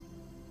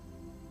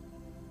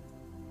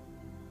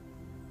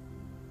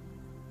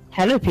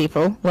Hello,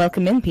 people.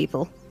 Welcome in,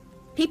 people.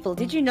 People,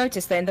 did you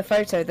notice that in the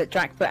photo that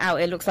Drac put out,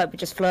 it looks like we're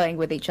just flirting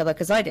with each other?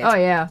 Because I did. Oh,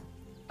 yeah.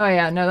 Oh,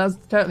 yeah. No, that was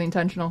totally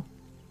intentional.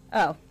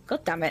 Oh,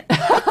 god damn it.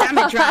 God damn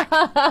it, Drac.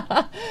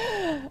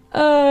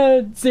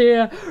 Oh,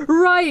 dear.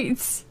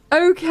 Right.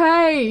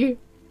 Okay.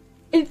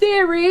 In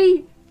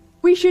theory,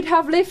 we should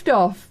have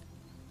liftoff.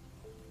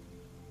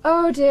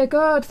 Oh, dear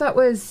God. That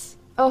was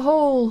a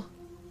whole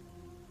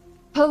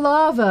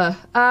palaver.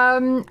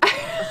 The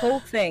whole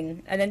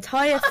thing. An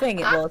entire thing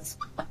it was.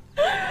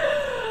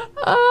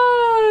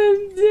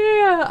 Oh,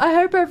 dear. I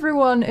hope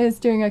everyone is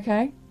doing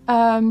okay.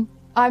 I'm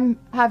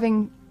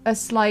having a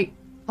slight,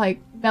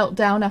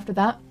 meltdown after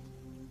that.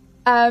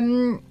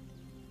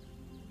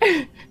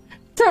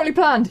 Totally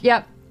planned.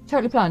 Yep,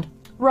 totally planned.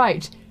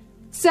 Right.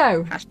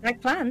 So.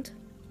 Hashtag planned.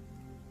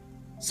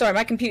 Sorry,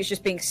 my computer's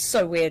just being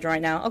so weird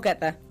right now. I'll get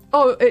there.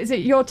 Oh, is it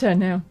your turn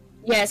now?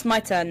 Yeah, it's my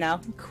turn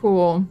now.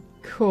 Cool.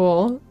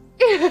 Cool.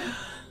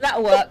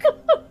 That'll work.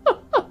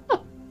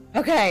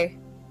 Okay.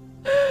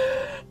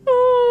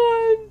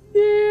 Oh,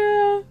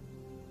 dear.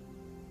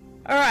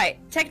 Alright,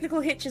 technical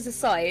hitches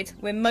aside,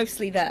 we're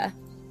mostly there.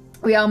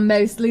 We are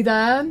mostly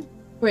there,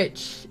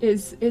 which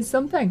is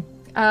something.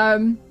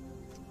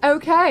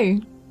 Okay.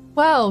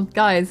 Well,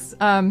 guys,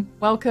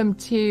 welcome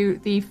to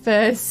the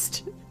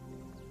first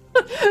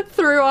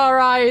Through Our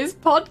Eyes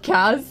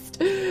podcast.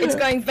 It's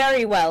going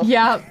very well.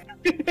 Yeah.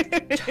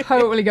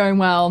 Totally going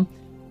well.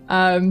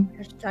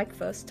 Hashtag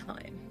first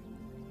time.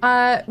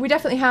 We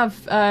definitely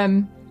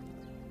have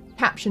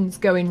captions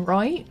going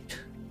right.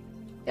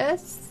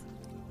 Yes.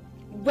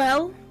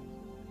 Well,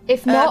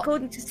 if not,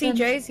 according to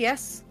CJ's,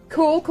 yes.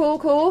 Cool.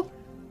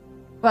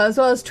 Well, as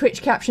well as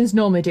Twitch captions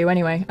normally do,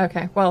 anyway.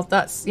 Okay, well,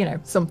 that's,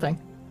 something.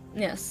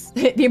 Yes.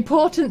 The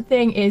important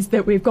thing is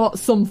that we've got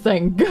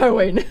something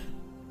going.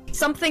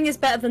 Something is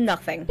better than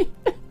nothing.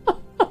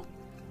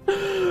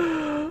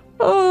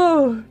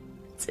 Oh,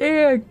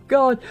 dear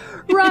God.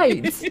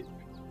 Right.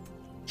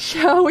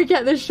 Shall we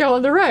get this show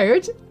on the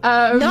road?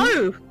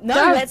 No,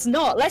 let's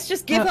not. Let's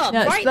just give up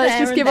right there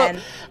just and give then.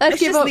 Up. Let's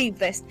give just up. leave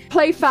this.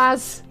 Play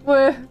Faz.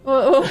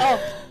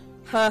 Oh,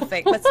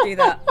 perfect. Let's do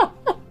that. All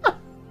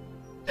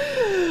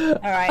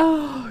right.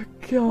 Oh,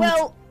 God.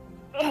 Well,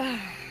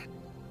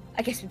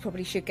 I guess we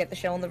probably should get the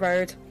show on the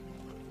road.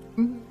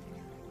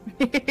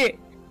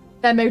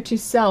 Memo to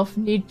self,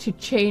 need to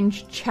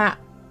change chat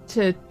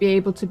to be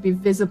able to be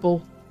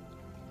visible.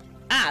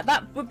 Ah,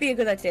 that would be a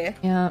good idea.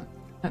 Yeah.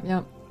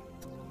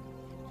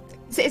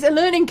 It's a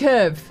learning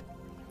curve.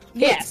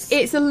 Yes.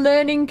 It's a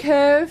learning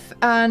curve,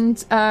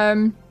 and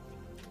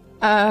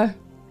at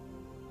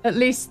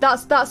least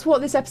that's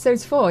what this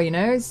episode's for,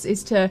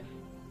 is to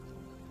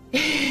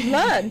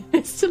learn.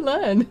 It's to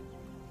learn.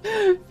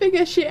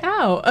 Figure shit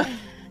out.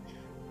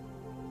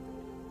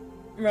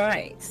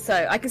 Right.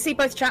 So I can see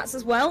both chats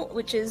as well,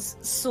 which is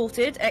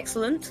sorted.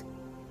 Excellent.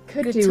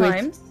 Could Good do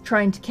times. with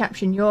trying to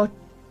caption your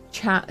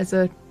chat as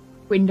a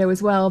window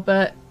as well,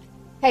 but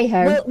hey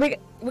ho. Well,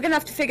 we're gonna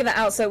have to figure that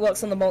out so it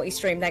works on the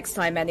multi-stream next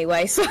time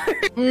anyway. So.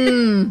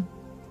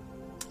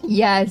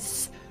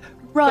 Yes.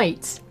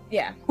 Right.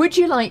 Yeah. Would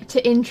you like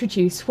to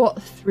introduce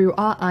what Through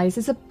Our Eyes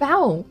is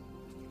about?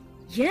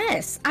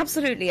 Yes,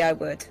 absolutely I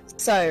would.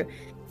 So,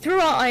 Through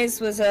Our Eyes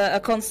was a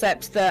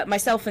concept that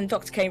myself and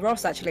Dr. K.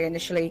 Ross actually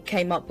initially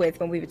came up with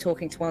when we were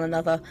talking to one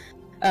another.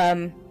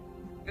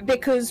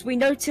 Because we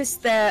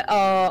noticed there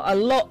are a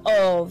lot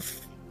of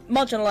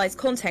marginalized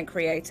content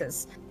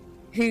creators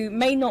who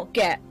may not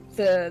get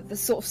the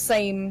sort of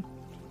same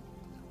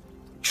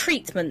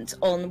treatment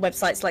on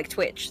websites like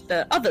Twitch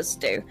that others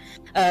do.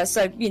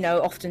 So,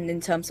 often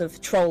in terms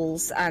of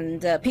trolls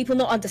and people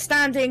not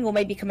understanding or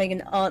maybe coming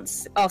and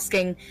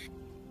asking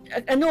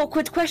an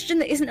awkward question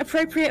that isn't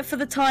appropriate for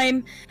the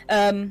time.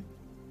 And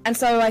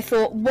so I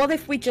thought, what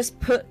if we just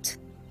put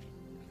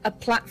a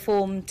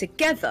platform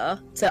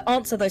together to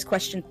answer those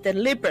questions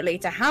deliberately,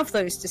 to have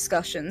those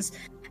discussions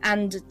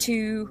and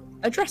to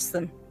address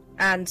them.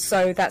 And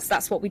so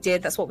that's what we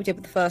did. That's what we did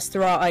with the first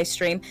Through Our Eyes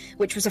stream,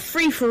 which was a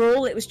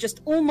free-for-all. It was just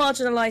all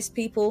marginalized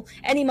people.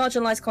 Any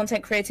marginalized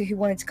content creator who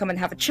wanted to come and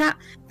have a chat,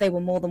 they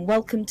were more than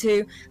welcome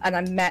to. And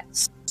I met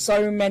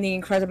so many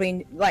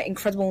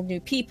incredible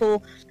new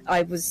people.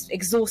 I was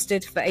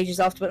exhausted for ages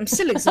after, but I'm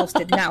still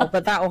exhausted now,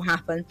 but that'll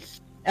happen.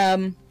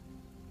 And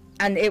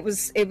it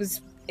was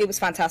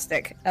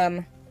fantastic.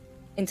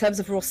 In terms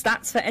of raw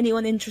stats for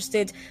anyone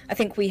interested, I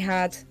think we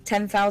had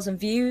 10,000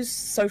 views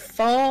so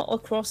far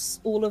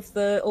across all of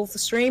the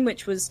stream,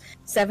 which was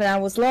 7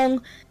 hours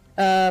long.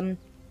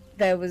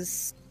 There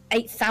was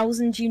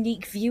 8,000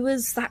 unique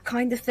viewers, that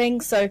kind of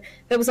thing. So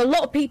there was a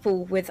lot of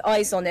people with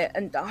eyes on it,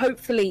 and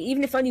hopefully,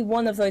 even if only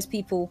one of those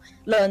people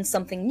learned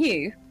something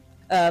new,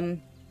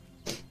 then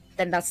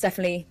that's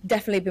definitely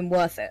been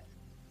worth it.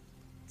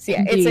 So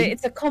yeah,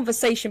 it's a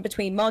conversation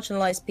between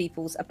marginalized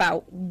peoples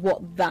about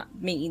what that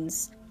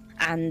means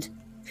and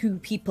who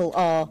people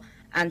are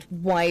and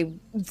why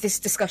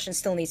this discussion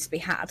still needs to be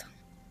had.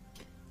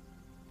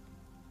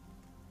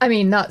 I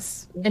mean,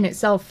 that's in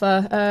itself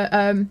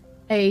a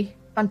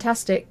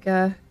fantastic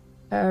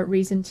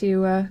reason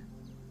to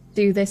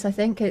do this. I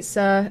think it's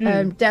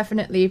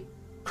definitely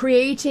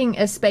creating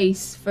a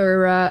space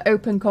for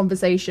open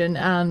conversation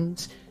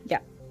and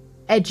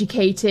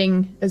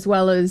educating, as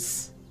well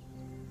as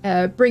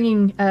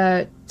bringing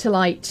to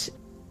light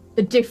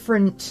the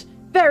different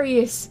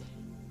various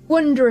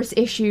wondrous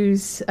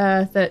issues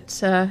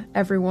that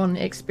everyone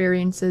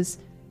experiences.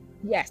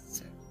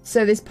 Yes.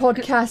 So this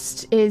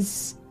podcast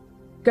is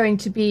going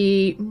to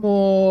be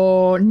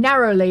more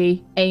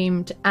narrowly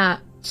aimed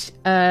at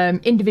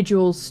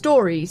individual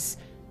stories,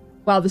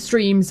 while the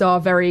streams are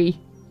very,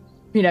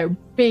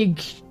 big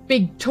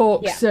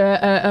talks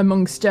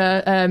amongst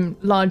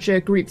larger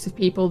groups of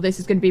people. This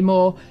is going to be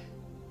more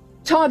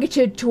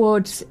targeted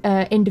towards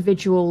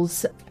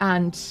individuals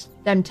and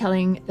them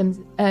telling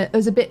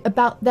us a bit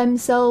about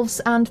themselves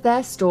and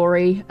their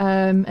story,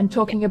 and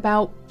talking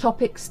about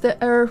topics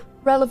that are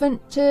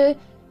relevant to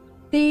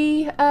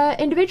the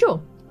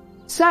individual.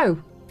 So,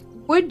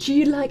 would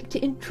you like to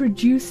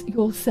introduce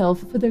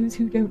yourself for those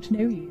who don't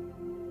know you?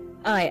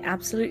 I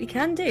absolutely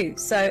can do.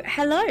 So,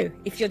 hello.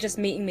 If you're just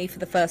meeting me for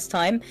the first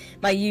time,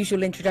 my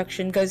usual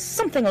introduction goes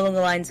something along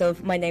the lines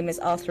of, my name is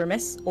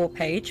Arthurimus, or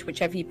Paige,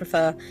 whichever you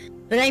prefer.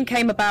 The name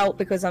came about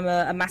because I'm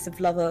a massive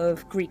lover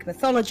of Greek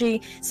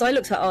mythology, so I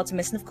looked at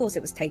Artemis, and of course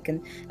it was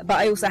taken. But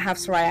I also have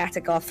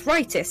psoriatic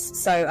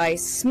arthritis, so I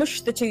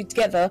smushed the two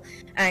together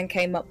and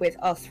came up with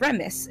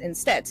Arthremis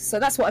instead. So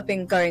that's what I've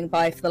been going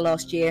by for the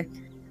last year.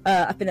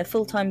 I've been a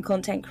full-time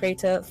content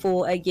creator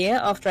for a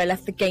year after I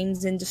left the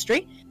games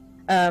industry,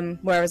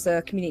 where I was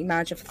a community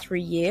manager for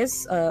 3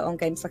 years on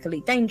games like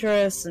Elite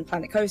Dangerous and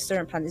Planet Coaster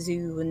and Planet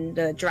Zoo and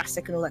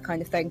Jurassic and all that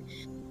kind of thing.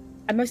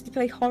 I mostly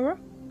play horror.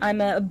 I'm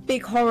a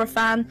big horror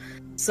fan,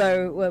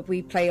 so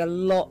we play a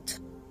lot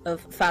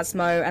of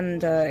Phasmo,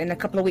 and in a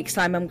couple of weeks'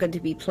 time I'm going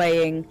to be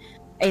playing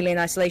Alien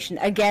Isolation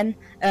again,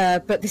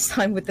 but this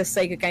time with the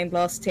Sega Game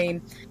Blast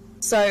team.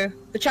 So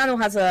the channel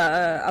has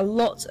a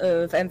lot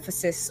of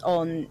emphasis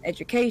on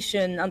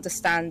education,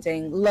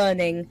 understanding,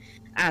 learning,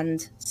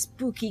 and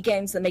spooky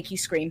games that make you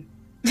scream.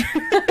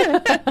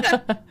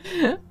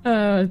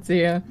 Oh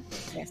dear.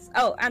 Yes.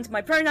 Oh, and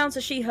my pronouns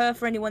are she, her,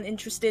 for anyone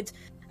interested.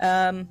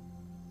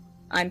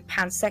 I'm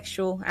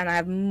pansexual, and I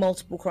have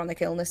multiple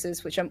chronic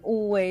illnesses, which I'm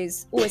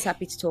always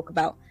happy to talk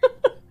about.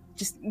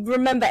 Just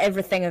remember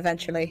everything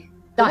eventually.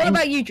 What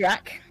about you,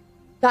 Drac?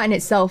 That in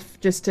itself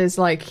just is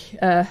like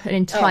an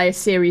entire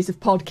series of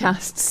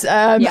podcasts.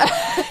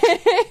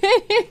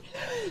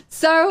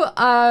 So,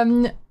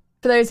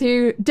 for those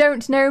who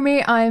don't know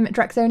me, I'm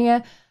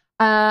Draxonia.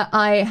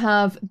 I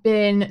have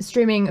been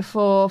streaming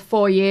for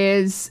 4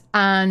 years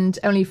and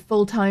only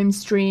full-time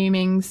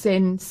streaming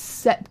since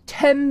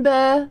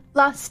September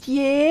last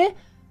year,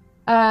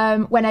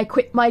 when I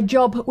quit my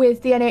job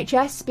with the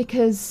NHS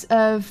because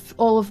of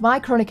all of my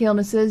chronic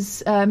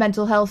illnesses,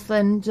 mental health,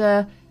 and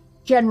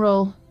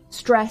general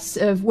stress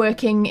of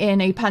working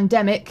in a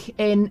pandemic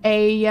in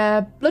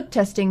a blood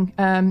testing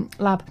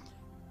lab,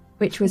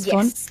 which was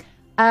fun.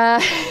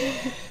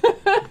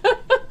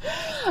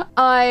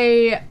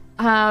 I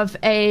have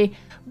a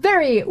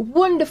very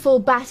wonderful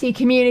Batty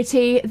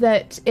community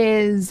that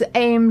is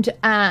aimed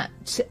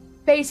at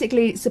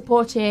basically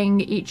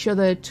supporting each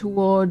other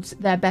towards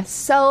their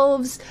best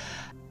selves,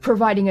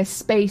 providing a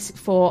space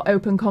for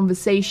open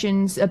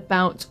conversations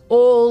about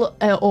all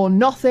or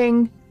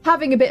nothing,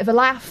 having a bit of a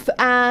laugh,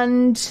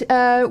 and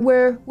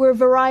we're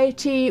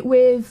variety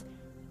with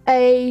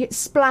a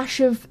splash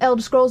of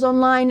Elder Scrolls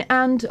Online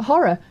and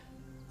horror.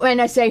 When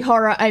I say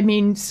horror, I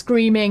mean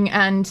screaming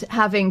and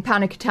having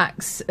panic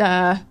attacks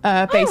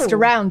based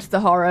around the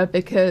horror,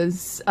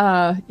 because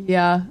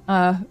my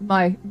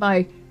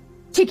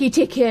ticky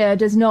here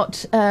does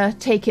not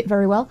take it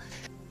very well.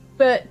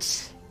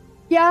 But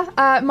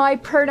yeah, my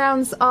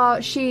pronouns are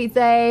she,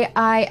 they.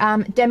 I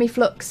am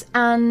Demiflux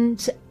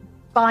and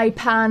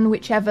Bipan,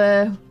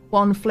 whichever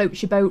one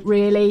floats your boat,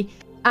 really.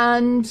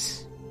 And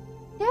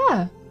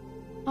yeah,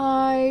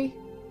 I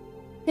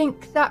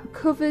think that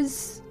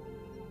covers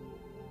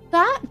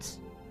that.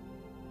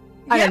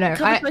 I don't know.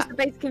 Most of the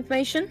basic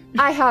information.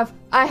 I have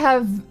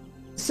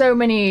so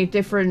many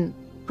different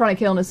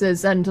chronic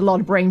illnesses and a lot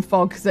of brain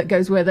fog that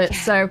goes with it.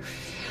 So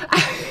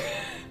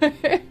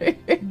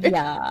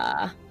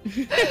yeah.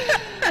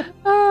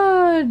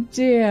 Oh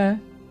dear.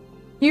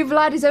 New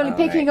Vlad is only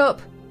picking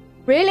up.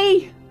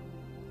 Really?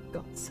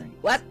 God's sake.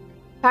 What?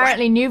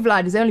 Apparently, New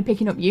Vlad is only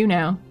picking up you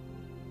now.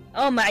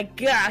 Oh my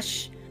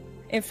gosh.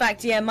 In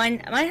fact, yeah, mine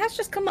has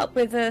just come up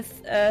with a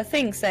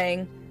thing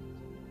saying,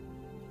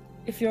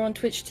 if you're on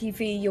Twitch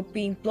TV, you're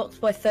being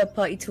blocked by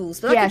third-party tools.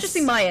 But that could just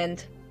be my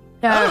end.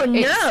 No,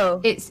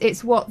 no!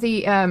 It's what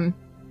the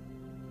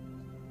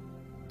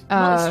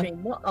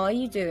Monstream, what are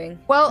you doing?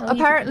 Well,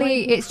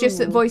 apparently it's just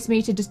that Voice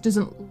Meter just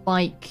doesn't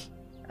like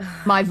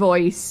my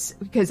voice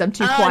because I'm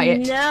too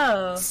quiet.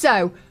 No.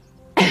 So,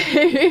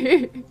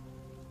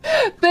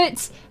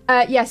 but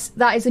yes,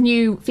 that is a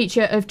new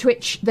feature of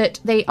Twitch that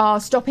they are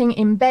stopping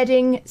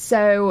embedding.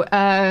 So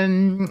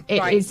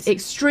it is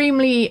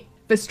extremely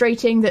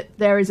frustrating that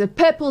there is a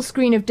purple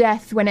screen of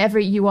death whenever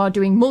you are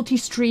doing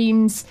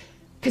multi-streams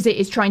because it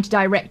is trying to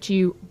direct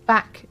you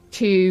back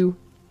to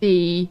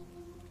the...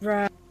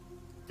 Right.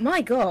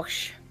 My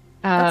gosh.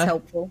 That's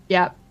helpful.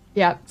 Yeah.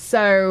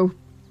 So,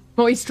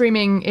 voice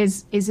streaming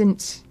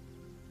isn't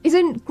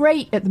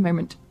great at the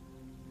moment.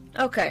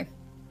 Okay.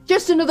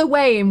 Just another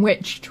way in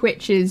which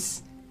Twitch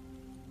is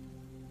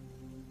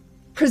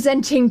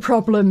presenting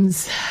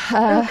problems.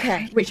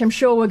 Okay. Which I'm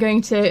sure we're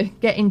going to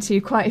get into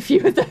quite a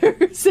few of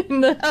those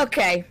in the...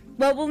 Okay.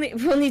 Well,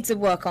 we'll need to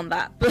work on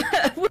that,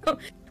 but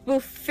we'll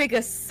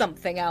figure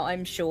something out,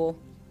 I'm sure.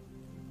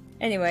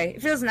 Anyway,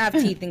 if it doesn't have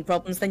teething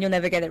problems, then you'll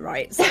never get it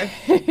right, so...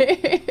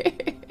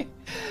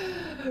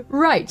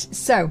 Right,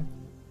 so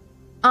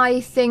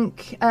I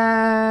think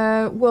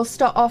we'll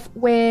start off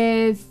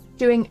with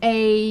doing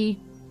a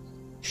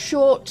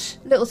short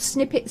little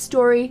snippet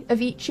story of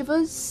each of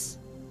us.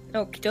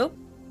 Okie doke.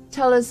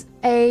 Tell us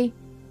a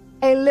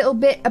little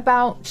bit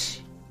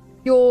about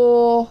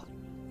your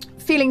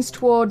feelings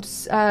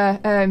towards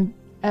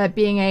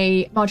being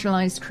a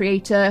marginalized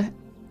creator,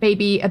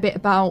 maybe a bit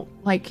about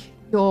like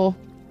your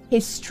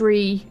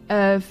history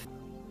of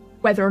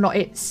whether or not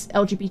it's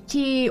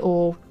LGBT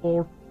or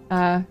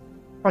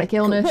chronic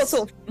illness. What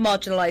sort of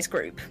marginalized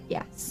group?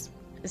 Yes.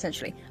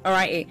 Essentially.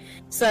 Alrighty.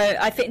 So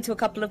I fit into a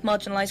couple of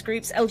marginalized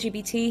groups.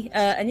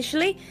 LGBT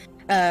initially.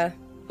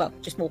 Well,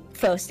 just more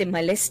first in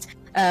my list.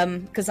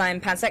 Because I'm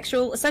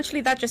pansexual.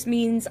 Essentially that just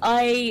means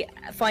I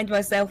find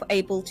myself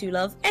able to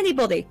love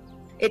anybody.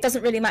 It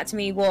doesn't really matter to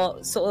me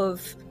what sort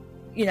of,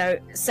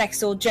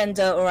 sex or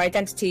gender or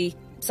identity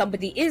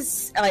somebody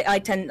is.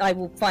 I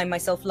will find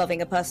myself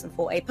loving a person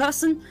for a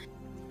person,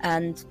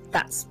 and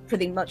that's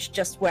pretty much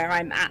just where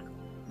I'm at.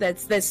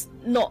 There's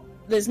not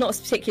a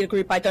particular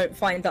group I don't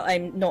find that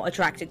I'm not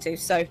attracted to,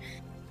 so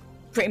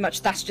pretty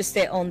much that's just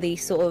it on the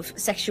sort of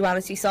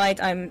sexuality side.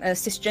 I'm a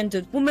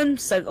cisgendered woman,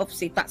 so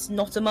obviously that's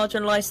not a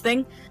marginalized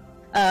thing.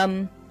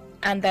 And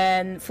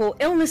then for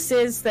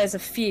illnesses, there's a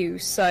few.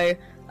 So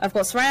I've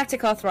got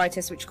psoriatic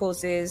arthritis, which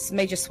causes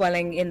major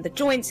swelling in the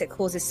joints. It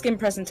causes skin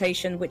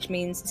presentation, which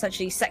means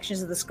essentially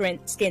sections of the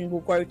skin will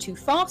grow too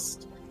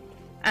fast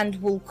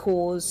and will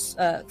cause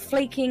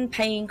flaking,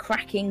 pain,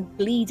 cracking,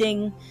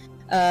 bleeding,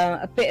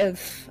 a bit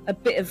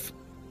of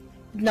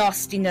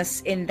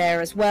nastiness in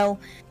there as well.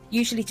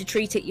 Usually to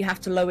treat it, you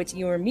have to lower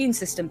your immune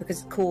system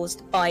because it's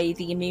caused by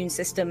the immune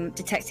system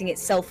detecting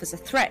itself as a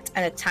threat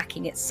and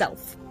attacking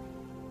itself.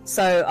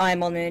 So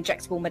I'm on an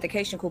injectable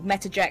medication called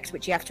Metoject,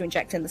 which you have to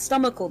inject in the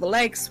stomach or the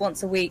legs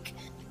once a week.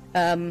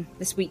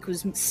 This week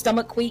was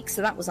stomach week,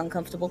 so that was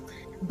uncomfortable.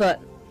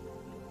 But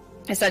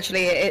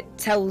essentially it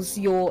tells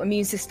your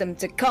immune system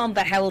to calm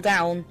the hell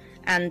down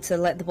and to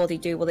let the body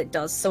do what it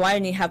does. So I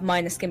only have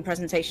minor skin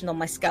presentation on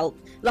my scalp.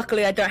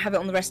 Luckily I don't have it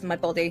on the rest of my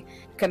body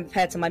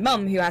compared to my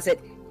mum, who has it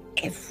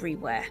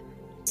everywhere.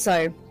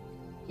 So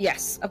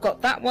yes, I've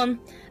got that one.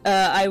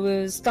 I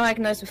was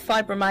diagnosed with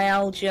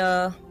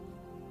fibromyalgia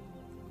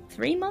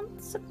 3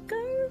 months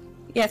ago?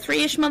 Yeah,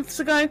 3-ish months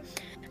ago.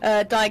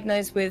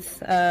 Diagnosed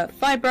with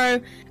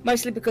fibro,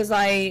 mostly because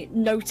I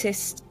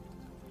noticed,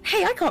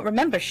 hey, I can't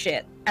remember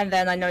shit. And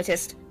then I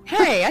noticed,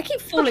 hey, I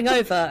keep falling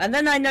over. And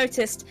then I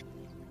noticed,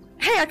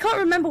 hey, I can't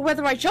remember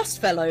whether I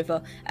just fell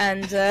over.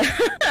 And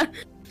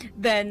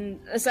then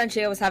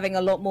essentially I was having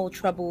a lot more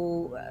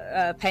trouble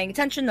paying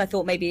attention. I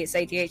thought maybe it's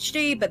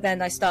ADHD, but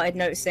then I started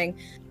noticing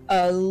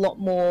a lot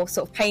more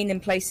sort of pain in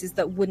places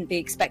that wouldn't be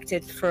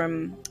expected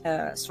from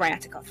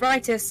psoriatic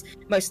arthritis,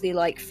 mostly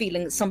like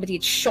feeling that somebody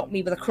had shot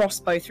me with a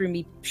crossbow through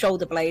me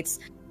shoulder blades,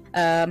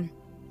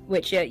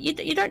 which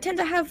you don't tend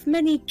to have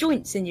many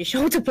joints in your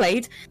shoulder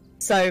blade.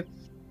 So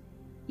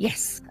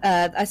yes,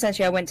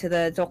 essentially I went to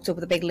the doctor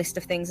with a big list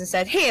of things and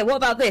said, here, what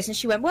about this? And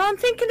she went, well, I'm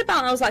thinking about it.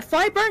 And I was like,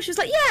 fibro? And she was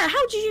like, yeah,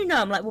 how did you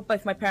know? I'm like, well,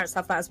 both my parents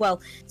have that as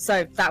well.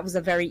 So that was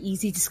a very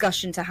easy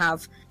discussion to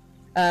have.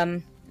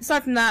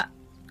 Aside from that,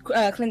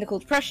 clinical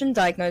depression,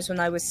 diagnosed when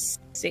I was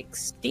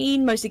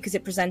 16, mostly because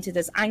it presented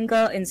as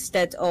anger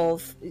instead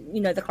of,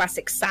 the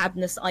classic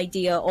sadness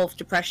idea of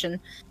depression.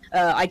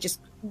 I just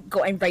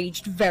got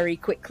enraged very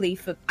quickly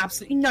for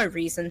absolutely no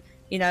reason.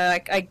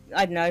 I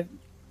don't know.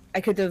 I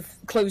could have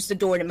closed the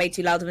door and it made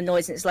too loud of a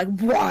noise, and it's like,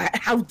 what?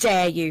 How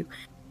dare you?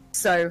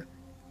 So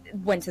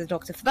went to the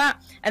doctor for that,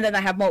 and then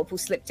I have multiple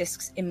slip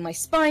discs in my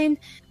spine,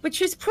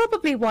 which is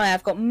probably why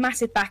I've got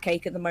massive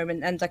backache at the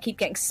moment, and I keep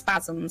getting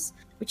spasms,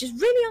 which is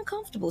really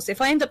uncomfortable. So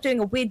if I end up doing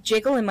a weird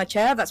jiggle in my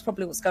chair, that's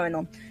probably what's going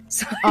on.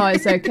 So... Oh,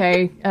 it's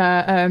okay.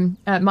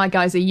 My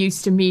guys are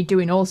used to me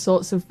doing all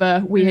sorts of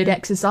weird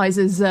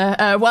exercises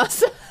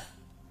whilst...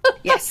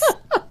 Yes.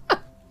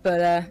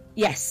 But,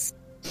 yes.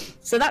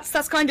 So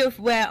that's kind of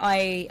where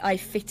I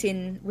fit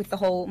in with the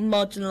whole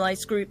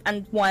marginalized group,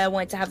 and why I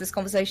wanted to have this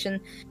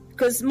conversation.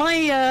 Because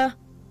my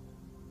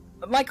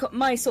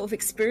sort of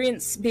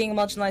experience being a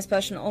marginalized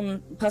person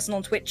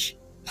on Twitch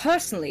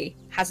personally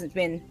hasn't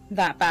been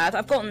that bad.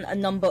 I've gotten a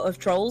number of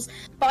trolls,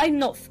 but I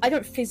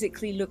don't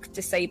physically look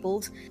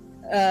disabled.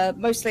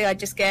 Mostly I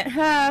just get,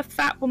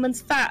 fat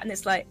woman's fat, and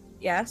it's like,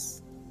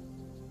 yes.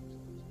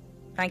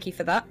 Thank you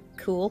for that.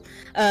 Cool.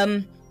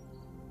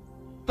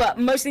 But but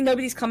mostly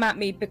nobody's come at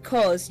me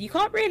because you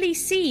can't really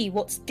see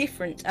what's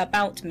different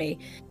about me.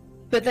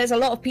 But there's a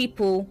lot of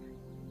people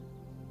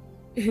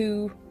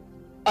who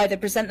either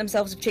present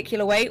themselves a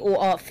particular way or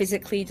are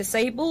physically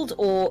disabled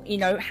or, you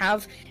know,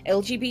 have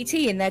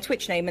LGBT in their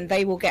Twitch name, and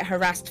they will get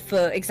harassed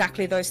for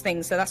exactly those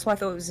things. So that's why I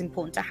thought it was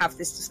important to have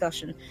this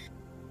discussion.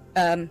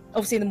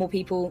 Obviously, the more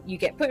people you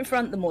get put in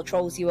front, the more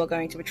trolls you are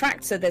going to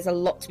attract. So there's a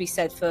lot to be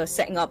said for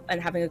setting up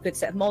and having a good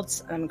set of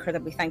mods. I'm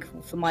incredibly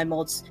thankful for my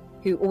mods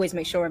who always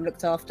make sure I'm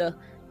looked after.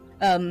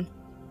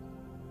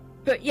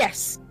 But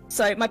yes,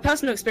 so my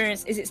personal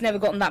experience is it's never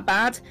gotten that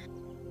bad,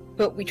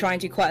 but we try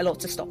and do quite a lot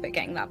to stop it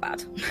getting that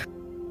bad.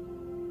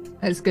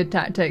 It's good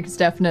tactics,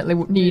 definitely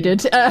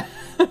needed.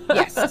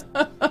 Yes.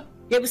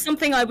 It was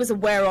something I was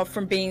aware of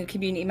from being a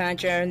community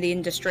manager in the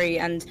industry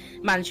and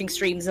managing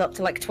streams up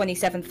to like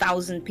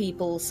 27,000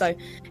 people. So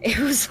it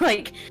was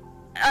like,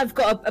 I've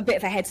got a bit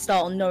of a head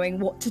start on knowing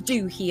what to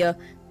do here.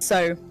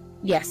 So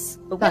yes.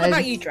 But what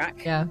about you,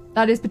 Drac? Yeah,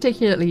 that is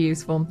particularly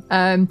useful.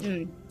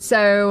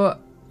 So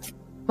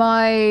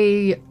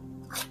my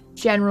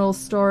general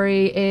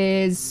story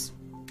is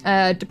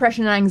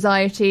depression and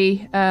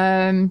anxiety,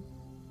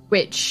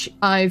 which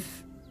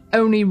I've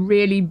only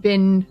really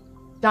been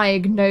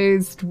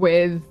diagnosed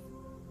with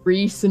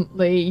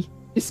recently,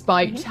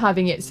 despite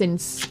having it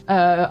since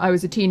I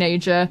was a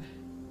teenager.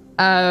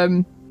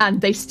 And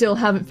they still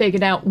haven't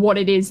figured out what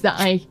it is that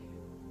I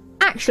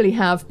actually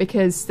have,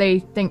 because they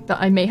think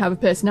that I may have a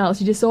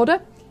personality disorder.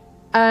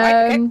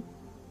 Right, okay.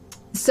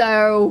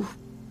 So,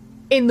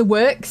 in the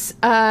works.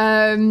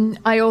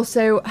 I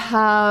also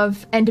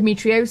have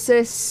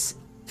endometriosis.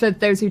 For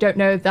those who don't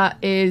know, that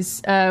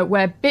is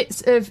where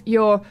bits of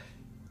your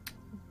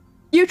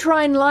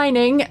uterine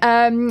lining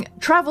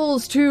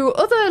travels to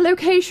other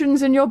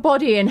locations in your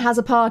body and has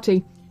a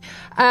party.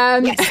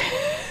 Yes.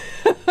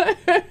 A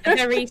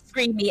very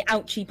screamy,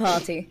 ouchy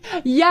party.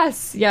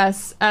 Yes.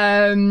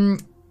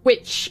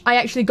 Which I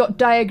actually got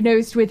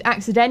diagnosed with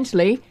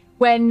accidentally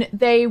when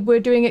they were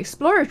doing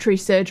exploratory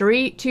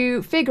surgery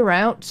to figure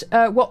out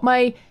what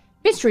my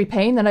mystery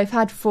pain that I've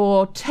had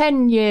for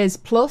 10 years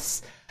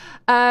plus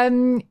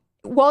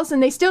was,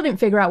 and they still didn't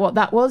figure out what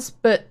that was,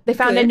 but they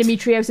found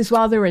endometriosis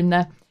while they were in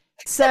there.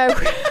 So,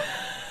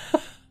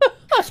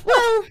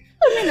 well,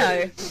 you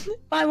know,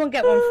 buy one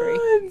get one free.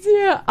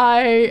 Yeah,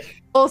 I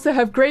also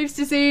have Graves'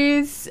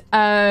 disease,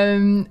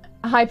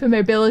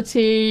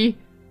 hypermobility,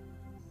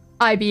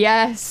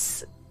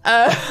 IBS.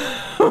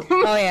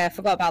 Oh yeah, I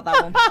forgot about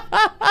that one.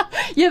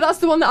 Yeah, that's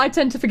the one that I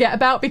tend to forget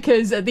about,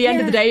 because at the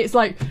end of the day, it's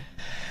like,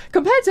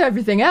 compared to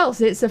everything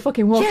else, it's a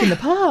fucking walk in the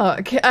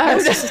park.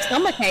 It's just a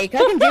stomachache. I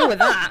can deal with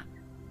that.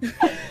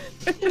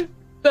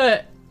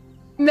 But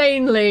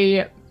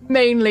mainly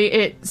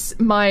it's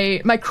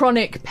my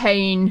chronic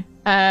pain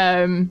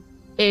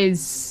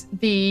is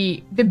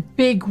the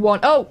big one.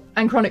 Oh,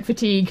 and chronic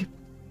fatigue,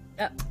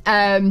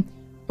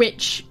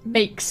 which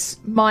makes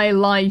my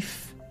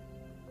life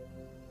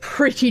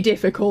pretty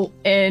difficult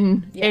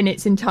in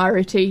its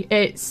entirety.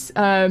 It's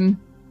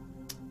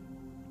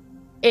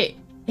it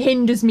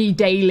hinders me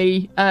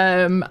daily,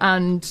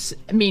 and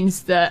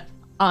means that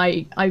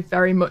I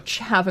very much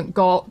haven't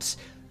got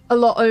a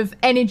lot of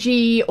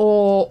energy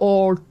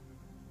or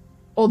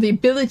the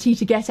ability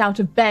to get out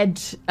of bed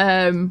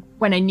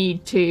when I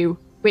need to,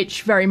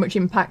 which very much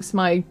impacts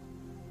my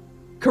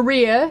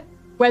career,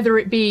 whether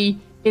it be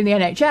in the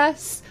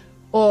NHS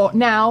or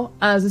now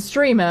as a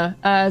streamer,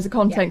 as a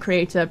content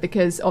creator,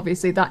 because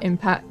obviously that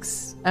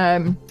impacts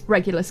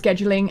regular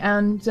scheduling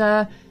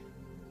and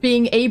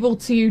being able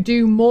to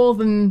do more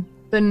than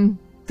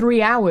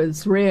 3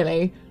 hours,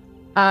 really.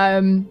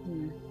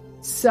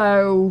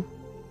 So,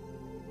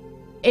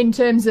 in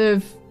terms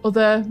of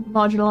other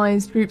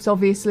marginalised groups,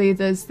 obviously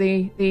there's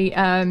the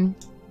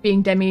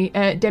being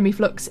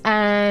Demiflux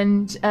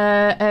and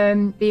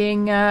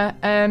being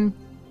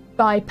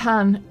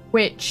BiPan,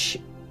 which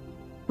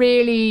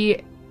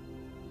really,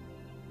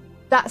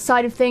 that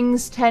side of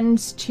things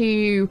tends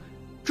to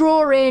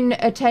draw in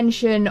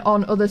attention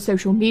on other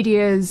social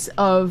medias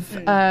of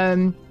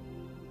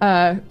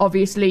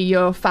obviously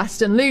you're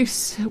fast and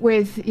loose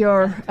with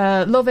your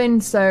loving,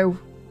 so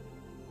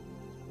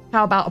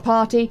how about a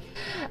party?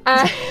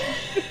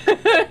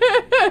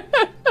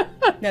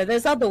 No,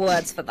 there's other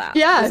words for that.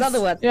 Yes, there's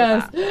other words for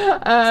that.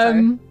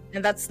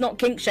 And that's not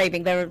kink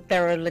shaming. There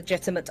are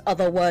legitimate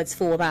other words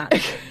for that.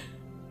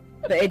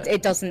 But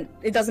it doesn't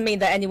mean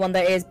that anyone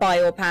that is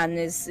bi or pan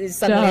is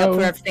suddenly up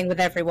for everything with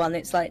everyone.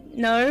 It's like,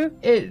 no,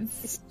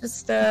 it's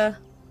just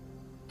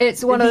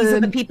it's one these of are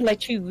the people I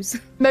choose.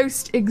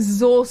 Most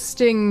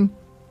exhausting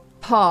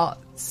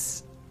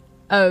parts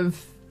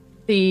of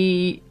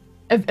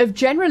of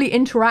generally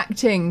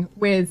interacting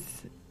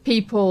with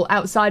people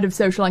outside of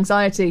social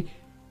anxiety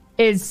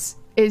is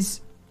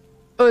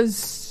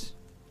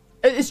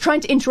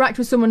trying to interact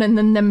with someone and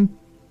then them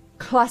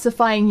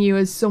classifying you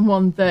as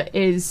someone that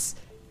is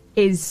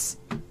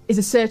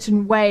a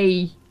certain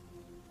way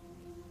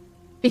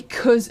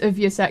because of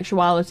your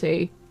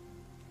sexuality,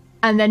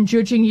 and then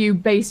judging you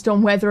based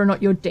on whether or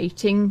not you're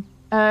dating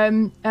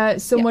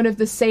someone of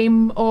the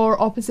same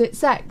or opposite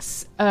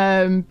sex,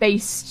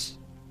 based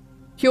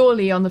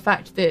purely on the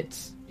fact that,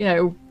 you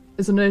know,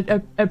 there's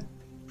a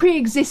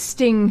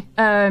pre-existing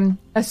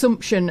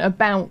assumption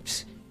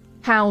about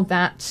how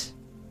that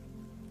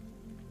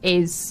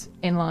is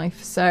in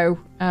life. So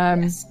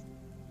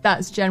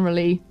that's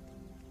generally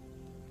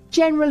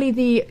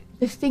the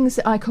things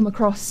that I come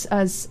across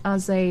as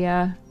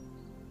a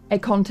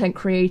content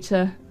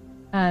creator.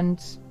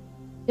 And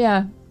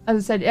yeah, as I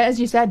said, as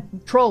you said,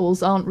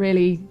 trolls aren't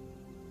really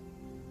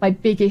my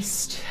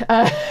biggest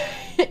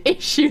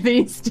issue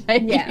these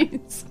days. Yeah.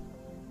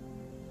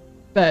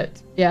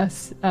 But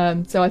yes,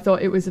 so I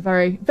thought it was a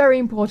very, very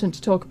important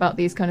to talk about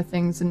these kind of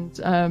things and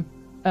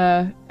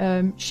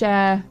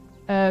share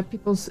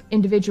people's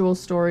individual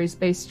stories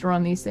based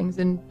around these things,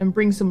 and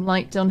bring some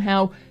light on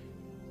how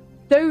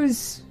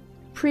those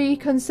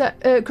preconceived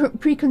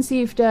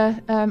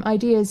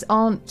ideas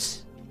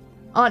aren't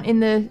in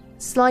the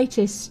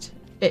slightest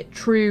bit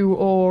true,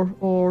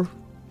 or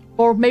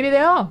maybe they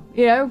are.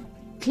 You know,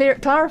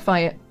 clarify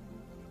it.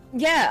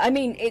 Yeah, I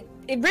mean,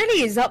 it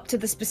really is up to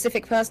the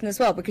specific person as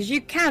well, because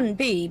you can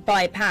be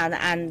bi-pan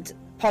and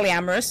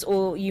polyamorous,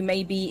 or you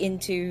may be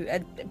into,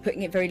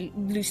 putting it very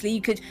loosely,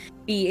 you could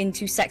be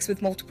into sex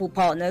with multiple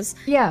partners.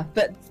 Yeah.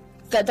 But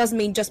that doesn't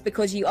mean just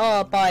because you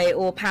are bi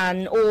or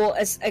pan, or,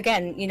 as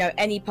again, you know,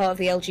 any part of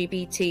the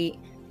LGBT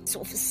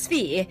sort of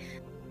sphere,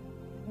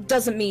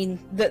 doesn't mean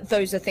that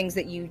those are things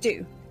that you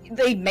do.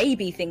 They may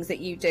be things that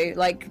you do.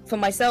 Like, for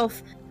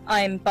myself,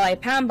 I'm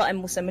bi-pan, but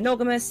I'm also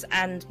monogamous,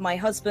 and my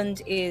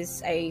husband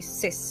is a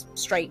cis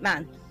straight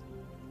man.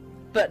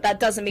 But that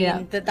doesn't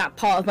mean that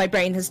part of my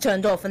brain has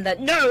turned off, and that,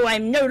 no,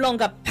 I'm no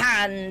longer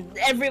pan.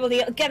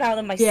 Everybody, get out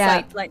of my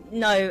sight. Like,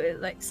 no,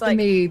 like, it's like, for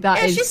me,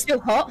 she's still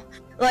hot.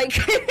 Like,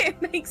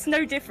 it makes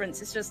no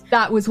difference. It's just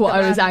that was what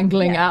I was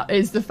angling at,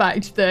 is the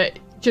fact that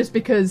just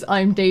because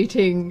I'm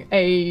dating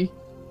a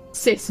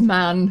cis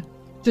man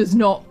does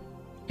not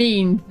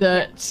mean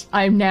that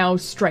I'm now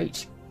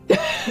straight.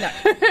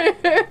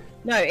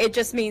 No, it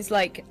just means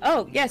like,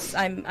 oh yes,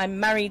 I'm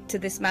married to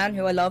this man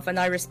who I love and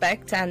I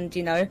respect, and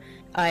you know,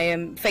 I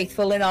am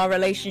faithful in our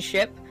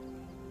relationship.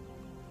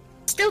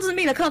 Still doesn't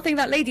mean I can't think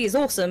that lady is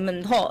awesome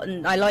and hot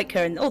and I like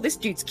her, and oh, this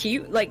dude's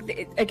cute.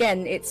 Like,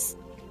 again, it's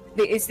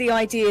the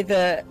idea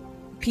that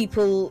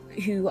people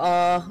who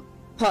are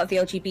part of the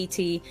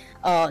LGBT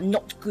are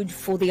not good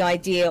for the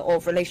idea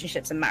of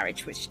relationships and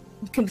marriage, which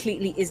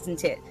completely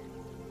isn't it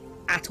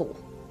at all.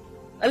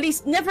 At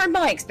least never in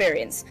my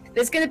experience.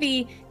 There's going to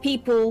be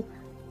people,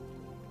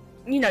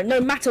 you know,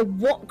 no matter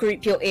what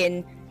group you're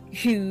in,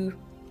 who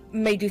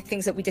may do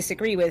things that we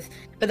disagree with,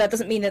 but that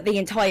doesn't mean that the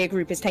entire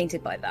group is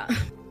tainted by that.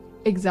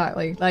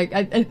 Exactly. Like,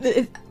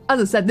 as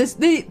I said,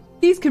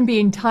 these can be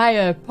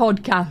entire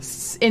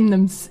podcasts in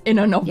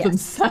and of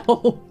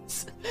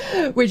themselves,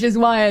 which is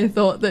why I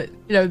thought that,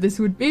 you know, this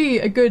would be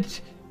a good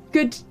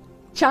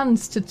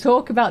chance to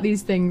talk about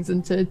these things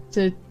and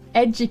to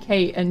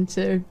educate and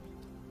to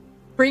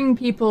bring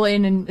people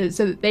in, and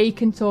so that they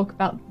can talk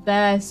about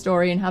their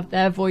story and have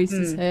their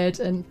voices heard.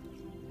 And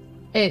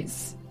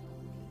there's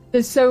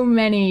so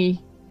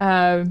many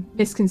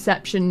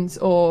misconceptions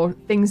or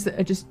things that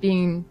are just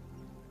being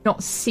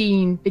not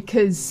seen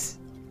because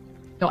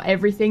not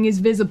everything is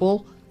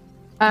visible.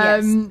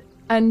 And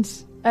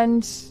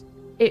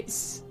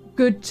it's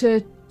good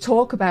to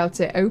talk about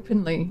it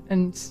openly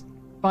and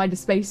provide a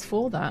space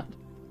for that.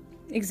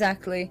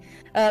 Exactly.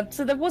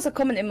 So there was a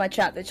comment in my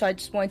chat that I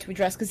just wanted to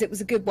address because it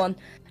was a good one,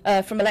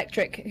 from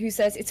Electric, who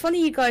says, it's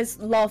funny you guys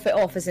laugh it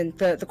off, as in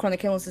the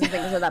chronic illnesses and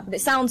things like that, but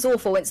it sounds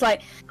awful. It's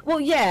like, well,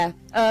 yeah,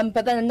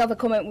 but then another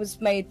comment was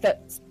made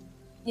that,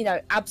 you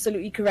know,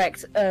 absolutely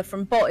correct,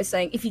 from Bot, is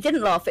saying, if you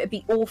didn't laugh, it'd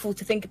be awful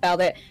to think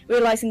about it.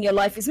 Realising your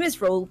life is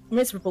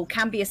miserable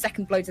can be a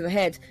second blow to the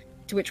head.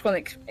 To which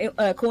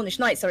Cornish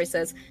Knight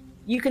says,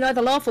 you can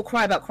either laugh or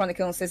cry about chronic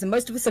illnesses, and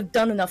most of us have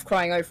done enough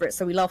crying over it,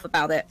 so we laugh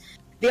about it.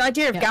 The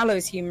idea of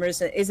gallows humor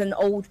is an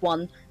old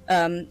one,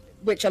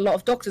 which a lot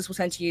of doctors will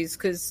tend to use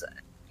because,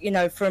 you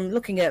know, from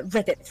looking at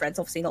Reddit threads,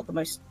 obviously not the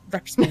most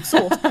reputable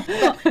source,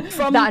 but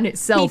from that in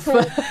itself.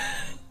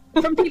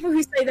 From people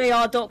who say they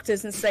are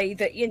doctors and say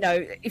that, you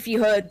know, if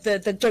you heard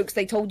the jokes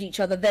they told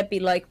each other, they'd be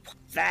like, what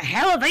the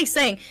hell are they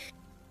saying?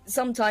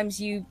 Sometimes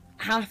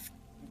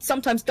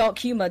dark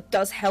humor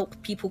does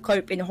help people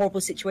cope in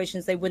horrible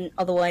situations they wouldn't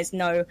otherwise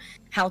know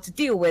how to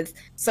deal with.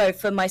 So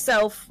for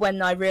myself,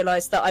 when I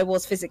realized that I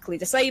was physically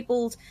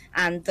disabled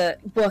and that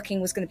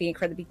working was going to be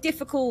incredibly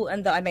difficult,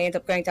 and that I may end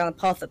up going down a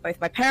path that both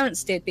my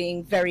parents did,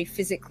 being very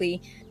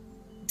physically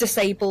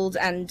disabled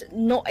and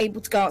not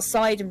able to go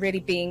outside and really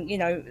being, you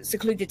know,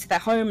 secluded to their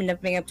home and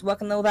never being able to work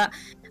and all that,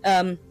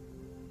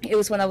 it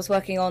was when I was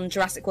working on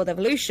Jurassic World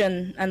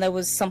Evolution, and there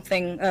was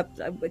something, a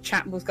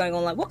chat was going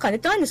on like, what kind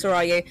of dinosaur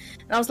are you?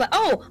 And I was like,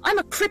 oh, I'm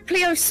a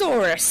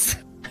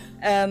Cripliosaurus.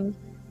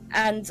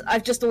 And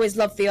I've just always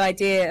loved the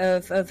idea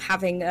of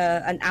having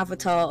an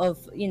avatar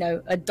of, you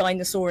know, a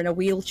dinosaur in a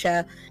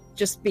wheelchair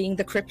just being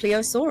the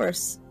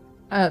Cripliosaurus.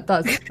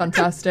 That's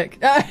fantastic.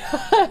 But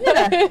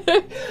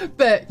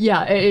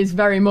yeah, it is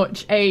very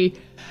much a...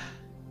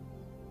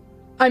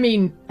 I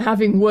mean,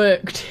 having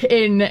worked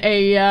in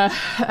a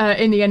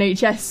in the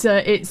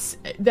NHS,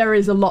 there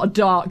is a lot of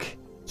dark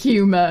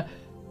humour.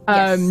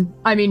 Yes.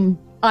 I mean,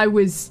 I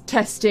was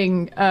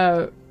testing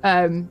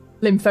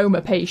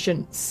lymphoma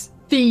patients.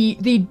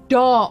 The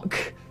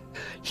dark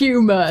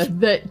humour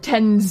that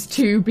tends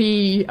to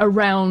be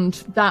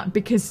around that,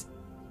 because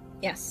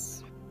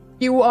Yes.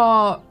 you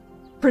are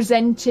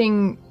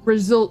presenting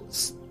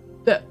results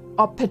that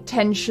are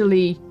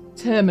potentially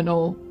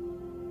terminal,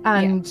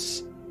 and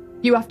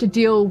you have to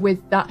deal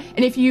with that.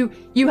 And if you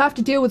have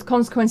to deal with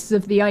consequences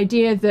of the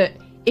idea that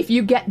if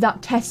you get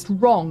that test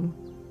wrong,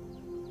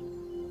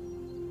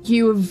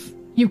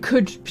 you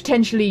could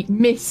potentially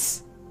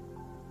miss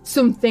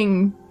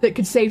something that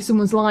could save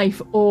someone's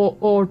life,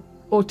 or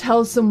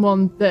tell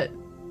someone that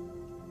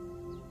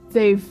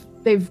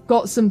they've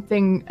got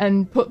something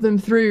and put them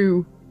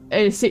through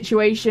a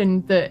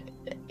situation that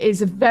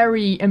is a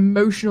very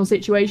emotional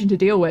situation to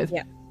deal with.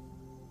 Yeah.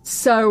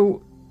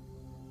 So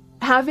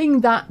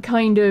having that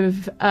kind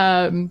of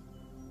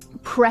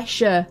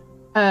pressure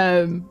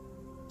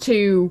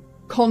to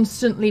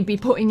constantly be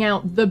putting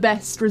out the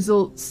best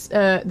results,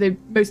 the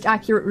most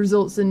accurate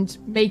results, and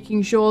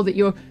making sure that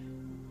you're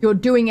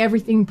doing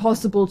everything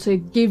possible to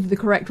give the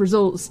correct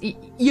results,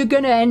 you're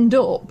going to end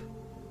up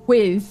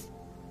with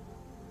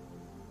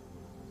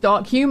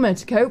dark humor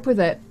to cope with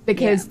it,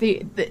 because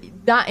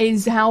that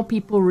is how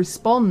people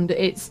respond.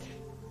 It's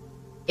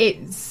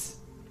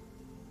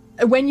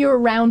when you're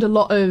around a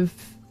lot of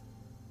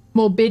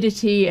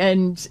morbidity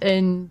and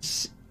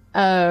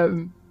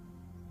I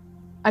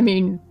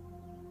mean,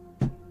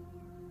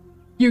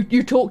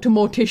 you talk to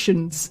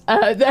morticians,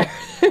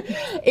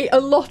 a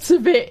lot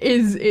of it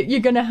is you're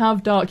going to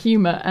have dark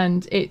humor,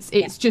 and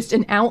it's just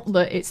an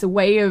outlet. It's a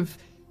way of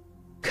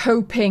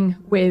coping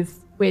with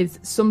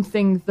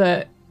something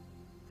that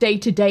day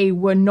to day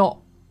we're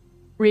not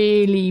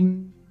really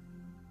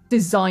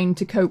designed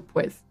to cope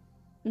with.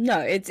 No,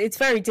 it's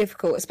very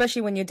difficult,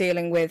 especially when you're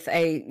dealing with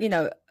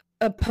a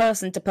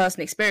person to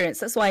person experience.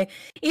 That's why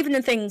even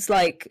in things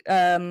like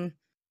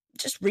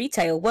just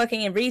retail,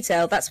 working in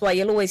retail, that's why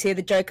you'll always hear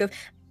the joke of,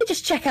 you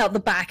just check out the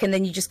back, and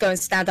then you just go and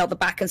stand out the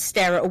back and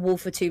stare at a wall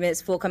for 2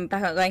 minutes before coming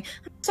back out going,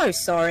 I'm so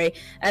sorry.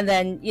 And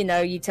then,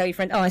 you tell your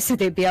friend, oh, I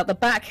said it'd be out the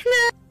back.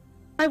 Nah,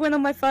 I went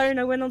on my phone,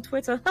 I went on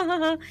Twitter,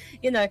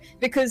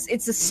 because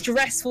it's a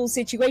stressful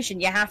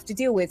situation you have to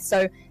deal with.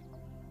 So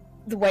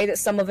the way that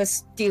some of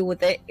us deal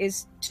with it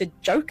is to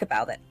joke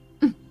about it.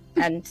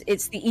 And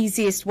it's the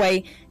easiest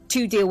way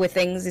to deal with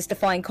things, is to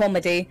find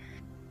comedy,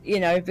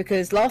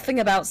 because laughing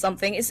about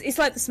something, it's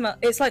like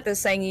the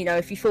saying,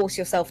 if you force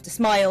yourself to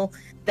smile,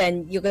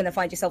 then you're going to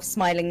find yourself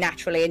smiling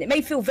naturally. And it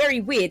may feel very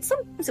weird.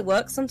 Sometimes it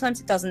works, sometimes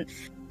it doesn't.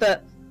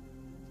 But,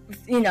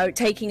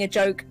 taking a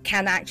joke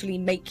can actually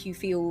make you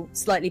feel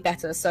slightly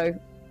better. So,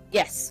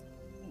 yes.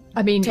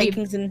 I mean,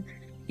 taking some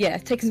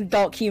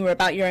dark humor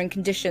about your own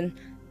condition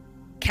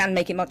can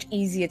make it much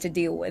easier to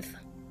deal with.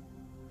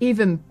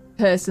 Even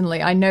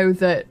personally, I know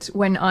that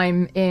when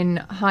I'm in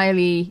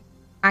highly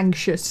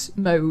anxious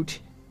mode,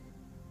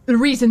 the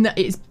reason that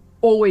it's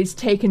always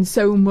taken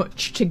so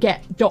much to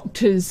get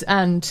doctors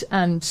and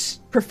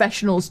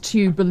professionals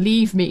to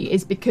believe me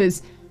is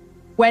because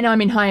when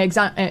I'm in high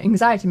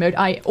anxiety mode,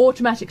 I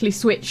automatically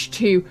switch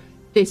to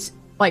this,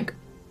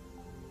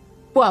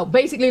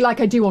 basically like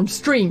I do on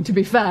stream, to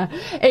be fair.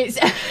 It's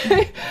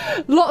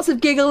lots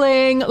of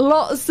giggling,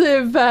 lots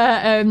of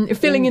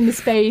filling in the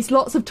space,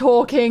 lots of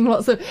talking,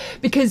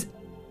 because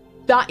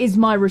that is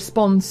my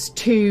response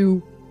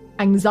to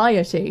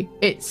anxiety.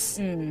 It's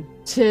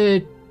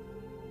to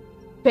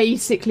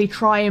basically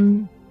try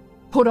and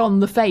put on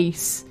the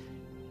face,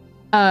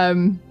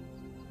 and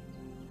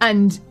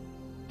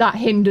that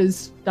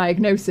hinders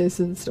diagnosis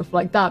and stuff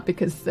like that,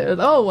 because they're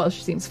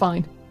she seems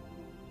fine.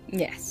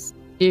 Yes.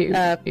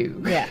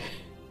 Yeah.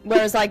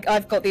 Whereas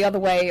I've got the other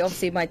way.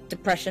 Obviously my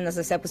depression, as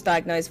I said, was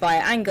diagnosed via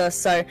anger,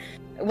 so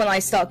when I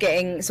start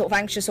getting sort of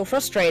anxious or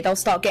frustrated, I'll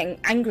start getting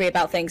angry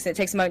about things, and it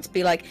takes a moment to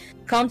be like,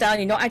 calm down,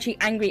 you're not actually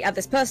angry at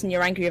this person,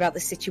 you're angry about the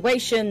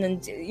situation,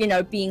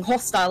 and being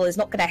hostile is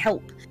not going to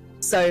help.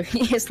 So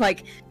it's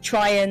like,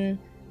 try and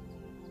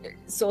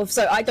sort of,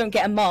 so I don't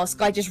get a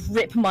mask, I just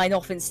rip mine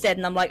off instead,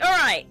 and I'm like, all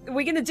right,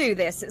 we're going to do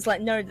this. It's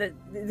like, no,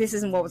 this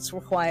isn't what's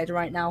required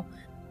right now.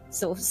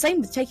 So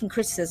same with taking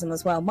criticism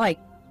as well. My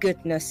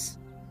goodness,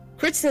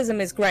 criticism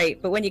is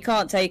great, but when you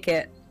can't take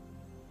it,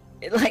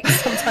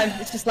 sometimes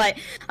it's just like,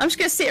 I'm just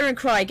gonna sit here and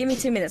cry, give me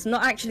 2 minutes, I'm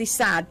not actually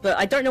sad, but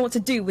I don't know what to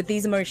do with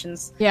these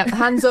emotions. Yeah,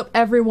 hands up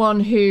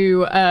everyone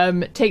who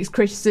takes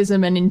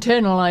criticism and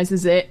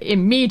internalizes it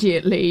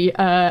immediately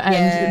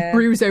and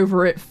brews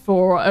over it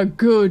for a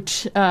good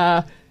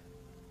n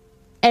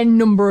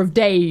number of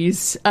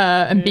days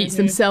and beats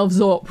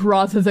themselves up,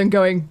 rather than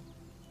going,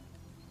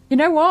 you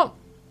know what,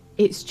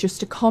 it's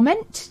just a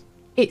comment,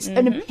 it's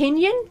an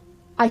opinion,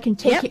 I can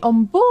take it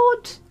on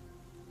board.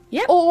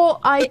 Yeah. Or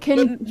I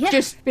can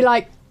just be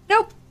like,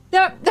 nope,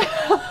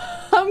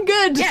 I'm I'm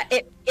good. Yeah,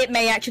 it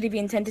may actually be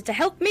intended to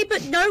help me,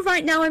 but no,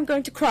 right now I'm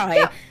going to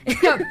cry.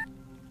 Yeah.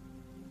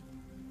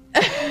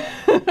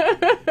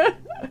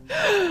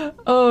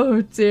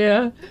 Oh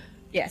dear.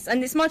 Yes,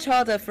 and it's much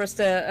harder for us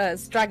to,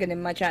 as Dragon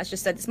in my chat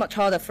just said, it's much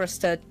harder for us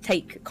to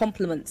take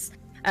compliments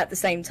at the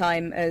same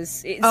time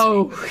as it's...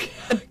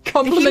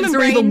 Compliments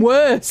are even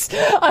worse.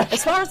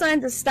 As far as I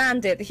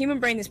understand it, the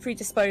human brain is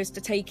predisposed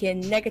to take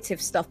in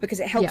negative stuff because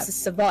it helps us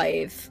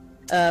survive.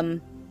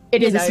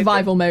 It is a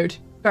survival mode,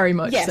 very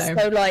much so.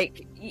 Yes, so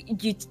like,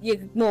 you're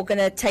more going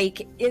to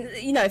take...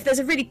 You know, if there's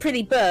a really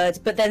pretty bird,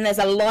 but then there's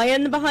a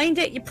lion behind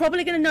it, you're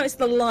probably going to notice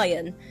the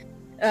lion.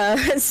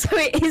 So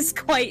it is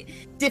quite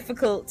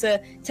difficult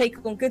to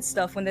take on good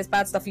stuff when there's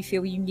bad stuff you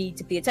feel you need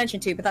to pay attention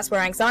to. But that's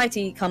where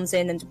anxiety comes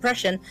in and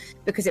depression,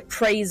 because it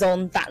preys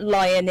on that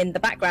lion in the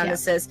background and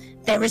says,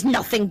 there is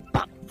nothing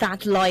but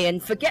that lion.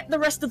 Forget the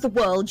rest of the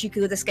world you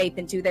could escape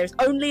into. There's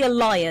only a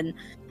lion.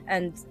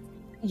 And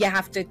you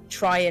have to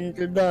try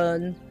and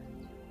learn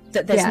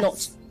that there's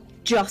not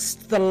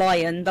just the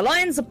lion. The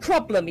lion's a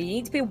problem. You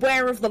need to be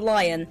aware of the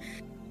lion.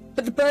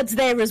 But the bird's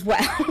there as well.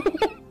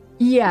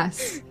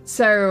 Yes,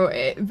 so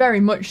very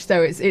much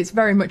so. It's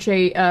very much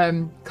a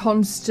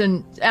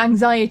constant.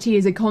 Anxiety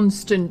is a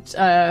constant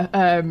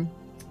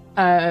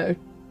fight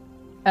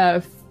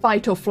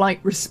or flight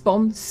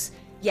response.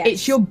 Yes.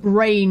 It's your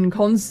brain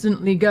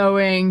constantly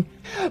going,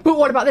 but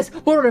what about this?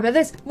 What about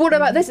this? What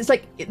about this? It's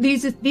like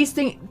these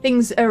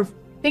things are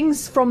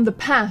things from the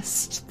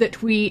past that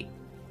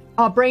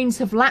our brains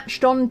have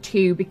latched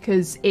onto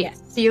because it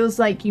feels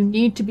like you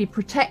need to be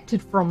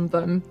protected from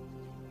them.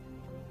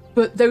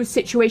 But those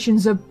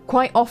situations are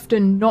quite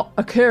often not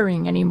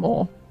occurring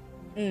anymore.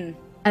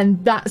 And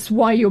that's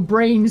why your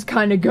brain's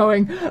kind of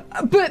going,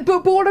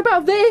 but what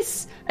about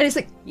this? And it's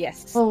like,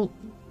 yes. Well,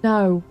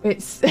 no,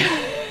 it's...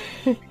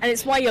 And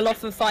it's why you'll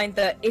often find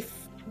that if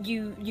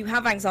you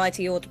have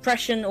anxiety or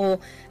depression or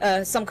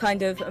some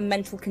kind of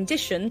mental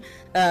condition,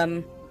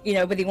 you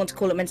know, whether you want to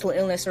call it mental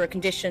illness or a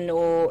condition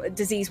or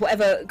disease,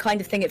 whatever kind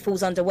of thing it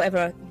falls under,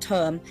 whatever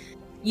term,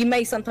 you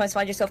may sometimes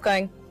find yourself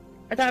going,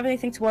 I don't have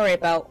anything to worry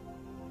about.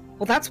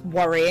 Well, that's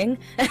worrying.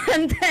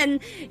 And then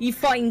you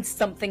find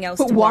something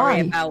else to worry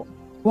about.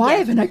 Why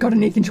haven't I got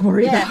anything to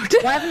worry about?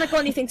 Why haven't I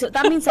got anything to...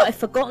 That means that I've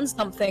forgotten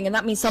something, and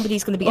that means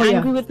somebody's going to be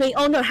angry with me.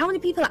 Oh no, how many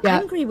people are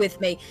angry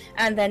with me?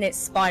 And then it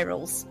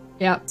spirals.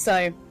 Yeah.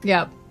 So...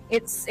 Yeah.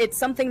 It's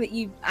something that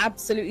you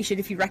absolutely should,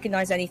 if you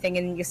recognize anything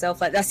in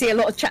yourself. Like, I see a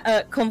lot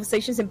of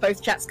conversations in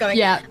both chats going,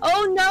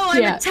 oh no,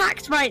 I'm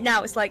attacked right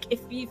now. It's like, if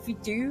you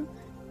do,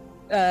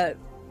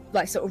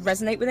 like, sort of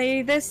resonate with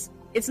any of this,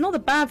 it's not a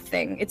bad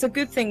thing. It's a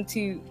good thing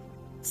to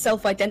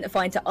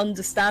self-identify and to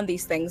understand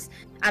these things,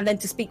 and then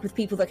to speak with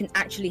people that can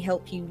actually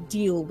help you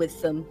deal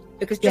with them.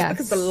 Because just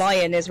because the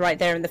lion is right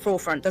there in the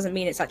forefront doesn't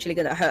mean it's actually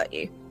going to hurt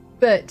you.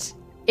 But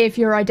if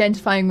you're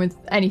identifying with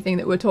anything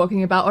that we're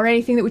talking about, or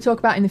anything that we talk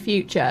about in the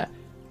future,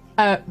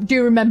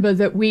 do remember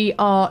that we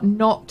are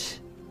not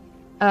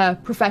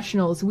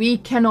professionals. We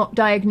cannot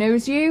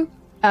diagnose you.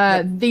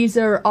 These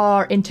are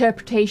our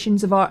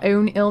interpretations of our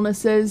own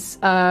illnesses,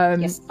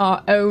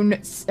 our own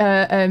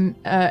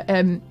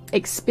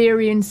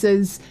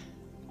experiences.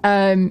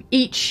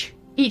 Each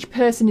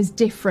person is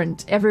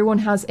different. Everyone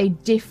has a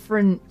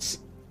different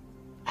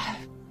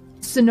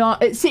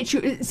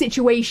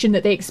situation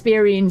that they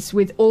experience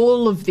with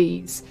all of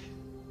these,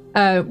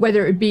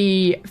 whether it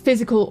be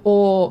physical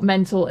or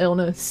mental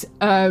illness.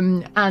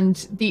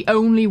 And the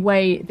only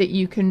way that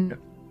you can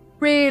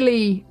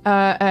really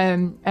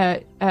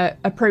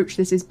approach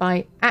this is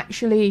by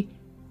actually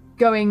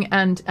going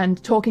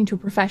and talking to a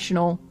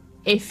professional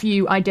if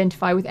you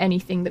identify with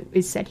anything that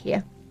is said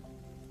here.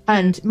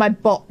 And my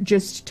bot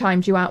just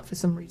timed you out for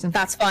some reason.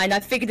 That's fine. I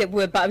figured it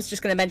would, but I was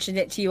just going to mention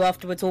it to you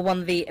afterwards, or one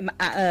of the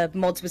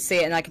mods would see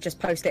it, and I could just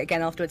post it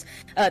again afterwards.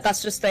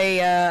 That's just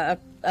a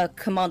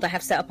command I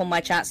have set up on my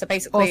chat. So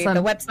basically,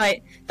 the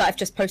website that I've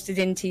just posted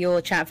into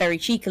your chat very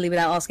cheekily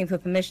without asking for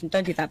permission,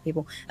 don't do that,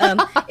 people,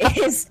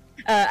 is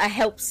a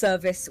help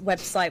service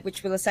website,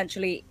 which will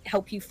essentially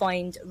help you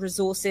find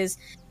resources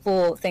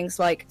for things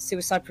like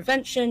suicide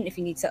prevention, if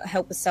you need to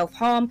help with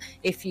self-harm,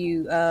 if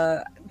you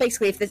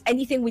basically, if there's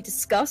anything we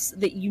discuss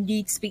that you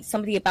need to speak to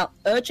somebody about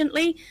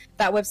urgently,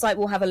 that website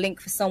will have a link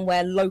for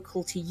somewhere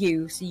local to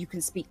you, so you can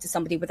speak to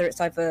somebody, whether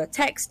it's either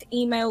text,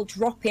 email,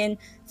 drop-in,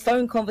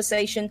 phone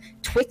conversation,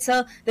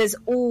 Twitter. There's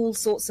all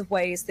sorts of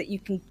ways that you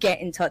can get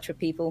in touch with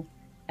people.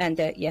 And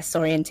yes,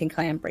 sorry, Intink,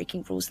 I am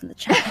breaking rules in the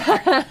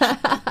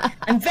chat.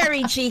 I'm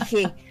very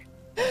cheeky.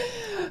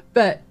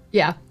 But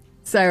yeah.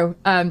 So,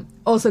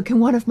 also,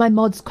 can one of my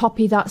mods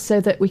copy that so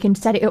that we can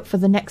set it up for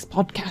the next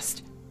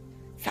podcast?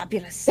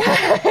 Fabulous.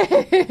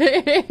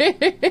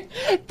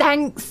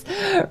 Thanks.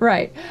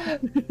 Right.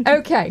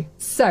 Okay.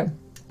 So,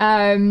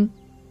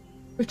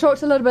 we've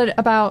talked a little bit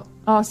about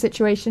our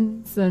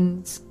situations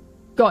and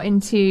got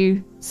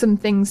into some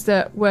things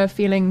that we're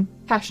feeling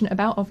passionate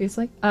about,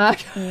 obviously.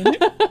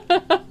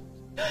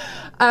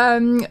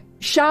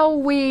 Shall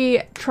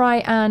we try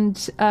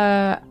and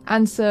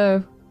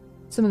answer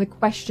some of the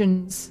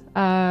questions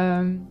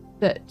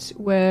that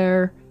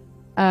were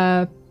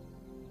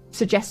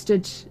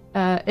suggested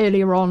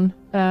earlier on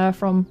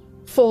from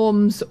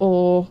forums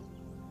or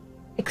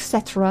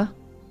etc.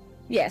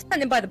 Yeah,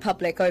 sent in by the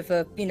public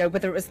over,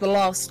 whether it was the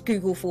last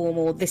Google form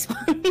or this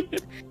one.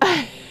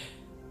 I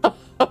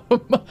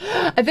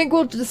think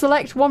we'll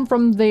select one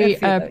from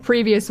the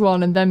previous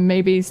one and then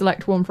maybe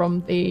select one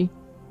from the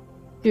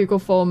Google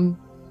form,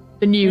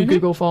 the new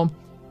Google form.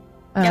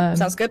 Yep,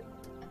 sounds good.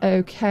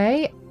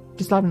 Okay,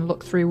 just having a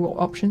look through what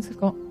options we've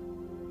got.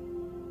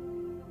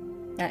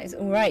 That is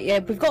all right. Yeah,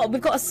 we've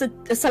got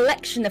a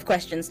selection of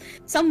questions,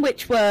 some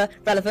which were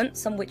relevant,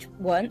 some which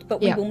weren't,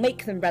 but we will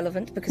make them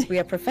relevant because we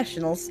are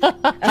professionals.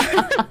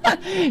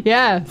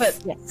 Yes, but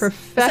yes,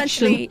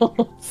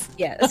 professionals.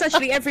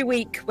 Essentially every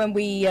week when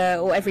we,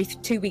 or every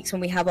 2 weeks when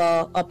we have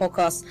our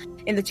podcast,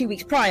 in the 2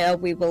 weeks prior,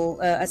 we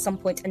will at some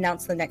point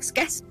announce the next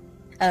guest.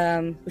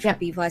 Which will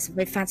be via some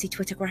very fancy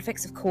Twitter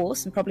graphics, of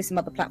course, and probably some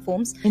other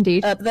platforms.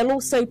 Indeed. But there'll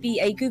also be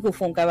a Google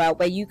form go out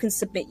where you can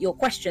submit your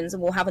questions,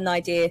 and we'll have an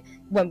idea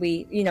when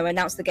we,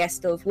 announce the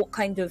guest of what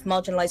kind of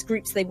marginalized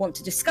groups they want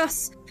to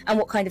discuss and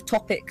what kind of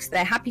topics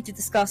they're happy to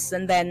discuss.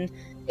 And then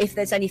if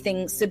there's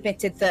anything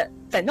submitted that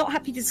they're not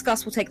happy to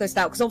discuss, we'll take those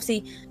out. Because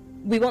obviously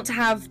we want to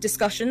have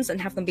discussions and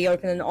have them be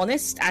open and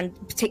honest, and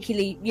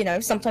particularly,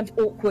 sometimes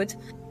awkward,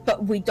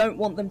 but we don't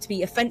want them to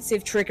be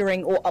offensive,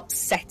 triggering, or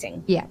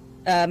upsetting. Yeah.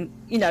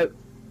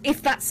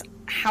 If that's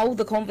how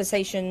the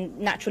conversation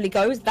naturally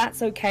goes,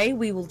 that's okay.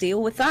 We will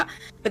deal with that.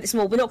 But it's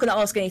more, we're not going to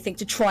ask anything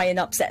to try and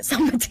upset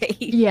somebody.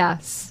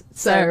 Yes.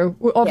 So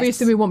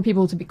obviously we want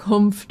people to be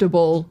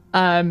comfortable.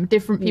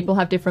 Different people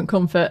have different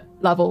comfort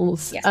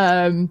levels. Yes.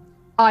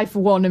 I, for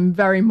one, am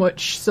very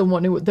much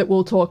someone that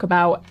will talk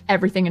about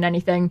everything and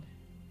anything.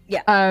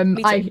 Yeah.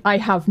 Me too. I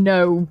have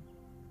no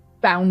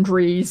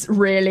boundaries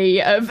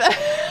really of.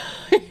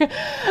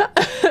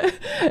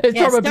 It's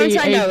probably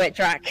don't I know it,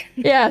 Drac?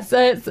 Yes,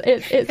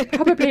 it's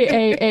probably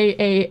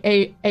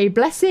a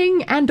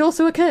blessing and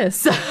also a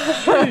curse.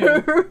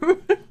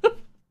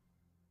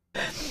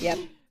 Yep.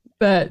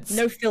 But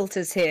no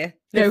filters here.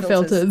 No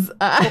filters. Or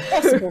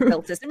possible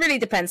filters. It really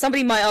depends.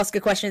 Somebody might ask a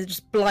question that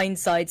just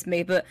blindsides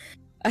me, but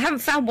I haven't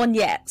found one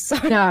yet. So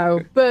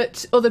no,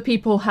 but other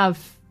people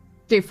have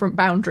different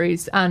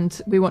boundaries,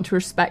 and we want to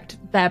respect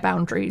their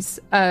boundaries.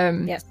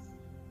 Yes.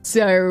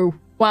 So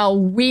while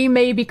we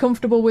may be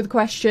comfortable with the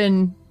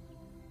question,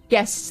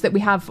 guests that we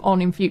have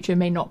on in future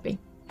may not be.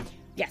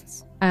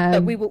 Yes.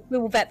 But we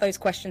will vet those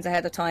questions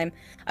ahead of time.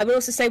 I will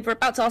also say we're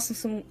about to answer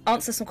some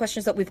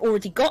questions that we've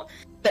already got,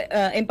 but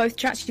in both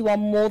chats you are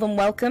more than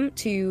welcome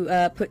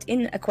to put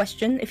in a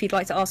question if you'd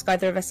like to ask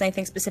either of us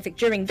anything specific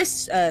during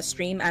this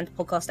stream and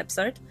podcast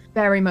episode.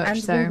 Very much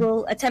and so. And we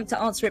will attempt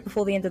to answer it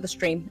before the end of the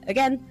stream.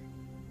 Again,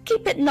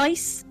 keep it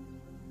nice.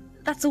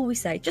 That's all we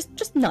say.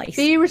 Just nice.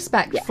 Be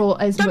respectful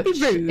as Don't much.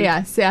 Be rude.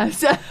 Yes. Yeah.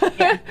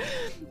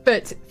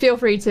 But feel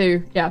free to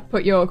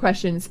put your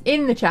questions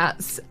in the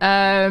chats.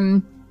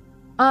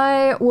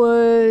 I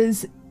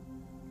was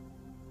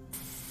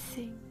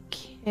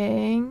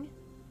thinking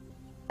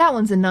that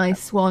one's a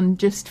nice one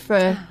just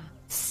for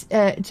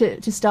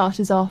to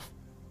start us off.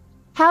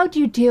 How do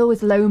you deal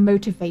with low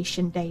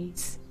motivation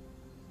days?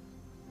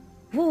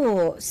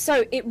 Oh,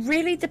 so it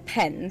really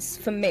depends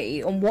for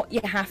me on what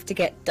you have to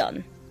get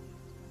done.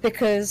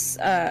 Because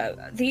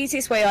the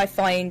easiest way I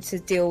find to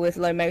deal with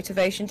low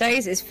motivation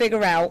days is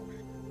figure out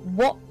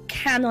what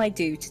can I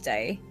do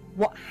today,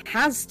 what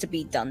has to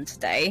be done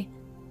today,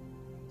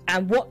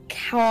 and what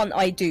can't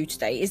I do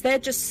today. Is there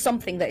just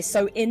something that is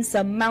so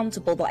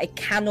insurmountable that I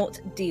cannot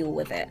deal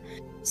with it?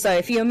 So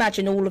if you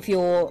imagine all of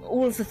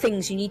the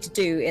things you need to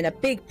do in a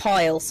big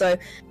pile, so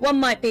one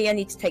might be I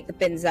need to take the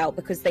bins out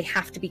because they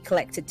have to be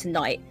collected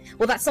tonight.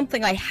 Well, that's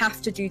something I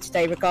have to do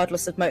today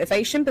regardless of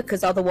motivation,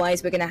 because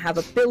otherwise we're going to have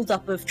a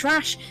build-up of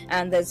trash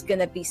and there's going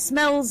to be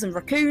smells and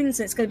raccoons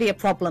and it's going to be a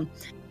problem.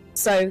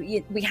 So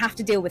we have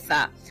to deal with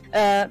that.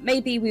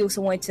 Maybe we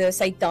also wanted to,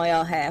 say, dye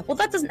our hair. Well,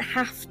 that doesn't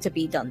have to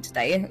be done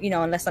today,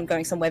 unless I'm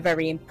going somewhere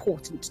very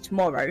important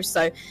tomorrow.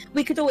 So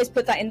we could always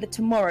put that in the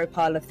tomorrow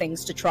pile of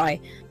things to try.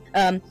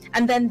 And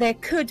then there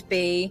could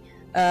be,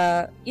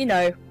 I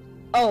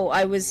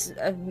was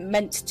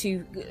meant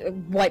to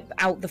wipe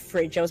out the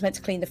fridge. I was meant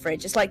to clean the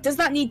fridge. It's like, does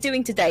that need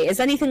doing today? Has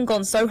anything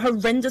gone so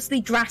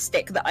horrendously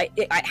drastic that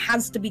it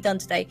has to be done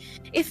today?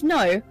 If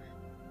no,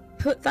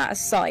 put that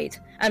aside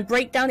and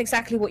break down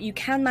exactly what you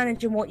can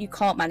manage and what you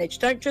can't manage.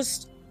 Don't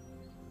just...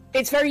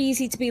 It's very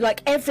easy to be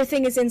like,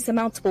 everything is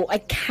insurmountable. I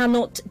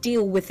cannot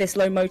deal with this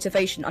low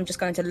motivation. I'm just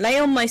going to lay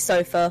on my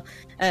sofa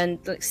and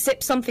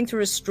sip something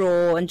through a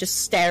straw and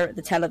just stare at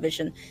the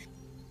television.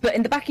 But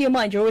in the back of your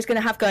mind, you're always going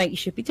to have going, you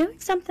should be doing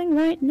something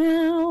right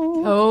now.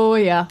 Oh,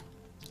 yeah.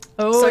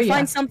 So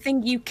find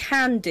something you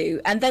can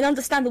do, and then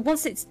understand that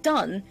once it's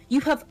done,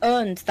 you have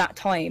earned that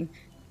time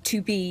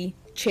to be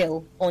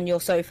chill on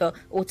your sofa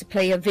or to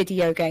play a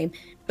video game.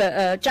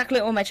 But Jack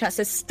Little on my chat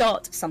says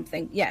start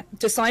something. Yeah,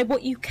 decide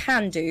what you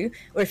can do,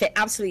 or if it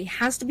absolutely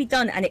has to be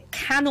done and it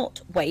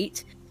cannot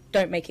wait,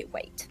 don't make it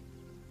wait.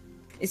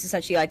 It's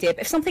essentially the idea.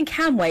 But if something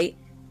can wait,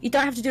 You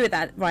don't have to do it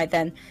that right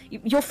then.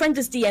 Your friend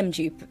has DM'd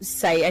you,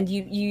 say, and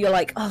you're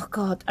like, oh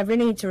god, I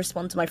really need to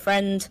respond to my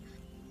friend.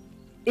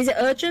 Is it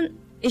urgent?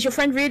 Is your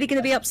friend really going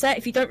to be upset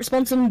if you don't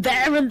respond to them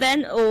there and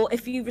then? Or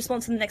if you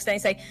respond to them the next day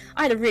and say,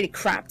 I had a really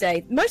crap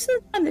day. Most of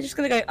the time they're just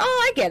going to go,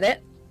 oh, I get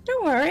it.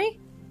 Don't worry.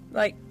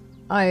 Like,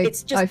 I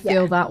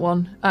feel that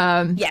one.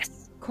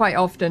 Yes. Quite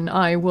often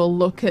I will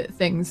look at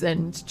things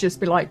and just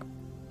be like,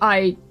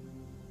 I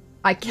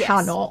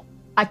cannot.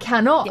 I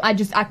cannot. Yeah.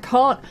 I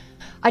can't.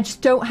 I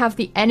just don't have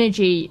the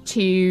energy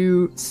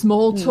to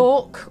small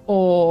talk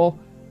or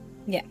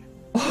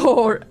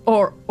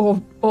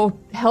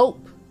help.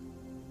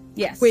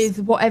 Yes. With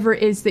whatever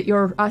it is that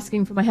you're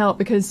asking for my help,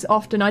 because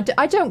often I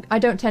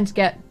don't tend to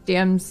get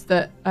DMs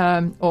that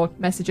or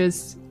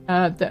messages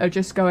that are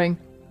just going,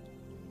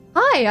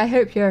 hi, I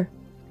hope you're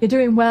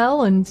doing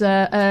well, and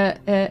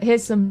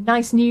here's some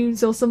nice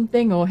news or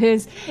something, or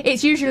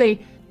it's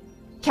usually,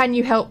 can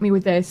you help me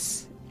with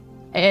this,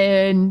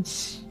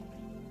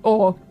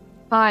 or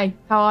hi,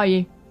 how are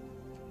you?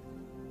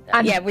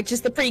 And yeah, which is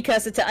the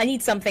precursor to I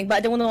need something, but I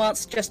don't want to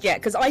answer just yet,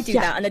 because I do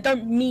that, and I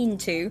don't mean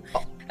to.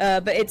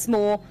 But it's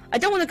more, I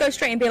don't want to go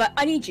straight and be like,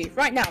 I need you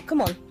right now.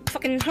 Come on,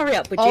 fucking hurry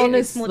up, would you? Honestly,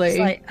 it's more just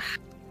like,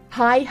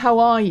 hi, how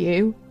are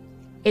you?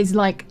 Is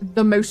like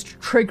the most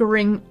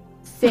triggering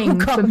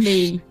thing for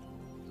me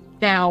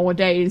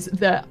nowadays.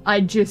 That I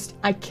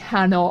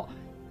cannot.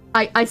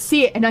 I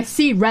see it and I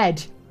see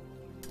red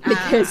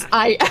because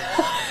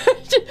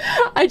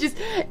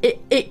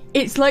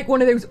it's like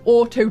one of those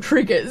auto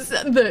triggers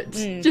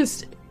that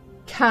just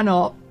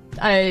cannot.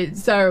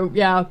 So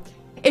yeah.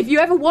 If you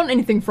ever want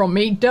anything from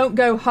me, don't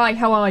go, hi,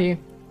 how are you?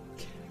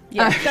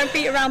 Yeah, don't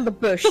beat around the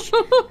bush,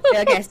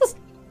 I guess.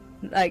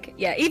 Like,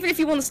 yeah, even if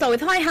you want to start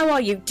with, hi, how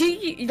are you? Do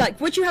you, like,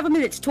 would you have a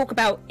minute to talk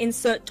about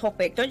insert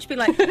topic? Don't just be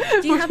like,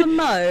 do you have a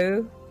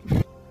mo?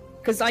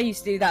 Because I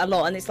used to do that a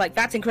lot, and it's like,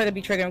 that's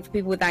incredibly triggering for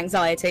people with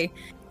anxiety.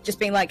 Just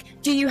being like,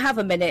 do you have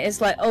a minute?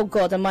 It's like, oh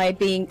god, am I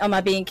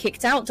being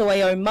kicked out? Do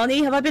I owe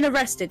money? Have I been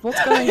arrested?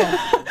 What's going on?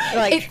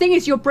 Like, the thing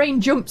is, your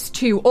brain jumps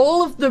to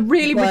all of the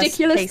really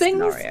ridiculous things.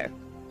 Scenario.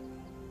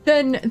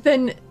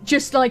 Then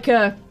just like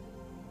they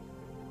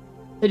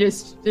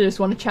just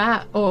want to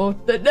chat, or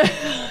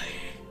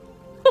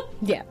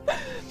yeah.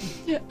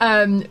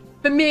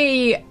 For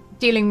me,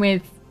 dealing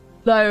with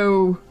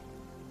low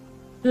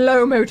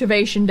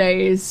motivation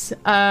days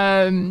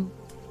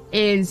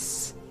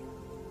is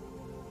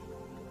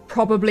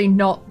probably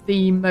not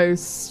the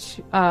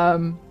most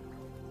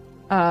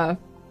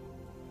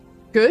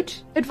good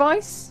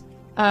advice,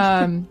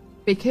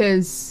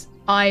 because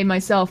I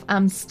myself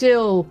am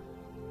still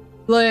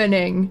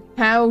learning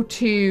how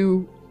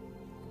to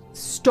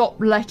stop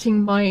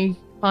letting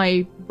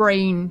my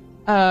brain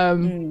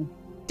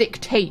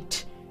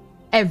dictate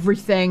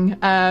everything.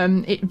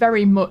 It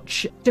very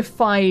much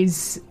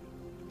defies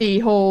the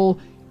whole,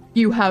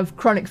 you have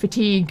chronic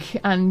fatigue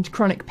and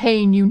chronic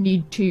pain, you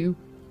need to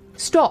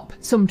stop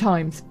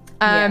sometimes.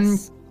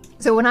 Yes.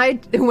 So when I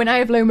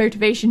have low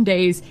motivation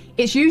days,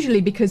 it's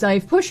usually because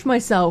I've pushed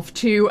myself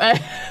to an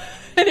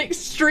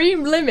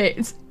extreme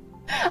limit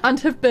and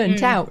have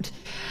burnt out.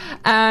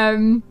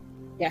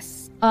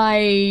 Yes.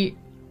 I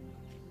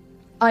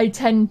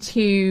tend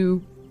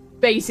to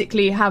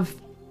basically have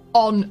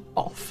on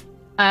off.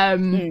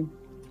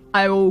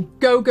 I will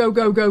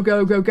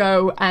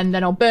go, and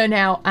then I'll burn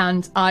out,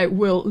 and I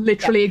will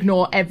literally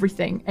ignore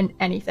everything and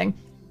anything,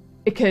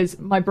 because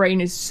my brain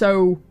is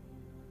so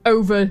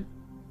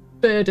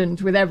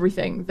overburdened with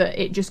everything that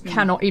it just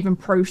cannot even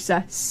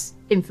process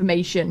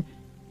information.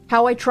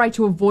 How I try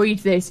to avoid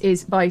this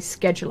is by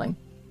scheduling.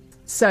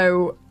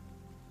 So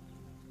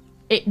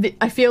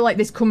I feel like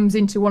this comes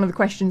into one of the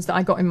questions that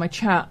I got in my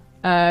chat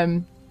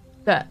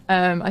that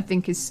I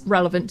think is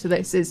relevant to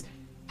this, is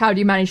how do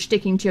you manage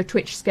sticking to your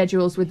Twitch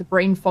schedules with the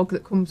brain fog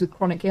that comes with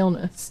chronic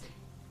illness?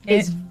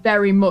 Is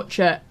very much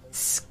a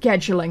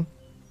scheduling.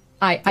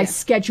 I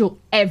schedule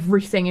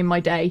everything in my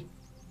day.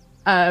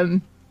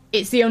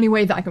 It's the only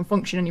way that I can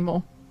function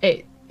anymore.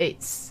 I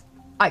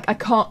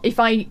can't,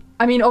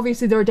 I mean,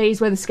 obviously there are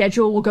days where the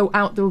schedule will go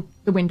out the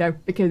window,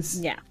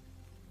 because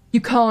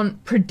you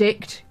can't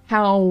predict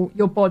how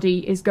your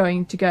body is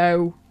going to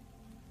go.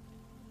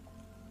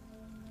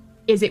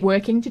 Is it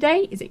working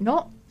today? Is it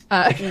not?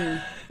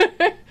 Am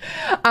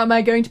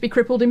I going to be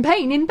crippled in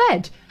pain in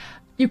bed?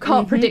 You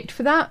can't predict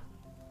for that.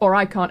 Or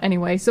I can't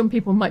anyway. Some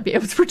people might be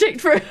able to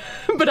predict for it,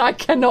 but I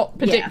cannot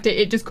predict it.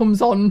 It just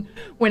comes on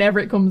whenever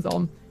it comes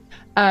on.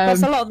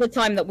 That's a lot of the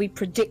time that we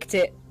predict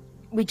it.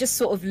 We just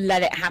sort of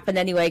let it happen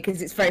anyway,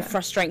 because it's very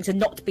frustrating to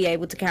not be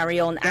able to carry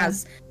on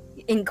as,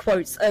 in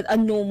quotes, a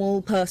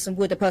normal person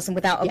would, a person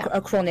without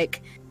a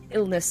chronic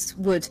illness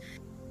would.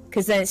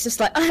 Because then it's just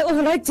like,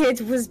 all I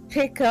did was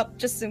pick up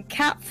just some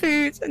cat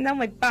food, and now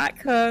my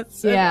back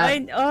hurts.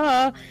 And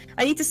I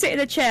need to sit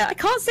in a chair. I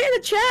can't sit in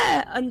a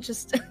chair. I'm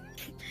just...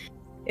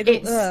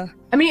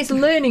 I mean, it's a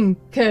learning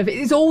curve.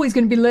 It's always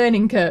going to be a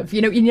learning curve.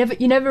 You know, you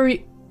never...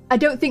 I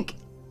don't think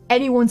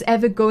anyone's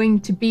ever going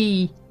to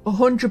be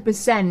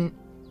 100%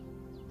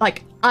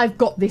 like, I've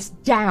got this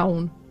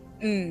down.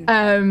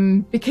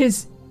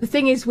 Because the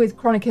thing is with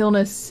chronic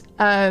illness,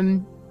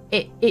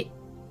 it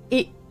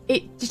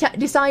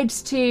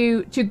decides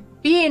to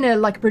be in a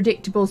like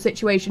predictable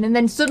situation, and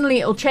then suddenly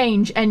it'll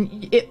change,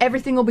 and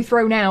everything will be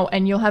thrown out,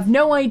 and you'll have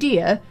no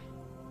idea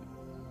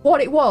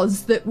what it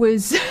was that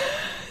was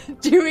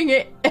doing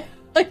it,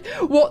 like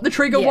what the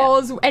trigger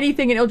was,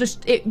 anything, and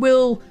it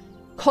will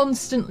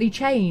constantly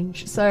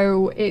change.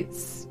 So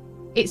it's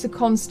a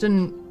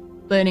constant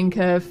learning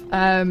curve.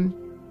 I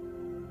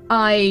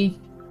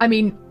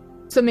mean,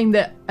 something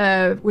that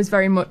was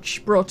very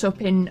much brought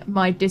up in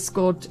my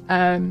Discord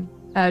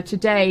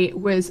today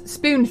was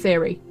spoon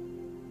theory.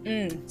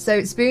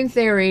 So spoon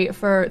theory,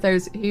 for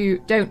those who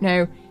don't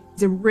know,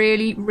 is a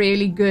really,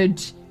 really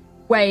good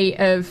way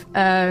of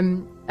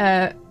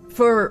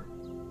for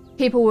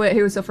people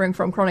who are suffering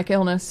from chronic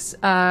illness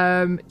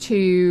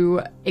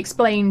to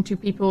explain to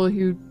people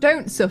who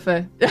don't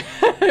suffer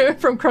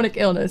from chronic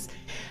illness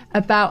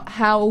about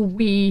how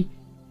we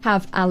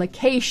have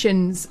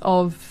allocations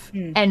of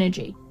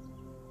energy.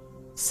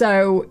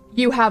 So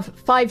you have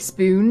 5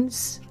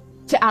 spoons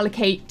to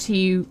allocate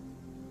to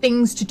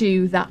things to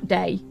do that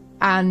day,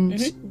 and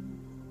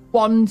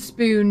 1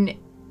 spoon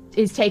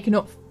is taken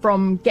up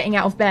from getting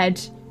out of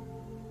bed,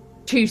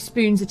 2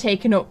 spoons are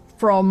taken up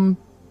from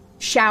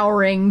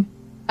showering,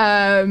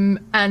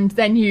 and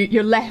then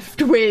you're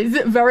left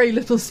with very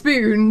little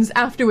spoons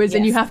afterwards.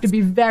 And you have to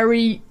be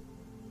very,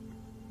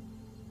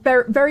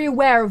 very, very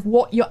aware of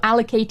what you're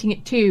allocating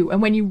it to,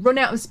 and when you run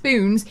out of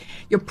spoons,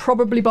 you're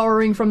probably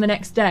borrowing from the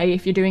next day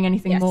if you're doing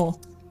anything more,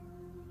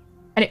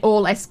 and it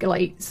all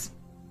escalates.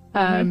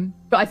 But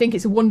I think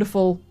it's a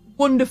wonderful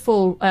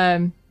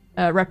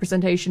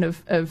representation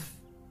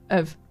of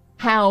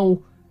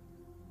how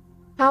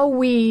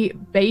we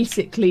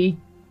basically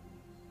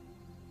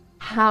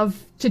have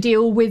to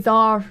deal with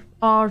our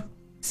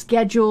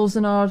schedules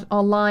and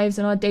our lives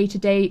and our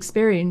day-to-day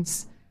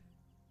experience.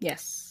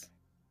 Yes.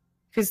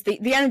 Because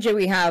the energy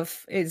we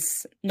have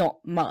is not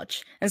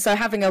much. And so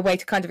having a way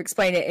to kind of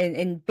explain it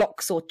in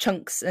blocks or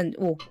chunks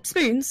or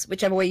spoons,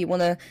 whichever way you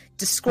want to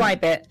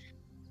describe it,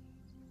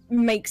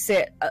 makes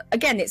it,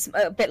 again, it's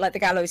a bit like the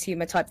gallows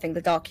humor type thing,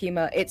 the dark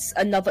humor. It's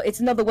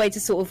another way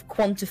to sort of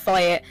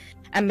quantify it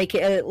and make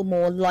it a little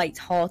more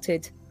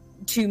light-hearted,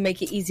 to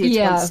make it easier to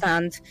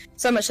understand.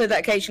 So much so that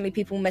occasionally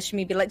people message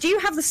me, be like, do you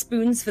have the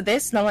spoons for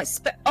this? And I'm like,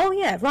 oh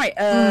yeah, right,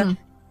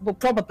 well,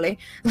 probably.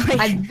 Like,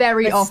 I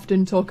very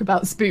often talk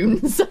about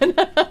spoons.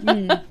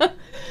 A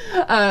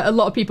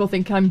lot of people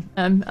think I'm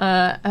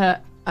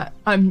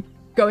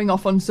going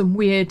off on some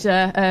weird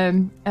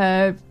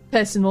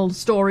personal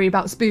story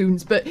about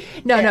spoons, but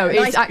no,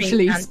 it's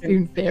actually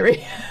spoon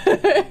theory.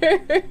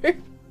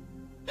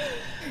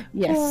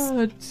 Yes.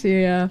 Oh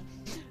dear.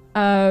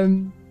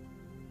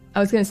 I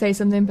was going to say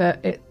something,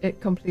 but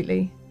it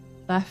completely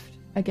left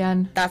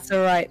again. That's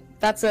all right.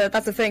 That's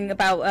a thing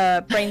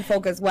about brain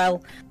fog as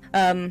well.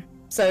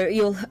 So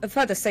you'll have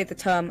heard us say the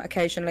term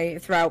occasionally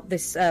throughout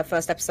this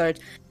first episode,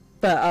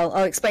 but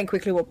I'll explain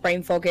quickly what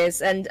brain fog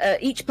is. And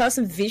each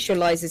person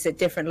visualizes it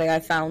differently,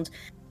 I found.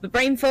 But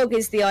brain fog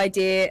is the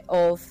idea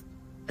of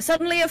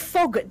suddenly a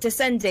fog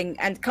descending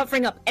and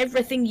covering up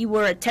everything you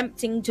were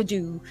attempting to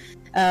do.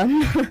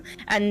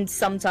 And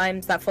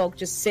sometimes that fog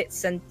just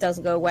sits and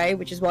doesn't go away,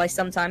 which is why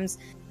sometimes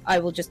I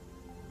will just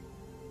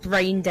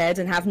brain dead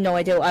and have no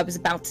idea what I was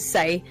about to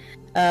say.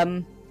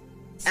 And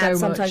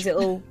sometimes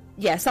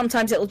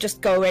sometimes it'll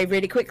just go away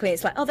really quickly.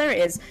 It's like, oh, there it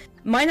is.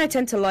 Mine I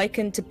tend to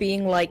liken to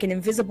being like an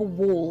invisible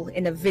wall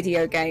in a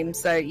video game.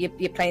 So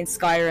you're playing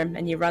Skyrim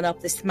and you run up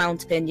this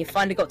mountain, you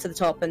finally got to the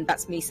top, and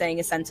that's me saying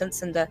a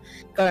sentence and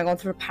going on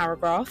through a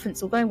paragraph, and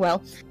it's all going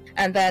well.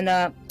 And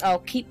then I'll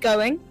keep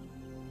going.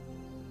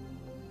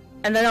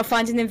 And then I'll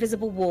find an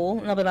invisible wall,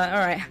 and I'll be like, all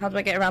right, how do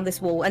I get around this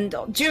wall? And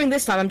during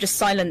this time, I'm just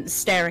silent,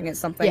 staring at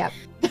something. Yeah.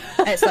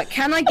 And it's like,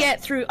 can I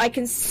get through? I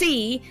can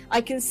see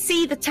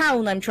the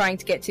town I'm trying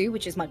to get to,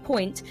 which is my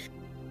point.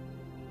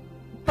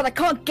 But I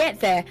can't get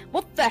there.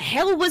 What the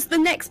hell was the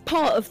next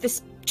part of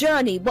this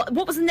journey?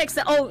 What was the next?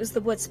 Oh, it was the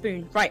word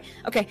spoon. Right.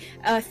 Okay.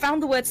 I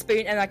found the word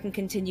spoon, and I can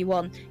continue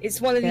on. It's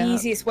one of the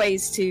easiest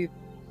ways to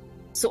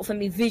sort of, for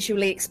me,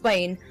 visually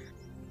explain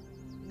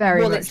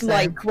what it's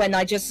like when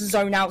I just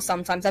zone out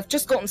sometimes. I've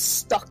just gotten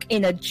stuck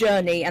in a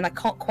journey and I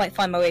can't quite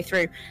find my way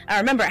through. I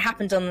remember it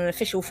happened on an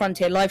official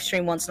Frontier live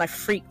stream once, and I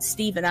freaked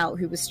Steven out,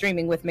 who was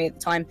streaming with me at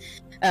the time.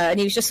 And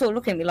he was just sort of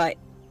looking at me like,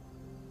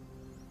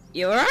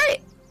 you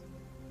alright?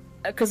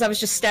 Because I was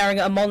just staring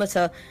at a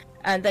monitor.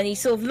 And then he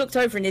sort of looked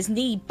over and his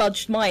knee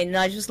budged mine, and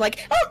I was just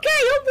like, okay,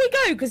 on we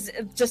go! Because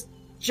it just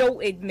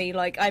jolted me.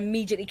 Like, I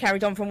immediately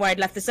carried on from where I'd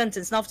left the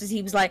sentence, and after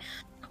he was like,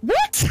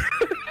 what?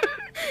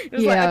 It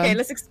was like, okay,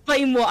 let's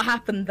explain what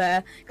happened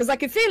there. Because I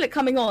could feel it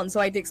coming on, so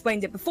I'd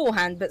explained it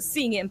beforehand, but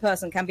seeing it in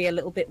person can be a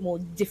little bit more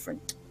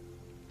different.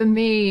 For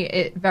me,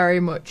 it very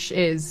much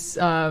is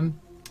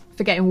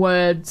forgetting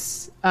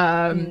words,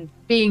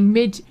 being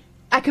mid...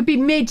 I could be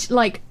mid,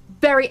 like,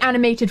 very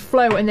animated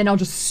flow, and then I'll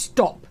just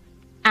stop,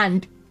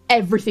 and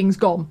everything's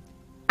gone.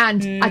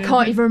 And I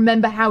can't even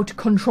remember how to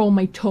control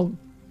my tongue.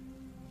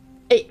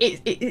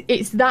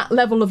 It's that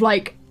level of,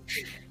 like...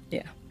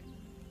 Yeah.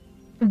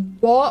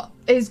 what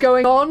is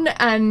going on,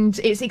 and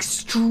it's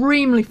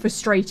extremely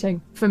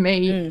frustrating for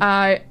me.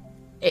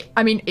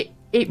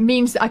 It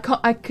means that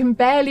I can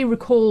barely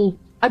recall.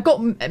 I've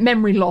got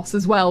memory loss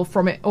as well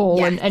from it all,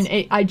 Yes. and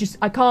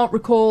I can't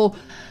recall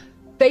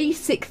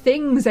basic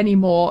things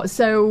anymore.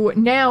 So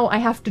now I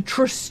have to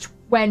trust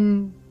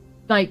when,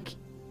 like,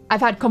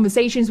 I've had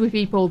conversations with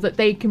people that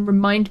they can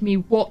remind me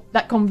what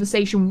that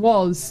conversation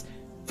was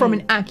from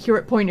an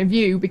accurate point of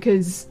view,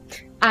 because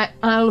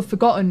I'll have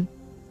forgotten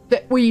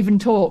that we even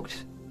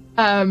talked.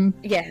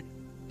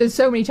 There's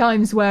so many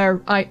times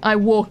where I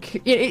walk...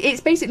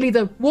 It's basically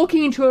the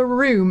walking into a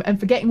room and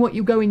forgetting what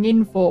you're going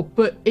in for,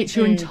 but it's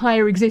your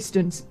entire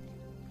existence.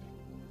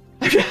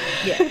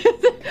 Yeah.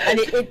 And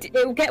it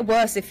will get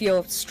worse if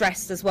you're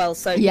stressed as well.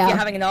 So if you're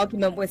having an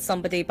argument with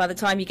somebody, by the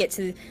time you get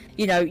to,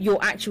 your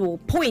actual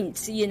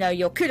point,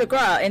 your coup de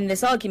grace in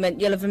this argument,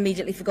 you'll have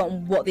immediately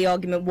forgotten what the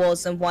argument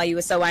was and why you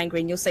were so angry,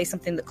 and you'll say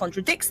something that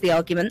contradicts the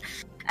argument.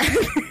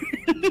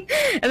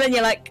 And then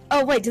you're like,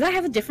 oh, wait, did I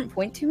have a different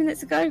point 2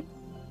 minutes ago?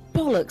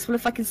 Bollocks. Well,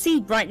 if I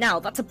concede right now,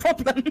 that's a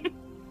problem.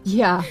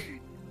 Yeah.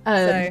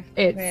 The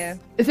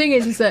thing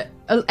is that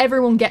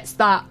everyone gets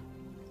that,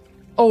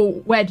 oh,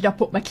 where did I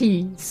put my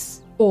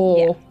keys?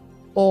 Or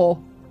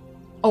oh,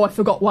 I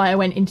forgot why I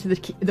went into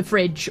the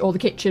fridge or the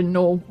kitchen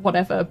or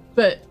whatever.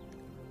 But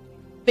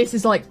this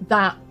is like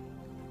that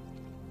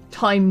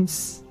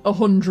times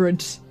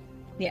 100.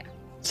 Yeah.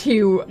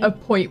 To a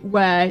point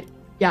where,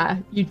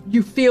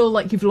 you feel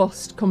like you've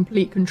lost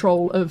complete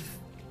control of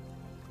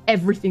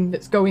everything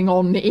that's going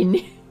on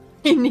in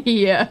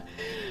here.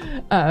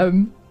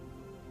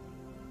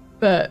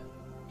 But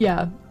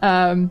yeah.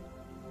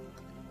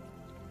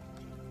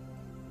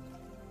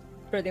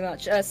 Pretty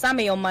much.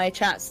 Sammy on my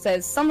chat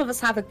says, some of us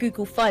have a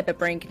Google Fiber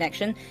brain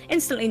connection,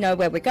 instantly know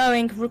where we're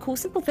going, recall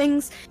simple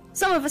things.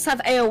 Some of us have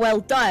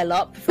AOL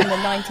dial-up from the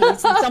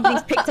 90s, and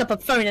somebody's picked up a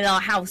phone in our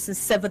house and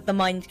severed the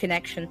mind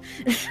connection.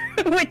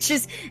 Which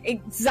is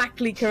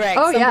exactly correct.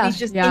 Oh, Somebody's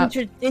just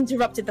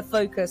interrupted the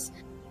focus,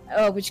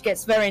 which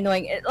gets very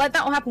annoying. Like,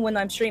 that will happen when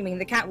I'm streaming.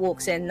 The cat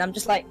walks in, and I'm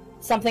just like,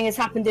 something has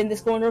happened in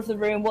this corner of the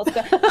room. What's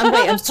going on?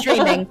 Wait, I'm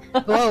streaming.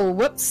 Whoa,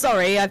 whoops,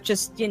 sorry. I've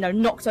just,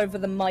 knocked over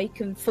the mic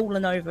and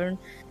fallen over and,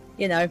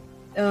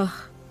 Oh,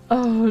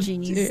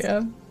 jeez.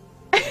 Dear.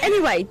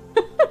 Anyway,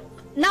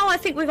 now I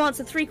think we've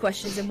answered 3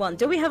 questions in one.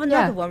 Do we have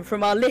another one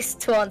from our list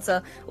to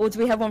answer, or do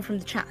we have one from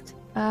the chat?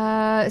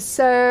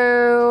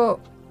 So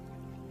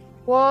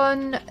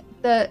one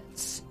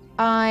that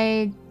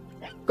I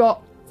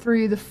got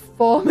through the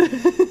form.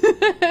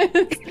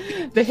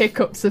 The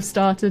hiccups have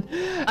started.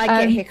 I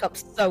get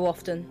hiccups so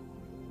often.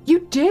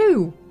 You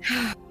do?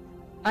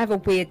 I have a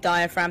weird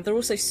diaphragm. They're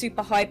also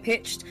super high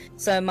pitched.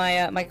 So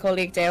my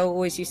colleague Dale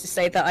always used to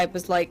say that I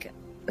was like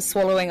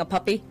swallowing a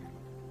puppy.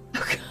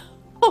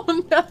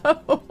 Oh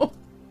no!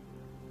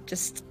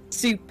 Just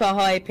super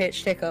high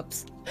pitched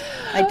hiccups.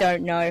 I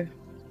don't know.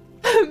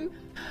 I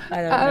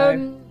don't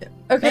know.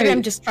 Okay. Maybe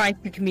I'm just trying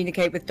to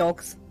communicate with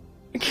dogs.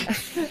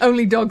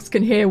 Only dogs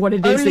can hear what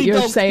it is Only that you're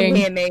dogs saying.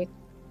 Can hear me.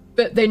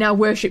 But they now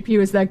worship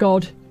you as their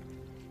god.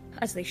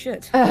 As they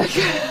should.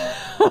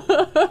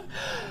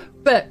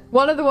 But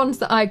one of the ones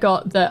that I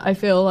got that I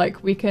feel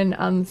like we can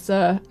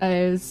answer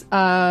is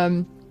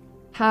what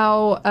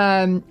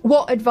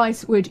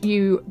advice would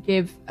you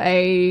give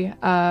a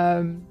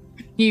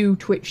new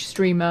Twitch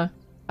streamer?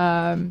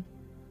 And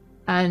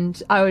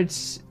I would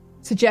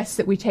suggest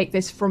that we take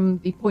this from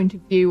the point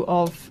of view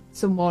of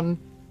someone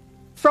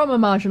from a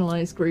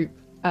marginalized group.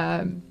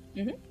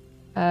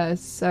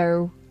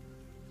 So,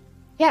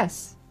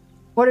 yes.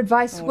 What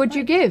advice would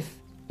you give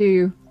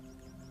to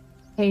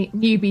a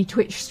newbie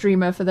Twitch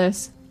streamer for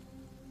this?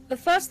 The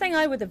first thing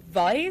I would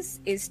advise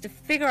is to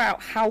figure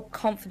out how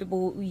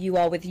comfortable you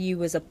are with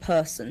you as a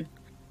person.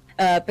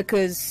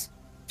 Because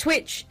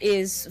Twitch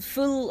is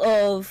full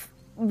of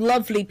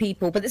lovely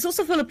people, but it's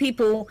also full of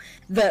people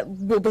that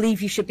will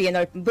believe you should be an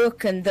open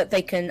book and that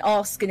they can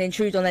ask and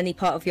intrude on any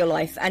part of your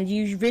life. And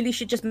you really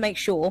should just make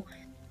sure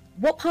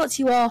what parts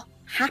you are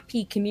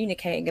happy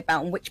communicating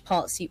about and which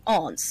parts you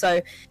aren't.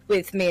 So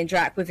with me and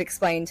Drac, we've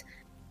explained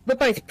we're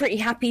both pretty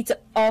happy to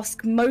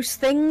ask most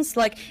things.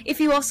 Like, if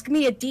you ask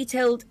me a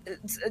detailed,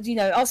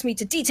 ask me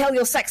to detail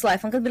your sex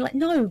life, I'm going to be like,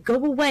 no, go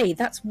away,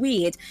 that's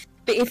weird.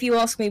 But if you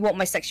ask me what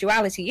my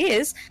sexuality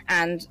is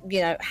and,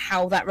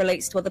 how that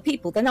relates to other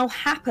people, then I'll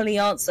happily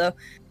answer.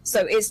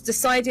 So it's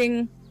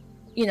deciding,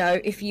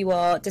 if you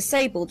are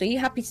disabled, are you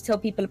happy to tell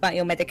people about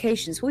your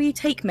medications? Will you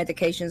take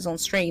medications on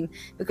stream?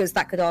 Because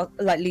that could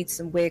lead to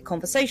some weird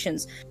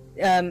conversations.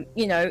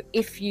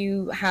 If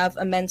you have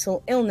a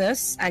mental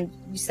illness and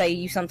you say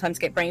you sometimes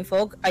get brain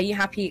fog, are you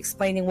happy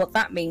explaining what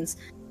that means?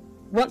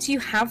 Once you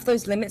have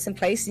those limits in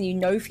place and you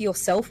know for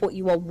yourself what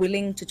you are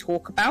willing to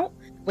talk about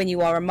when you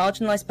are a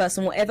marginalized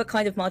person, whatever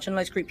kind of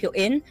marginalized group you're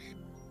in,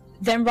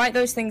 then write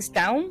those things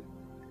down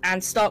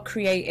and start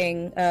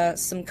creating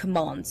some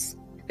commands.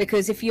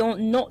 Because if you're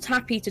not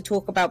happy to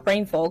talk about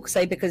brain fog,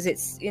 say because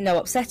it's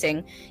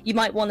upsetting, you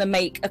might want to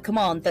make a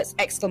command that's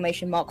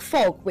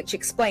 !fog, which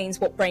explains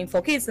what brain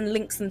fog is and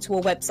links them to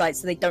a website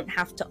so they don't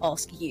have to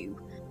ask you.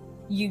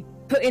 you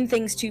put in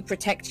things to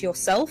protect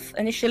yourself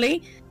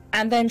initially,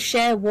 and then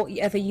share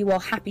whatever you are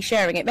happy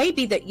sharing. It may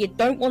be that you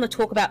don't want to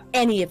talk about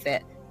any of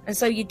it, and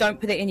so you don't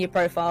put it in your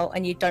profile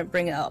and you don't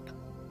bring it up.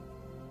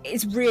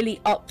 It's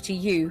really up to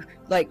you.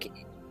 Like,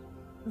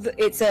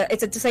 it's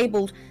a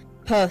disabled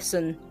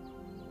person,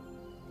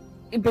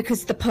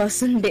 because the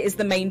person bit is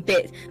the main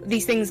bit.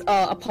 These things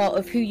are a part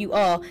of who you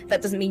are.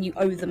 That doesn't mean you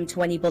owe them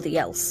to anybody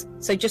else.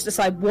 So just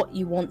decide what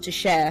you want to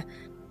share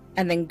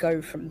and then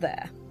go from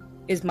there,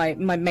 is my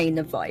main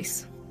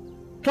advice.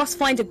 Plus,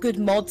 find a good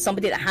mod,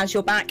 somebody that has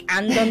your back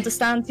and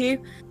understands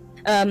you.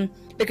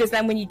 Because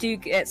then when you do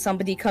get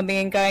somebody coming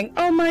and going,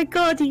 oh my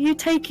god, are you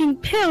taking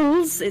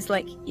pills? It's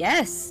like,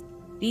 yes,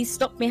 these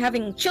stop me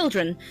having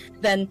children.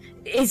 Then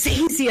it's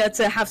easier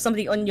to have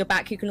somebody on your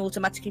back who can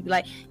automatically be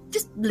like,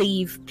 just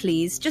leave,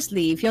 please, just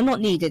leave. You're not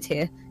needed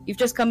here. You've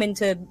just come in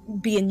to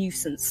be a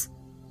nuisance.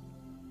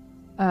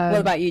 What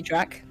about you,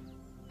 Drac?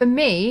 For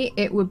me,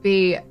 it would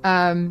be,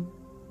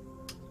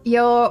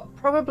 you're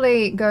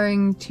probably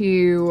going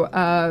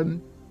to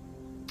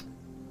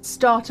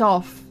start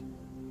off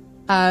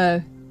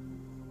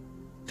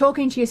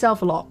talking to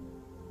yourself a lot.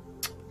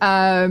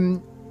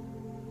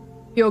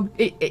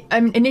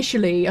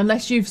 Initially,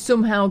 unless you've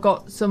somehow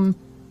got some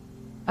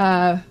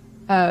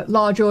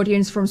large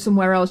audience from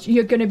somewhere else,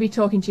 you're going to be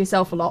talking to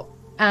yourself a lot,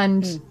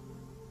 and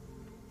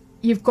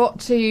you've got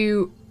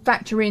to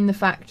factor in the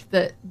fact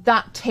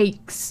that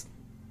takes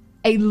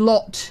a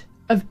lot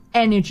of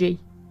energy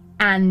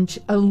and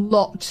a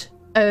lot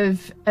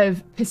of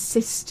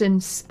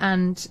persistence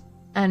and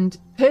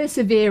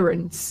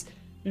perseverance.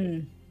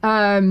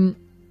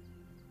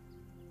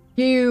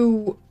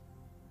 You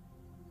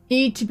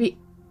need to be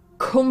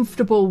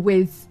comfortable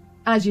with,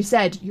 as you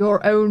said,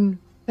 your own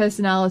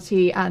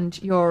personality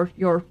and your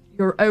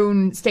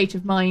own state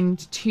of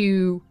mind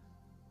to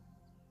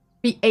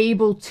be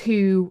able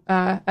to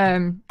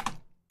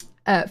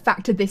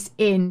factor this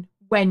in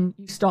when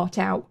you start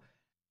out.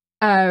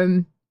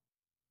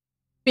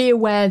 Be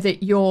aware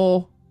that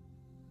you're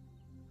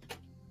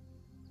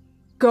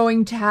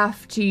going to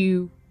have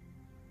to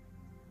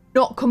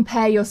not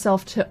compare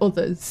yourself to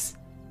others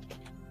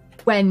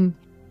when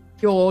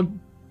you're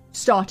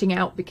starting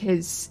out,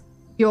 because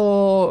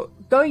you're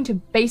going to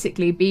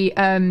basically be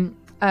having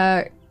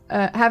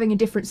a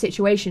different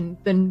situation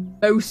than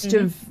most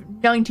of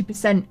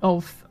 90%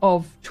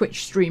 of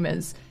Twitch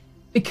streamers,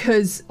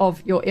 because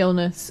of your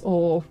illness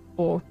or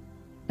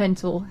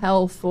mental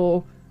health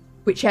or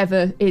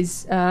whichever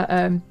is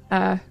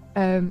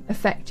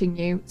affecting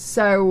you.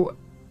 So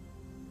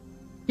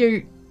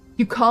you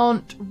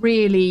can't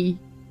really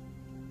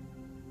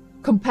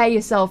compare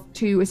yourself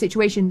to a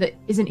situation that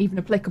isn't even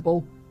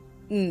applicable.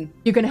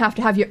 You're going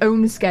to have your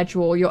own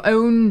schedule, your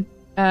own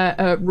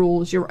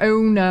rules, your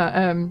own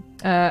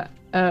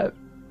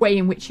way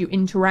in which you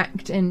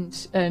interact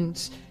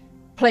and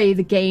play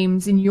the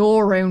games in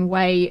your own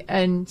way,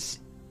 and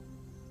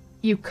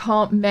you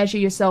can't measure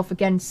yourself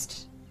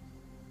against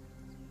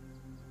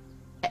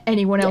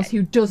anyone else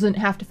who doesn't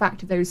have to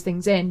factor those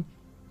things in.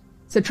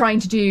 So trying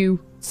to do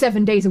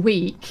 7 days a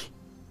week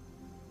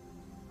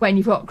when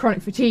you've got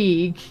chronic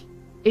fatigue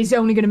is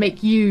only going to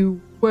make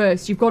you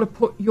worse. You've got to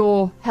put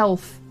your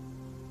health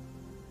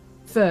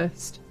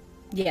first.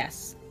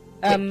 Yes.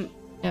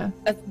 Yeah.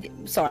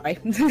 Sorry.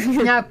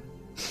 Yeah.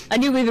 I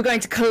knew we were going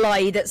to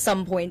collide at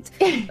some point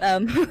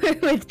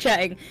with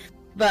chatting.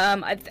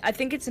 But I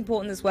think it's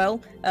important as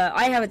well.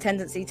 I have a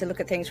tendency to look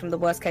at things from the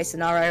worst case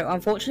scenario.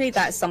 Unfortunately,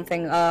 that's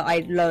something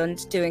I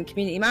learned doing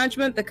community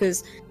management,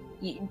 because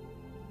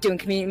doing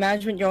community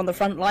management, you're on the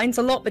front lines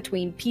a lot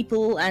between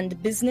people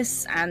and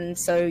business, and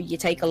so you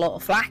take a lot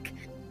of flack.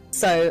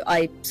 So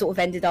I sort of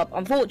ended up,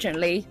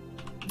 unfortunately,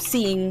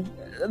 seeing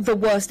the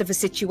worst of a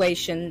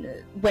situation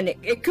when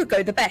it could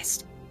go the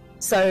best.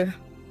 So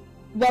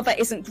while that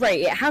isn't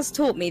great, it has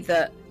taught me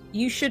that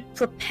you should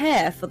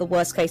prepare for the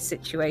worst case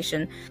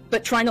situation,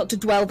 but try not to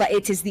dwell that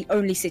it is the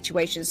only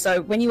situation.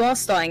 So when you are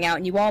starting out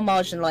and you are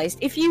marginalized,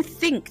 if you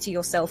think to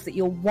yourself that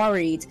you're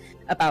worried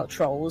about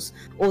trolls,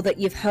 or that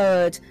you've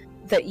heard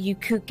that you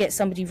could get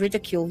somebody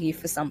ridicule you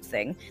for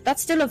something,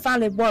 that's still a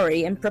valid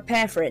worry, and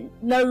prepare for it.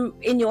 Know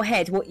in your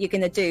head what you're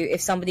going to do if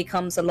somebody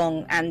comes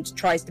along and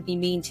tries to be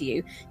mean to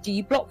you. Do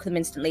you block them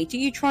instantly? Do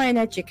you try and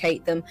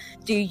educate them?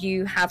 Do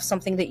you have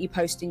something that you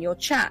post in your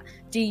chat?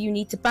 Do you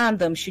need to ban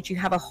them? Should you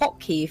have a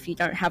hotkey if you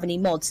don't have any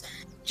mods?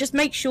 Just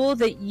make sure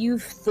that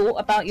you've thought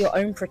about your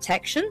own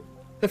protection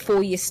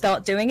before you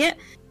start doing it,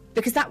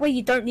 because that way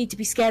you don't need to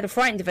be scared or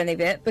frightened of any of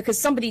it, because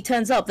somebody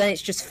turns up, then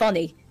it's just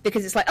funny,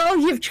 because it's like, oh,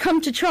 you've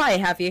come to try,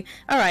 have you?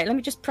 All right, let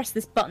me just press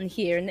this button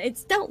here, and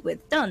it's dealt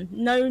with, done.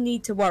 No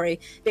need to worry.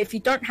 But if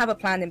you don't have a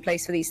plan in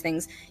place for these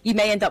things, you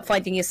may end up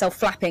finding yourself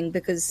flapping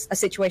because a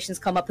situation's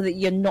come up that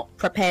you're not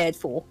prepared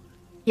for.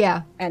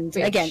 Yeah. And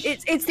again,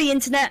 it's the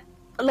internet.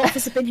 A lot of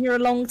us have been here a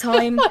long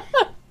time.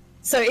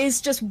 So it is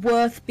just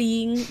worth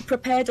being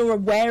prepared or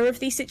aware of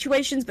these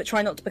situations, but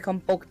try not to become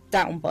bogged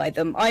down by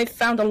them. I've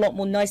found a lot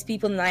more nice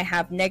people than I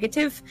have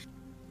negative,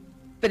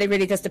 but it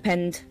really does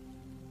depend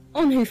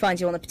on who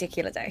finds you on a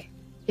particular day.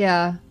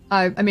 Yeah.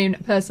 I mean,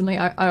 personally,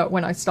 I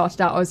when I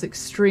started out, I was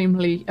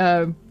extremely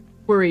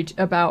worried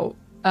about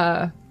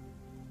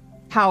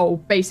how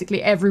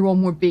basically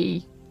everyone would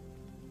be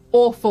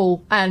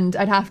awful, and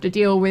I'd have to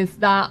deal with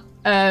that.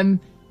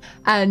 And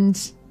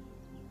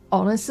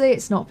honestly,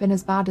 it's not been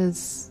as bad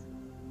as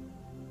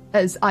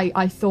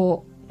I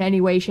thought in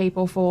any way, shape,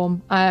 or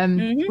form.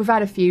 We've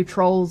had a few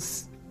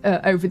trolls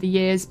over the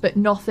years, but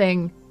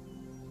nothing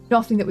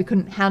that we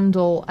couldn't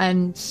handle.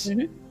 And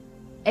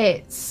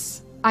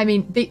it's, I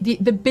mean,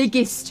 the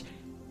biggest,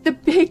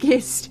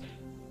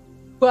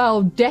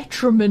 well,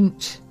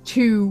 detriment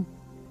to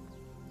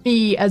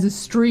me as a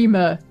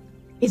streamer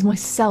is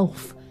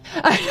myself.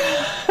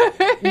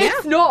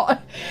 It's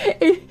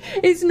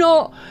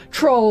not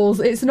trolls.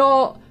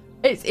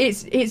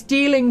 It's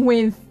dealing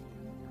with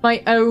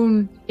my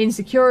own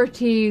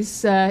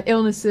insecurities,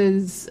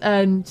 illnesses,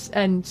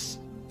 and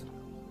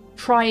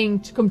trying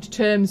to come to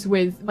terms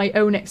with my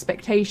own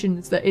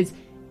expectations. That is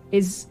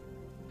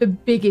the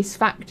biggest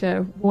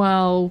factor,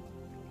 while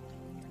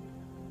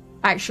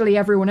actually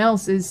everyone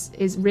else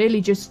is really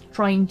just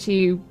trying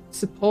to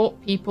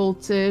support people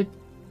to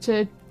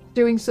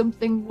doing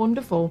something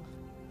wonderful.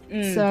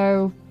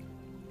 So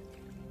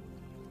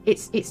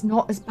it's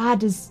not as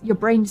bad as your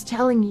brain's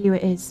telling you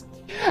it is.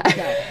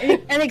 No.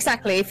 And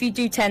exactly, if you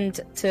do tend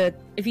to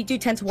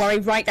worry,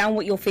 write down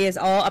what your fears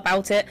are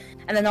about it,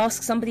 and then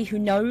ask somebody who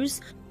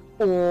knows,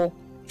 or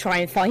try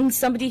and find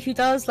somebody who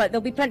does. Like,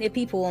 there'll be plenty of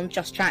people on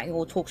Just Chatting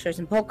or talk shows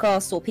and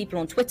podcasts, or people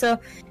on Twitter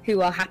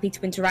who are happy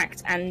to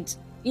interact and,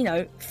 you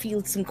know,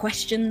 field some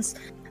questions.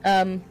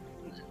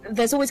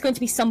 There's always going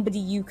to be somebody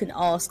you can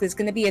ask. There's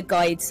going to be a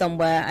guide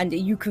somewhere, and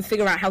you can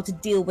figure out how to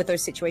deal with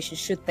those situations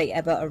should they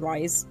ever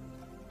arise.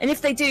 And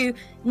if they do,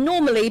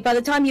 normally, by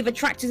the time you've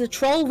attracted a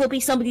troll, there'll be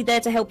somebody there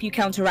to help you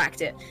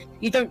counteract it.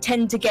 You don't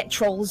tend to get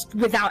trolls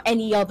without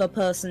any other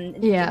person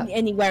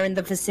anywhere in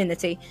the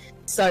vicinity.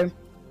 So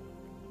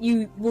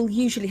you will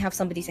usually have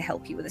somebody to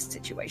help you with this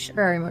situation.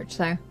 Very much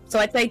so. So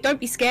I'd say don't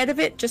be scared of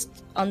it.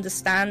 Just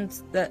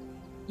understand that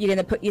you're going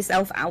to put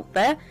yourself out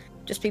there.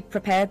 Just be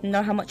prepared and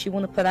know how much you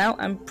want to put out,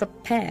 and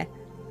prepare.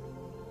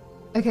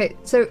 Okay,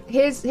 so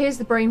here's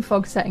the brain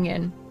fog setting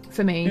in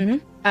for me.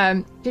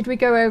 Did we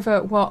go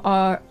over what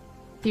our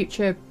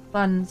future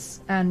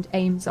plans and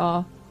aims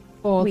are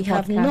for the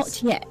podcast? We have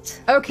not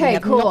yet. Okay,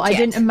 cool. I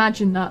didn't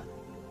imagine that.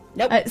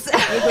 Nope.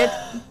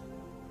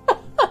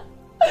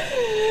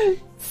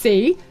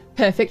 See?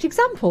 Perfect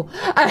example.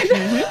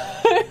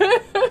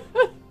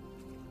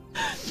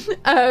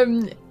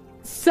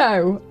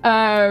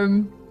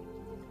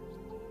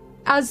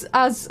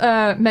 As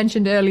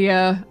mentioned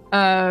earlier,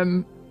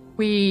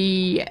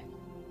 we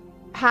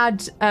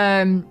had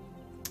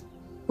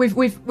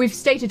we've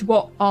stated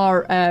what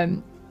our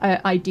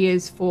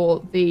ideas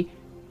for the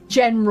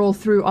general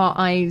Through Our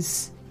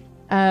Eyes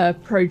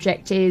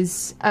project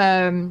is,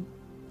 and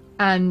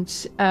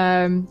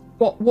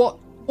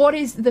what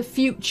is the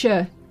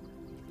future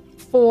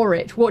for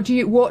it? What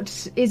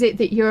is it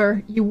that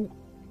you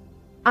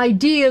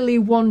ideally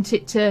want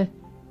it to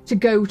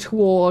go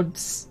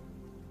towards?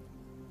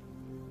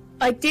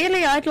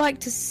 Ideally, I'd like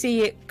to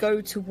see it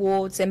go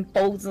towards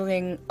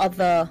emboldening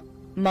other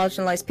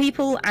marginalized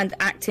people and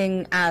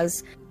acting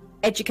as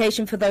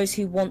education for those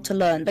who want to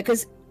learn.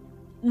 Because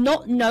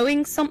not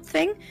knowing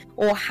something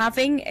or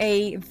having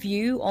a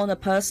view on a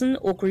person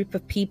or group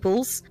of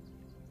peoples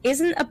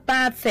isn't a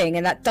bad thing,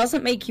 and that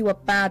doesn't make you a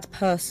bad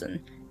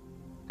person.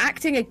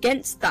 Acting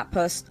against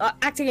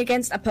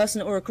a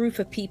person or a group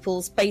of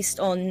peoples based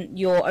on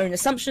your own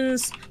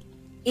assumptions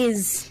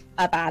is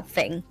a bad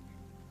thing.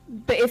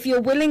 But if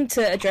you're willing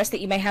to address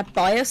that you may have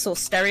bias or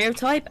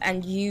stereotype,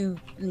 and you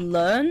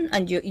learn,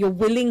 and you're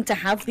willing to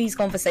have these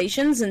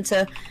conversations and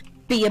to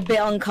be a bit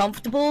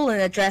uncomfortable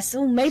and address,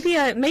 oh, maybe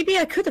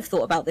I could have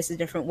thought about this a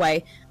different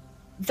way,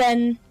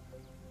 then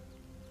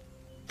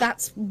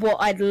that's what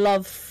I'd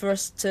love for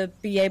us to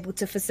be able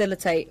to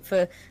facilitate,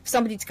 for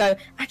somebody to go,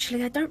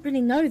 actually, I don't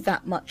really know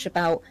that much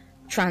about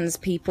trans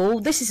people.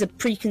 This is a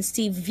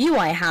preconceived view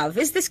I have.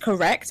 Is this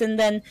correct? And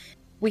then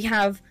we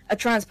have a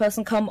trans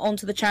person come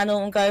onto the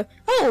channel and go,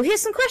 oh,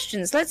 here's some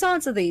questions, let's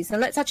answer these,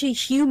 and let's actually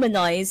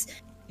humanize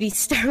these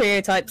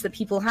stereotypes that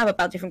people have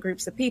about different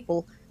groups of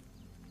people.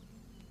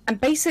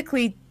 And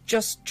basically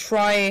just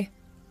try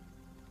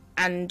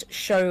and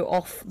show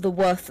off the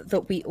worth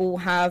that we all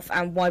have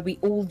and why we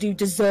all do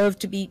deserve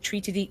to be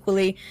treated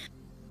equally.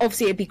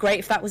 Obviously, it'd be great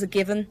if that was a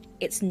given.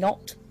 It's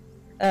not.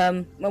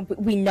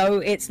 We know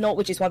it's not,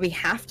 which is why we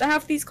have to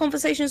have these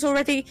conversations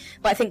already.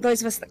 But I think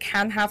those of us that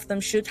can have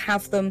them should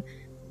have them.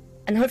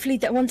 And hopefully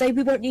one day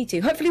we won't need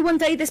to. Hopefully one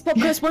day this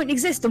podcast won't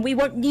exist and we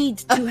won't need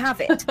to have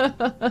it.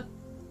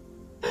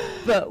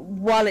 But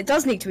while it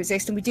does need to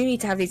exist, and we do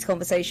need to have these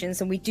conversations,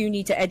 and we do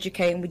need to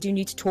educate, and we do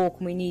need to talk,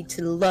 and we need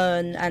to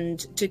learn, and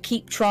to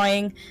keep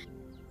trying,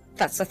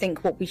 that's, I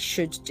think, what we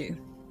should do.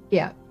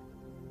 Yeah.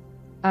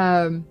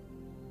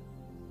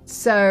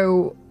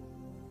 So,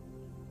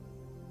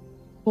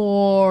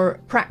 more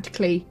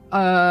practically,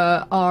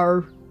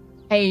 our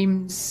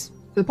aims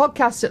for the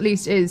podcast, at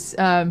least, is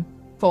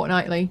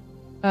fortnightly.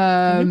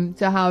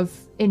 to have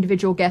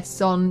individual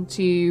guests on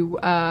to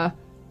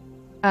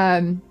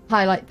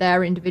highlight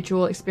their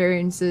individual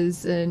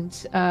experiences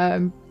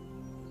and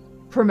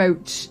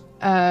promote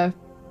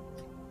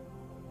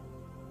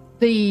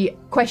the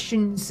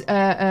questions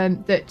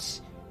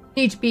that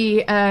need to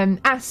be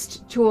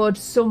asked towards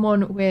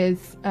someone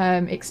with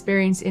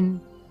experience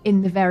in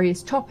the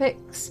various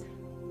topics.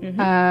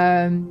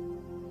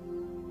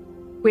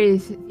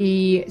 With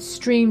the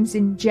streams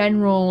in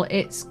general,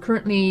 it's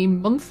currently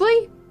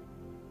monthly,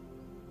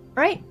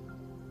 right?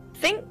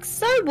 Think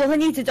so. Well, I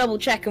need to double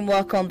check and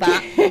work on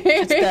that.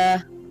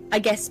 Just, I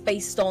guess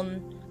based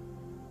on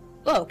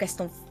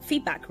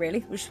feedback,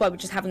 really, which is why we're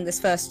just having this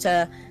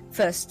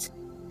first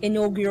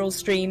inaugural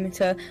stream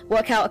to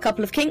work out a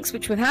couple of kinks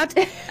which we've had,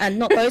 and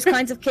not those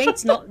kinds of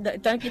kinks.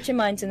 Don't get your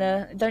mind in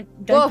a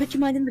don't put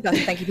your mind in the gutter.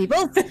 Thank you,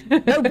 people.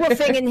 No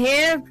woofing in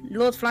here.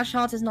 Lord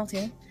Flashheart is not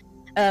here.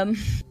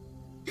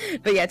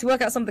 But yeah, to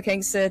work out some of the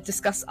kinks, to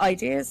discuss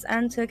ideas,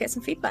 and to get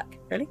some feedback,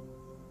 really.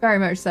 Very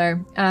much so.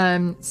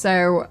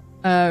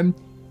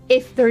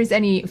 If there is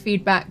any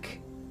feedback,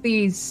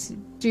 please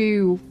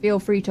do feel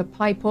free to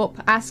pipe up,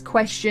 ask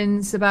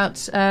questions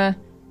about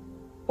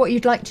what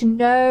you'd like to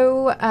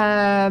know.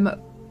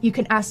 You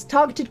can ask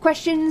targeted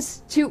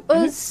questions to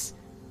us.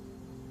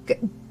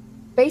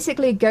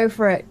 Basically, go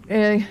for it.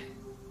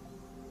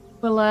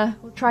 We'll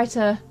try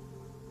to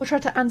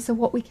answer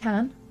what we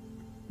can.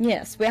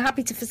 Yes, we're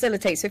happy to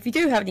facilitate. So if you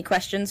do have any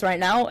questions right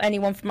now,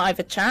 anyone from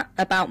either chat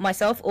about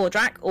myself or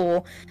Drac,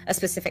 or a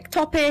specific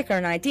topic or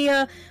an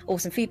idea, or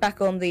some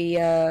feedback on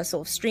the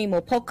sort of stream or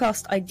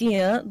podcast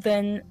idea,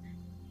 then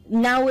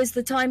now is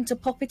the time to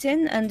pop it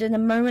in, and in a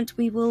moment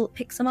we will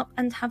pick some up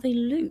and have a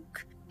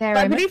look. But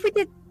I believe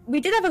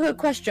we did have a good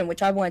question,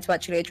 which I wanted to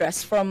actually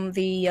address from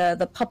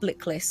the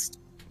public list.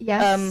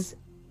 Yes.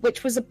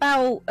 Which was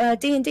about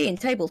D&D and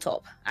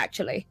tabletop,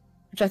 actually,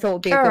 which I thought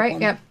would be a good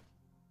one. Yep.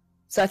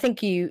 So I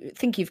think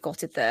you've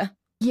got it there.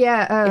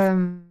 Yeah.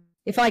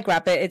 If I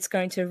grab it, it's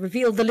going to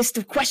reveal the list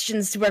of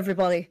questions to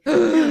everybody.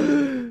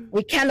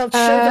 We cannot show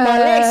them our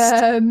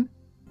list.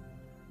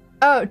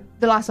 Oh,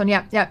 the last one.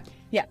 Yeah.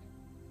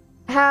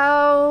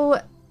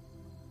 How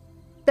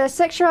their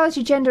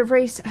sexuality, gender,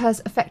 race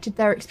has affected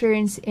their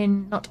experience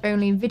in not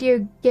only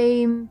video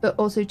game but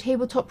also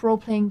tabletop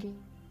role-playing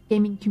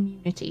gaming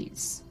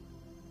communities.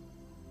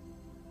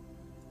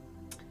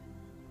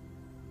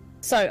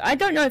 So, I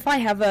don't know if I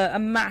have a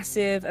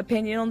massive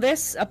opinion on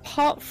this,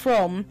 apart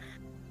from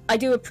I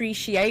do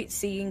appreciate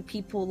seeing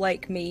people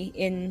like me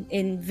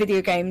in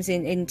video games,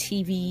 in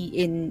TV,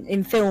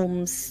 in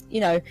films,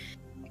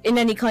 in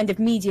any kind of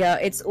media.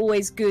 It's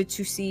always good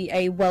to see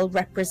a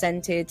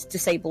well-represented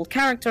disabled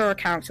character, or a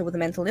character with a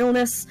mental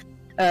illness.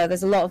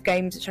 There's a lot of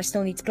games which I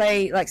still need to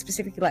play, like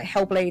specifically like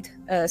Hellblade,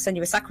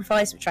 Senua's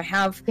Sacrifice, which I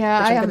have. Yeah,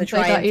 I haven't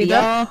played that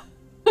either.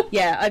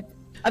 Yeah,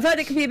 I've heard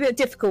it can be a bit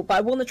difficult, but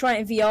I want to try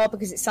it in VR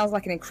because it sounds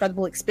like an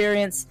incredible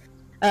experience.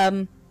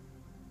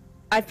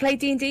 I've played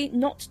D&D,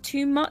 not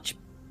too much,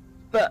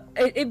 but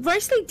it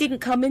mostly didn't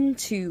come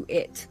into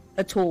it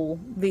at all.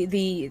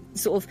 The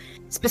sort of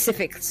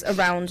specifics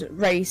around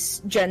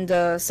race,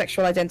 gender,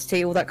 sexual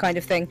identity, all that kind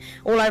of thing.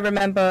 All I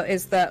remember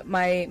is that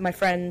my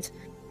friend,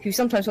 who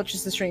sometimes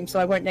watches the stream, so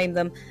I won't name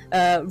them,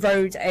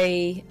 rode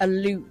a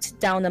loot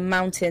down a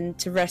mountain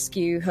to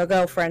rescue her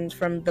girlfriend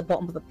from the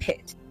bottom of a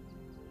pit.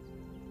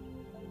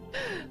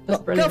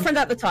 Girlfriend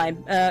at the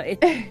time.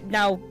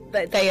 Now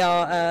they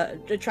are a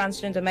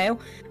transgender male,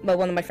 but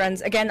one of my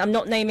friends. Again, I'm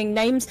not naming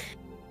names.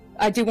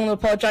 I do want to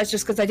apologise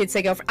just because I did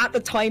say girlfriend. At the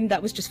time, that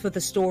was just for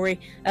the story.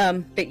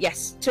 But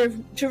yes,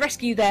 to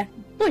rescue their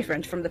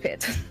boyfriend from the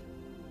pit.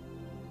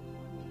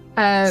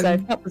 So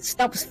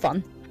that was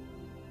fun.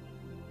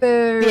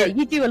 Yeah,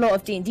 you do a lot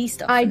of D&D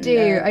stuff. I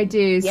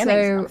do.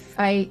 So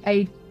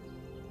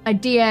I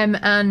DM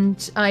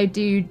and I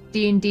do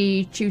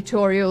D&D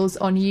tutorials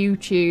on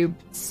YouTube.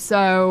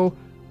 So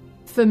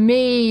for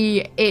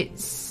me,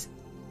 it's...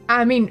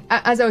 I mean,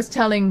 as I was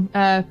telling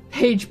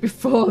Paige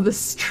before the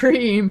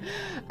stream,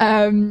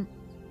 in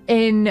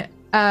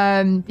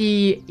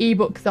the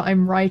ebook that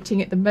I'm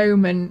writing at the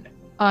moment,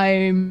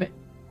 I'm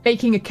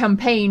making a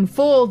campaign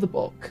for the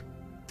book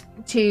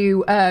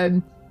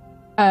to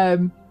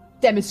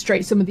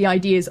demonstrate some of the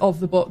ideas of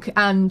the book,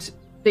 and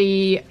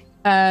the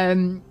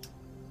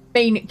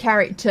main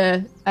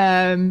character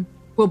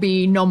will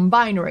be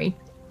non-binary,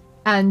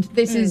 and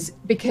this is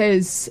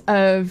because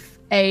of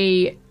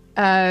a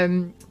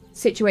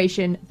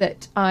situation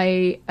that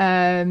I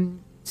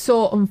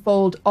saw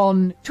unfold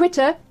on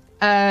Twitter,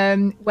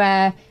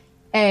 where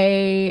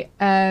a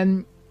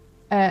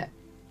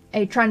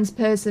trans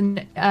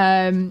person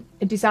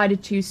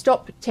decided to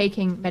stop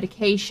taking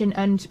medication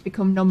and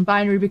become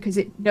non-binary because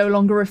it no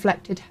longer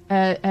reflected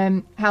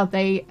how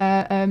they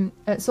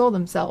saw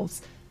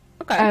themselves.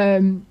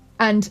 Okay.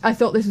 And I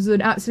thought this was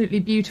an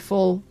absolutely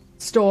beautiful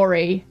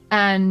story,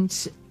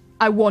 and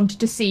I wanted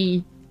to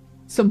see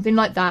something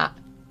like that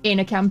in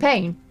a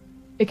campaign,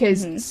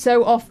 because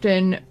so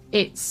often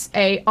it's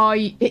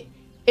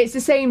the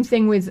same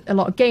thing with a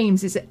lot of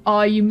games. Is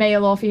are you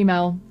male or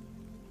female?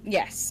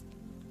 Yes.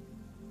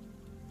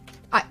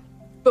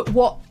 but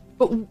what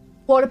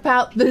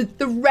about the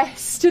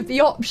rest of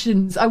the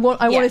options? I want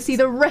to see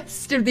the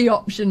rest of the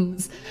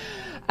options.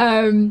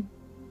 I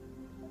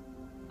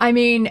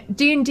mean,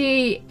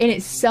 D&D in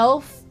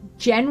itself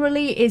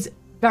generally is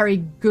very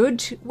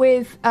good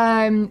with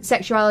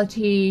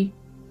sexuality,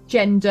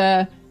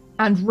 gender,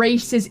 and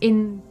races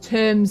in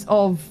terms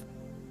of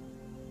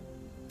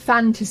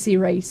fantasy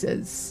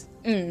races.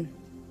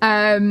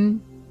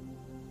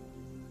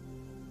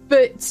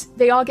 But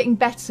they are getting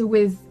better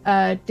with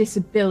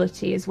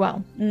disability as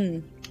well.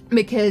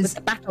 Because with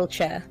the battle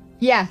chair.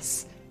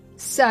 Yes.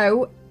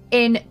 So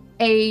in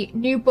a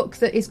new book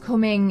that is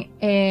coming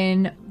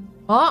in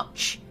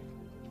March,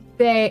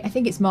 I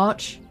think it's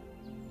March.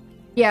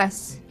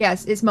 Yes,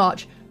 it's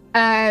March.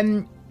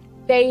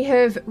 They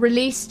have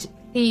released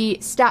the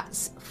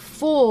stats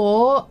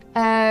for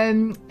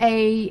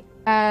a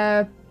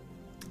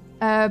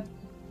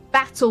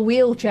battle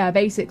wheelchair,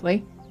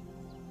 basically.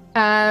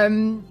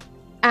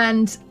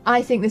 And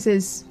I think this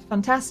is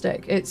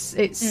fantastic.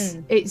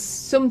 It's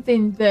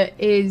something that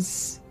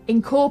is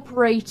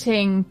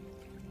incorporating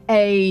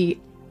an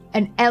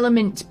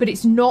element, but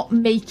it's not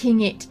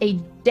making it a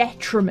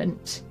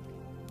detriment.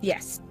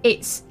 Yes.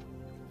 It's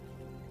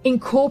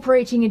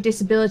incorporating a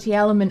disability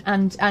element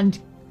and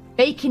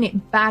making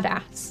it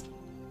badass.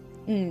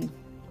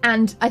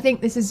 And I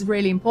think this is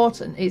really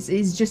important,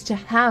 is just to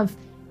have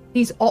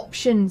these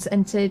options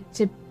and to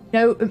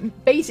know,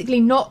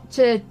 basically not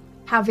to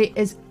have it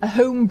as a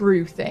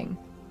homebrew thing.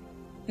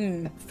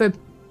 For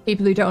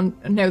people who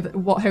don't know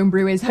what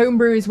homebrew is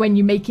when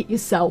you make it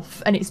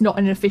yourself and it's not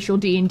an official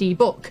D&D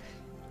book.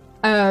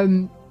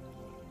 But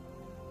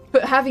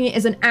having it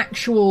as an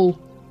actual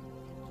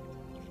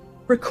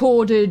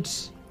recorded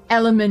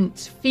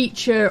element,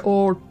 feature,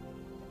 or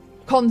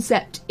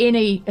concept in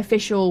a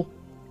official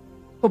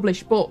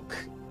published book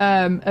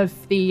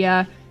of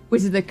the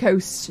Wizard of the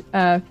Coast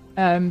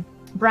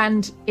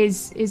brand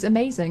is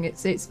amazing.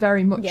 It's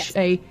very much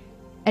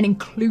an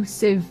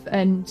inclusive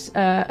and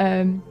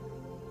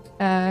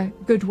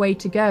good way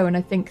to go, and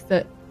I think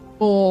that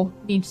more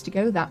needs to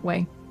go that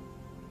way.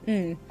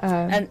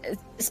 And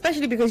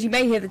especially because you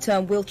may hear the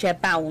term wheelchair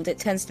bound, it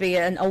tends to be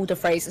an older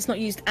phrase. It's not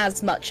used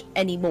as much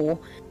anymore.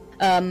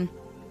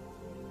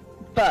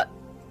 But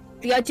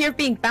the idea of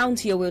being bound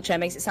to your wheelchair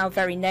makes it sound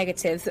very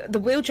negative. The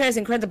wheelchair is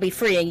incredibly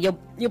freeing.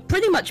 You're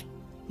pretty much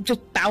just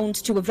bound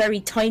to a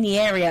very tiny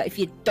area if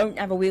you don't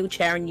have a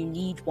wheelchair and you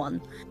need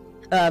one.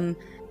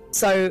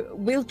 So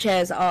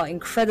wheelchairs are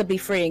incredibly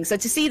freeing. So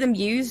to see them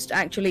used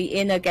actually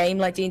in a game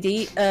like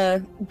D&D,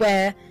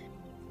 where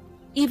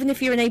even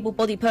if you're an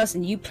able-bodied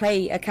person, you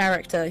play a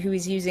character who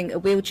is using a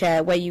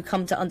wheelchair, where you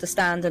come to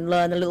understand and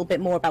learn a little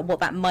bit more about what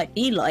that might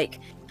be like.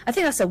 I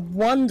think that's a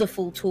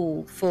wonderful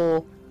tool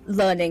for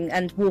learning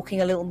and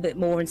walking a little bit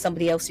more in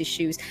somebody else's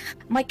shoes.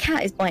 My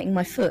cat is biting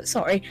my foot,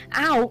 sorry.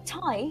 Ow!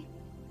 Ty,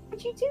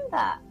 would you do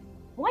that?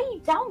 Why are you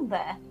down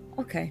there?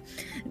 Okay.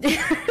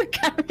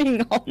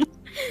 Carrying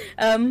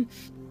on.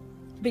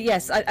 But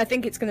yes, I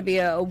think it's going to be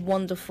a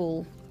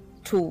wonderful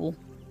tool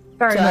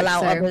Very to much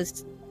allow so.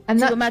 others And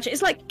to that, imagine.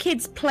 It's like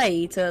kids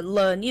play to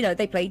learn,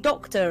 they play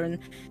doctor and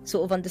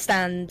sort of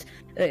understand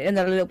in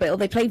a little bit, or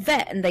they play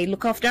vet and they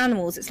look after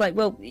animals. It's like,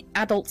 well,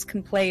 adults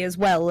can play as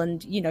well,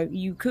 and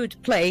you could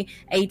play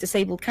a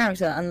disabled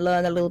character and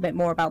learn a little bit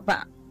more about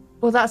that.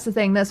 well, that's the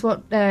thing. That's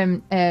what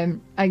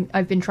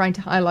I've been trying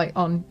to highlight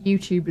on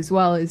YouTube as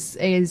well,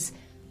 is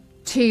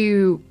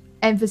to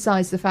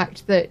emphasize the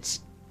fact that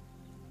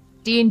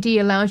D&D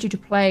allows you to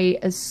play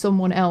as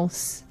someone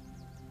else.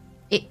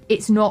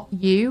 It's not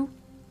you.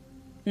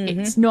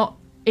 It's not.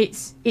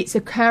 It's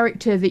a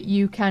character that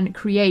you can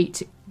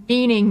create,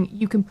 meaning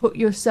you can put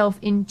yourself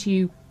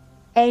into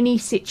any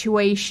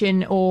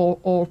situation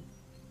or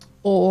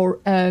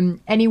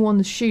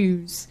anyone's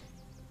shoes,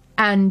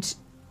 and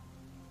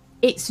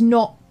it's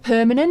not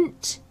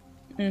permanent.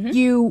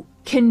 You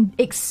can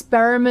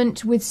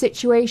experiment with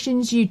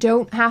situations. You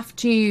don't have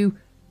to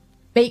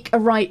make a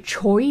right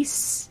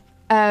choice.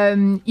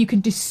 You can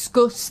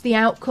discuss the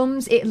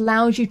outcomes. It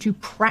allows you to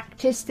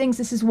practice things.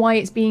 This is why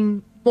it's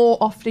being more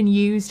often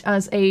used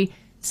as a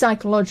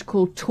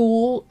psychological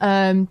tool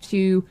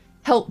to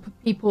help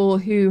people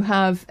who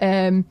have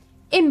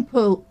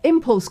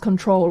impulse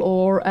control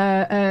or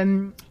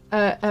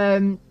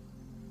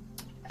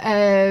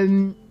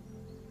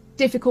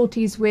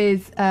difficulties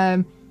with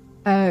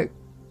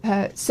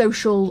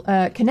social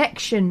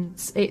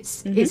connections.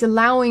 It's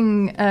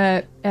allowing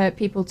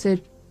people to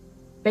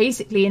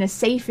basically, in a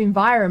safe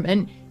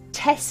environment,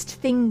 test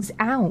things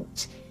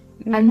out,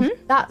 and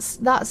that's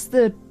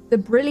the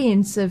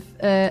brilliance of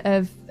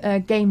a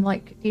game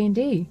like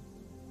D&D.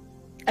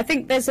 I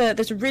think there's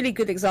a really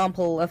good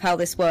example of how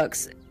this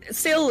works.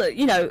 Still,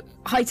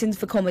 heightened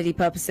for comedy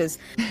purposes.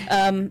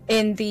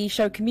 In the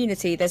show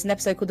Community, there's an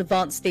episode called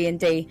Advanced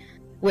D&D,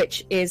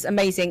 which is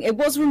amazing. It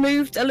was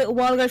removed a little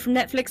while ago from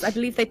Netflix. I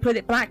believe they put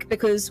it back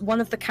because one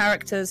of the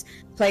characters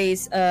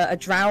plays a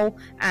drow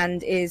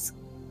and is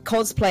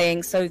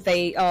cosplaying, so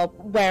they are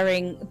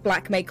wearing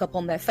black makeup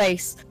on their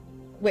face.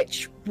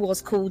 which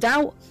was called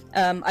out.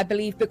 I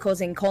believe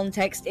because in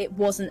context it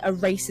wasn't a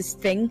racist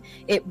thing.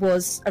 It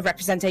was a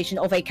representation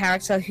of a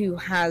character who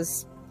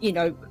has,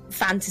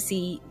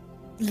 fantasy,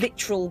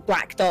 literal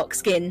black dark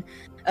skin.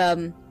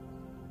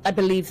 I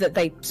believe that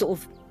they sort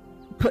of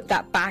put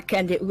that back,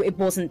 and it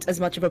wasn't as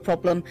much of a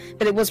problem,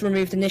 but it was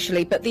removed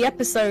initially. But the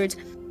episode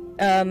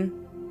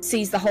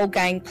sees the whole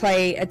gang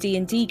play a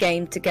D&D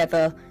game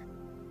together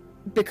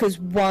because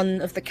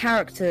one of the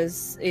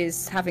characters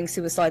is having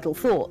suicidal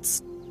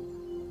thoughts,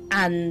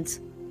 and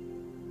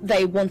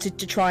they wanted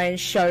to try and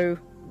show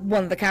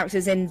one of the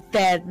characters in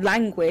their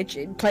language,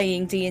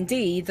 playing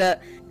D&D,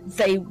 that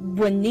they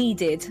were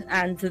needed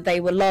and that they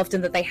were loved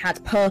and that they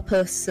had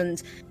purpose,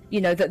 and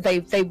that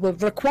they were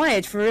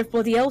required for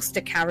everybody else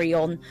to carry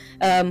on,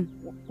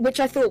 which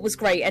I thought was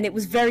great. And it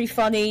was very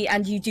funny,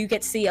 and you do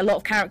get to see a lot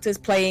of characters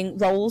playing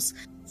roles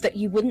that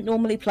you wouldn't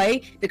normally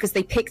play because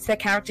they picked their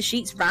character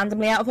sheets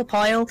randomly out of a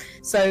pile.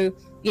 So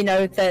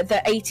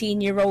the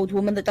 18-year-old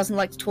woman that doesn't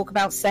like to talk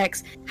about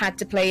sex had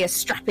to play a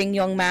strapping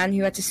young man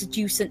who had to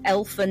seduce an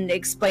elf and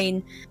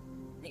explain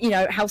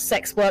how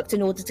sex worked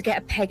in order to get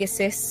a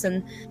Pegasus.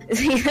 And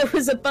there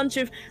was a bunch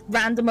of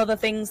random other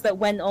things that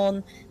went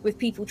on with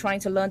people trying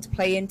to learn to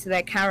play into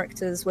their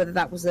characters, whether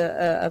that was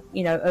a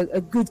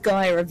good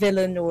guy or a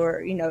villain, or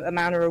a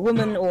man or a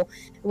woman, or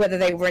whether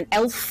they were an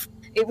elf.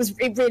 It was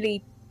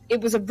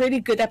a really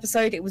good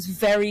episode. It was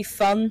very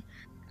fun,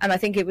 and I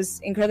think it was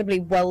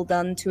incredibly well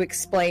done to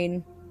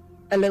explain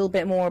a little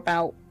bit more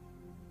about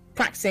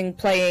practicing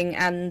playing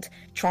and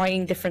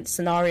trying different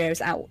scenarios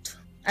out,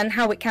 and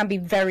how it can be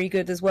very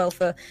good as well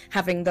for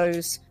having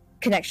those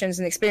connections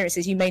and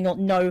experiences you may not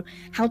know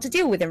how to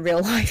deal with in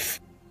real life.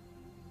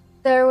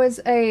 There was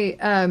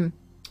a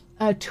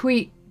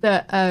tweet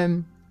that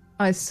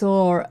I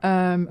saw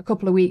a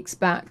couple of weeks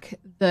back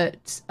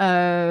that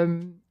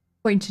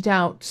pointed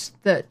out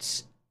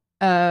that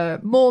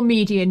more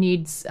media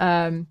needs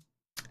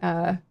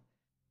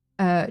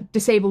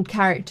disabled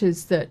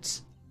characters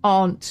that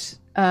aren't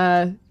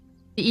the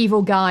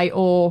evil guy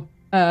or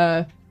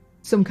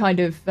some kind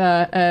of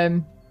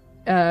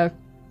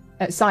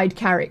side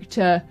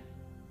character,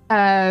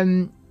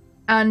 and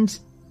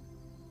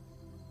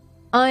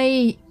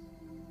I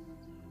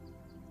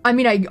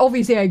mean, I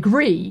obviously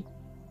agree,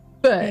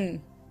 but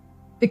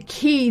the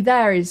key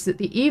there is that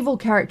the evil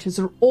characters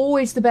are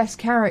always the best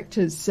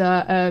characters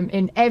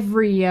in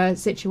every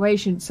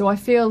situation. So I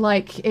feel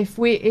like if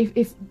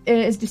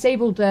as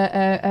disabled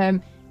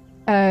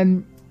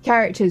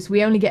characters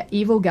we only get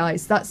evil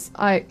guys, that's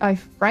I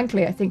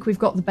frankly I think we've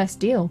got the best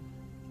deal.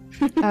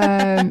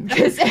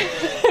 Because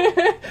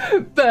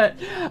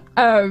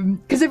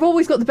they've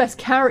always got the best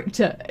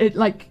character,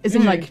 like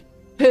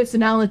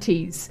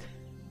personalities,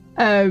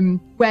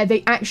 where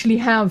they actually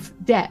have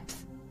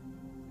depth.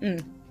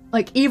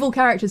 Like, evil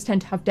characters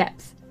tend to have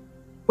depth,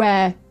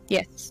 where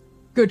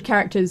good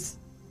characters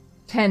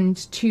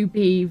tend to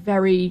be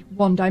very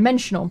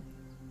one-dimensional.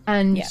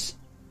 And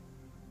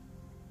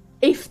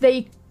if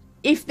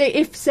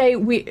say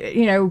we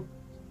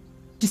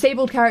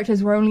disabled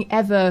characters were only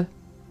ever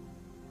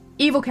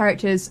evil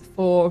characters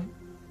for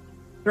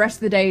the rest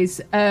of the days,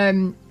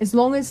 as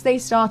long as they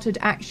started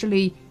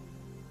actually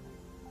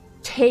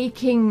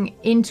taking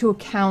into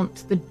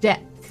account the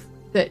depth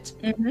that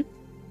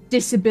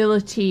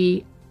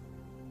disability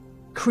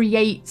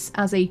creates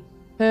as a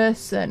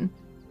person,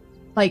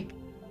 like,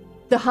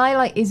 the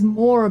highlight is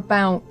more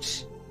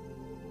about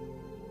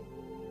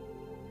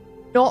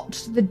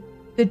not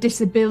the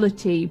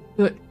disability,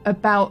 but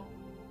about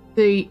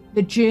the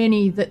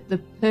journey that the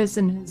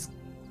person has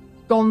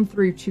gone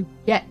through to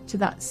get to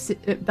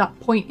that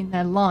point in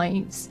their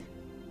lives,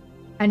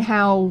 and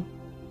how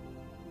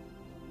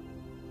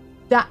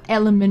that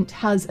element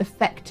has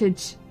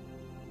affected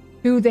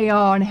who they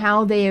are and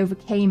how they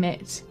overcame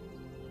it.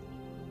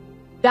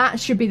 That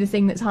should be the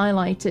thing that's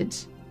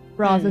highlighted,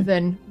 rather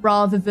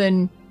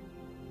than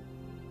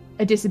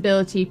a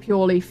disability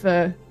purely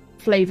for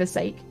flavor's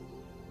sake.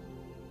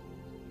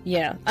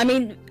 Yeah, I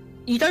mean,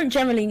 you don't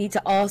generally need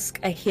to ask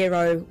a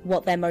hero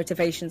what their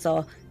motivations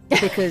are,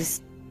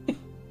 because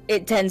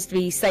it tends to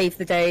be save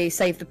the day,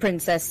 save the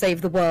princess,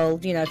 save the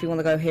world, if you want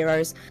to go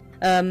heroes.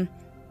 I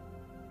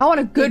want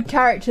a good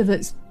character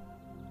that's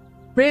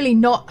really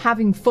not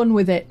having fun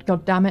with it,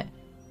 god damn it.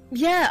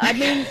 Yeah, I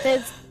mean,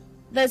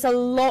 there's a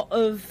lot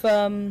of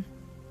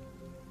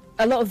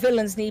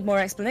villains need more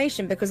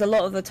explanation, because a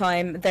lot of the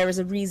time there is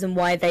a reason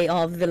why they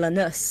are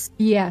villainous.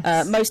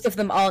 Yes. Most of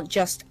them aren't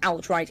just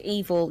outright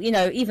evil.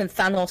 Even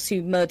Thanos,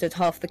 who murdered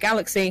half the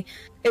galaxy,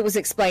 it was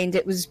explained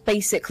it was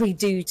basically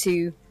due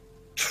to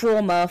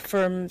trauma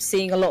from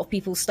seeing a lot of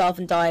people starve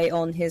and die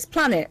on his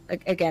planet.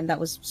 Again, that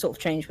was sort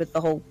of changed with the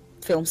whole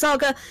film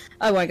saga.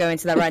 I won't go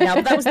into that right now,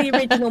 but that was the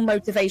original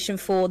motivation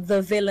for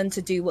the villain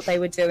to do what they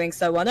were doing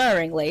so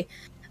unerringly.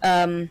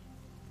 But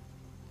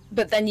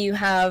then you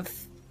have,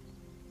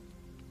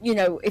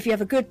 if you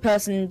have a good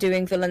person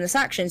doing villainous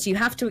actions, you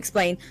have to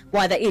explain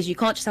why that is. You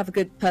can't just have a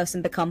good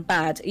person become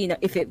bad,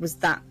 if it was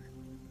that,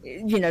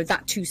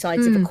 that two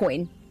sides of a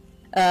coin.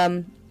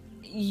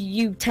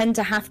 you tend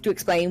to have to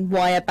explain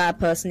why a bad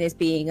person is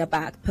being a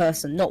bad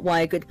person, not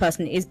why a good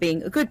person is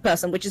being a good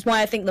person, which is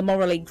why I think the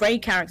morally grey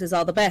characters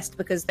are the best,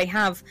 because they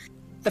have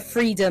the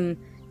freedom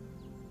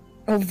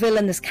of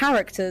villainous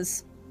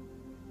characters,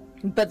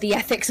 but the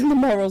ethics and the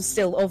morals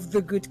still of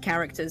the good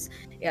characters.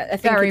 Yeah, I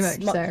think Very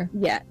much so.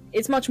 Yeah,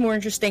 it's much more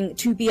interesting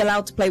to be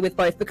allowed to play with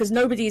both, because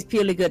nobody is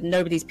purely good and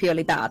nobody's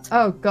purely bad.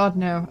 Oh God,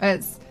 no!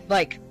 It's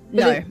like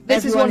no,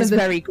 this is one of the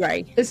very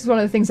grey. This is one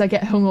of the things I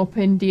get hung up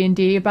in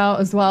D&D about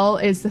as well,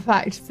 is the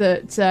fact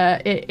that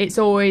it's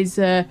always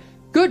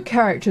good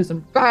characters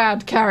and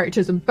bad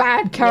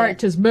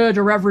characters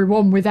murder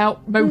everyone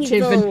without motive,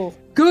 Evil.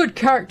 and good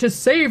characters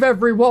save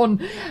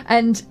everyone.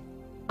 And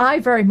I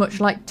very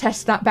much like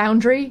test that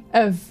boundary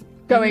of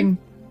going,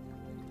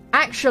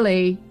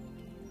 actually,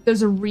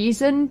 there's a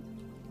reason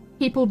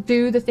people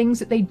do the things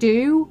that they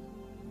do,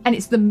 and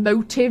it's the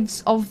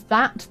motives of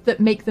that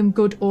make them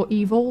good or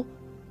evil.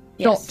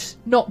 Yes.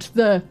 Not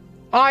the,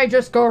 I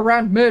just go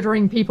around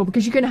murdering people,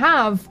 because you can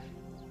have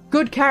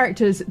good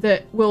characters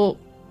that will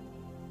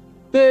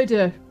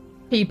murder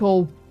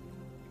people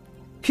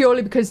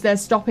purely because they're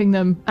stopping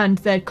them and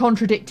they're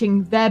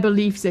contradicting their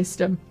belief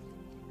system.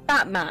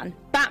 Batman,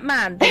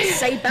 they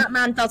say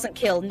Batman doesn't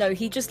kill. No,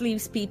 he just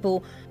leaves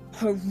people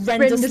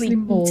horrendously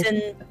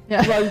beaten,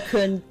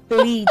 broken,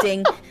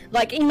 bleeding.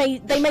 Like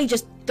they may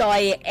just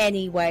die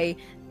anyway.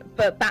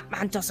 But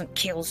Batman doesn't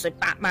kill, so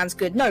Batman's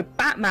good. No,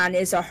 Batman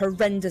is a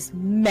horrendous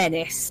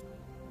menace.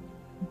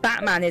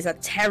 Batman is a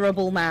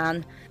terrible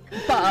man.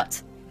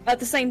 But at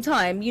the same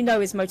time, you know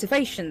his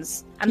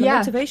motivations. And the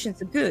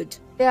motivations are good.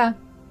 Yeah.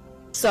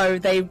 So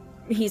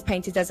he's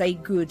painted as a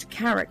good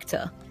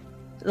character.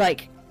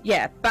 Like,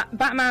 yeah,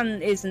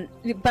 Batman isn't...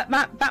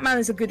 Batman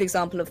is a good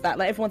example of that.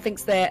 Like, everyone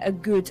thinks they're a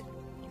good,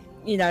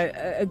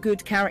 a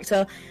good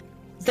character.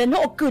 They're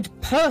not a good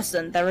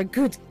person, they're a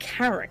good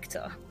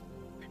character.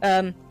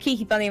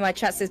 Kiki Bunny in my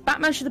chat says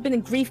Batman should have been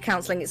in grief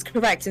counselling. It's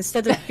correct.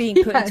 Instead of being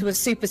put into a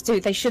super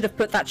suit, they should have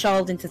put that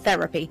child into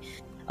therapy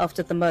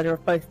after the murder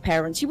of both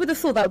parents. You would have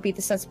thought that would be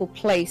the sensible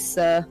place,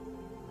 or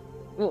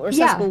a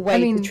sensible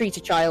way to treat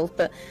a child.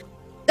 But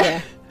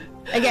yeah,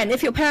 again,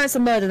 if your parents are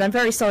murdered, I'm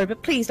very sorry,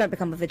 but please don't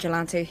become a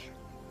vigilante.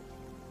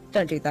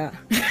 Don't do that.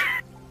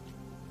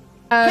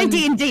 Play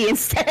D&D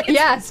instead.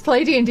 Yes,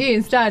 play D&D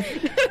instead.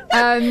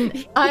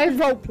 I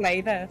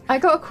roleplay there. I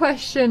got a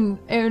question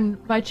in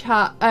my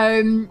chat.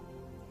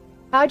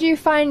 How do you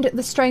find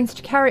the strength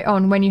to carry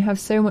on when you have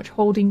so much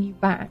holding you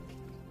back?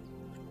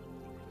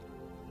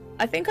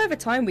 I think over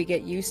time we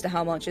get used to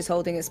how much is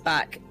holding us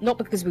back. Not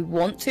because we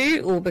want to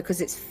or because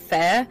it's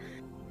fair,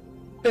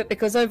 but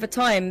because over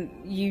time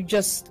you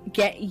just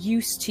get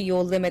used to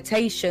your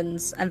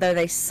limitations, and though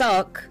they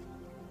suck,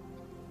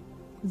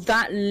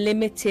 that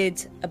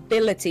limited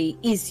ability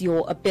is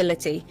your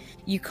ability.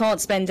 You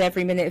can't spend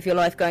every minute of your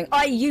life going,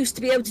 I used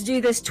to be able to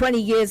do this 20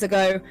 years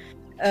ago.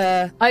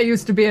 I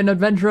used to be an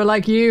adventurer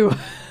like you.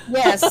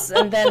 Yes,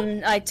 and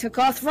then I took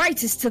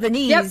arthritis to the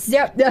knees.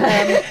 Yep.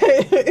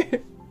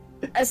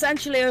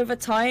 Essentially, over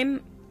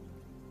time,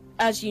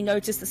 as you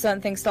notice that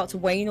certain things start to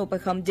wane or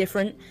become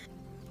different,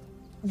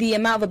 the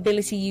amount of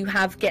ability you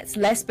have gets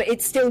less, but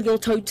it's still your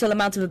total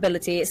amount of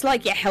ability. It's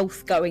like your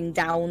health going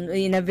down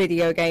in a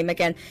video game.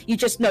 Again, you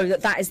just know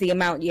that is the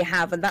amount you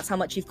have, and that's how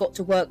much you've got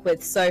to work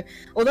with. So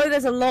although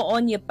there's a lot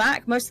on your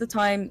back, most of the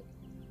time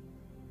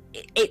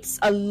it's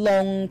a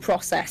long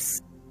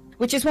process,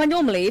 which is why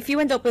normally if you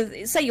end up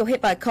with, say you're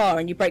hit by a car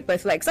and you break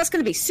both legs, that's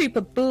going to be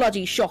super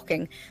bloody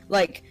shocking.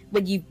 Like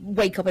when you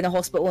wake up in a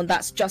hospital and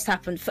that's just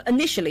happened.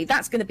 Initially,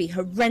 that's going to be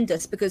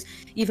horrendous because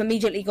you've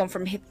immediately gone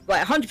from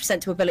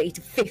 100% to ability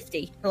to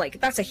 50.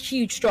 Like that's a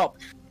huge drop.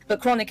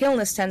 But chronic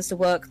illness tends to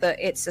work that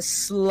it's a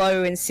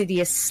slow,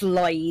 insidious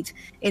slide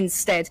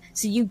instead.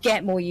 So you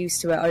get more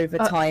used to it over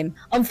time,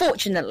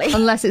 unfortunately.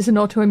 Unless it's an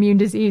autoimmune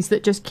disease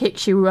that just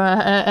kicks you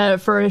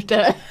for it.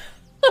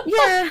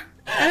 Yeah.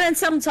 And then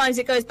sometimes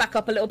it goes back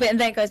up a little bit and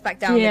then it goes back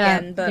down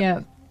again.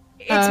 But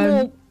it's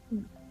more,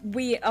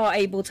 we are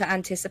able to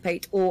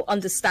anticipate or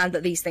understand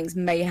that these things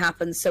may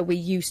happen, so we're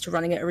used to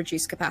running at a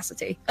reduced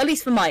capacity. At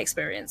least from my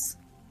experience.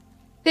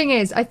 Thing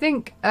is, I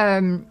think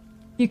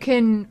you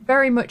can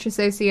very much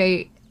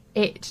associate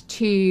it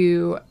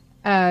to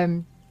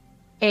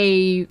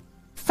a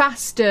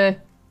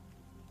faster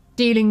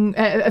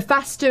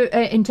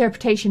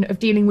interpretation of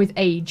dealing with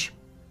age.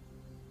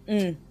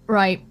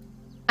 Right.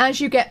 As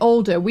you get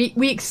older,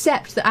 we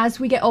accept that as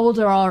we get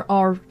older,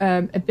 our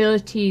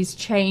abilities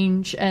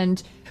change,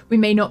 and we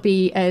may not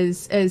be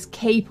as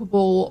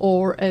capable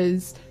or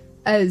as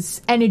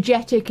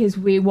energetic as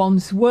we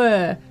once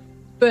were.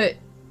 But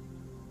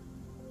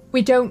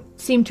we don't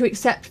seem to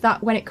accept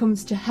that when it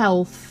comes to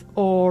health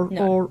or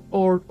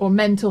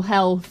mental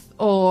health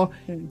or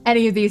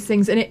any of these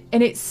things. And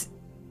it's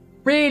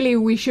really,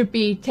 we should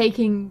be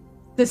taking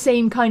the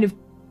same kind of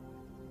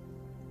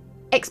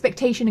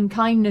expectation and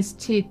kindness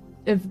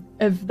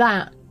of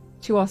that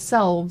to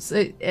ourselves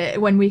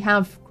when we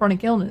have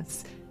chronic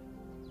illness.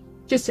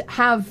 Just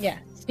have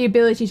the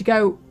ability to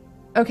go,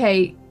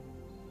 okay,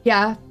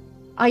 yeah,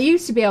 I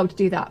used to be able to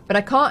do that, but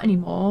I can't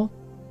anymore.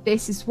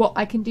 This is what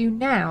I can do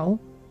now,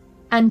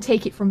 and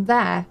take it from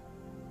there.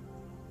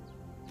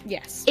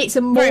 Yes. It's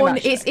a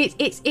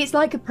it's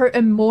like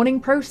a mourning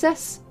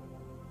process.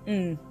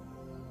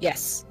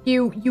 Yes.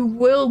 You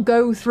will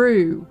go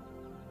through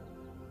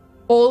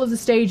all of the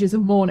stages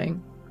of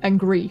mourning and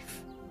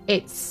grief.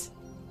 It's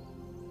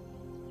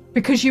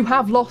because you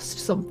have lost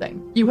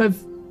something. You have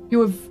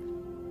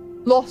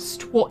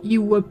lost what you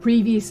were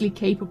previously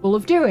capable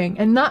of doing,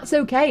 and that's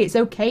okay. It's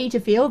okay to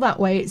feel that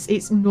way.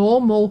 It's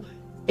normal.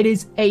 It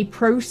is a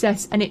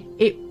process, and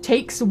it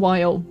takes a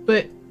while,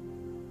 but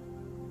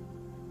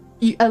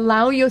you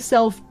allow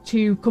yourself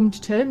to come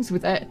to terms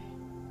with it.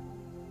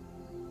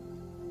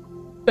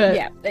 But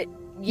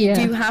you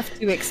do have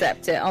to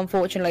accept it,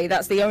 unfortunately.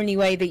 That's the only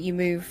way that you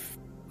move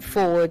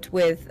forward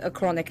with a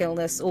chronic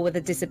illness or with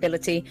a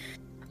disability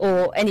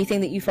or anything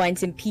that you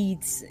find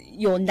impedes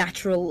your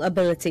natural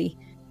ability,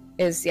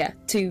 is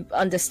to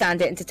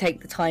understand it and to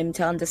take the time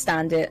to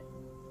understand it.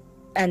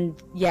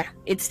 And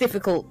it's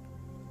difficult,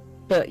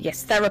 but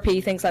yes,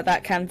 therapy, things like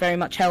that can very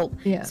much help.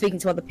 Speaking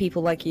to other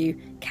people like you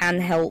can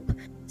help.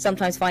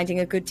 Sometimes finding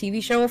a good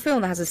TV show or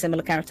film that has a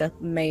similar character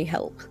may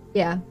help.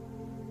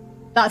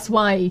 That's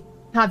why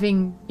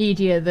having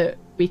media that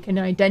we can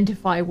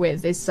identify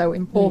with is so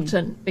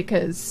important,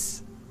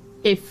 because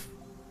if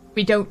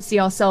we don't see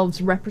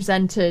ourselves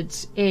represented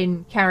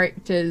in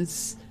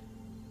characters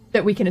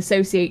that we can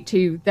associate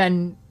to,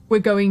 then we're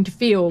going to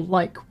feel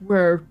like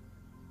we're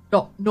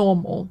not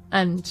normal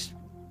and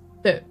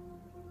that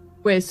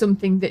we're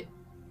something that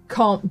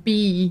can't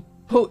be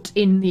put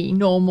in the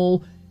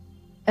normal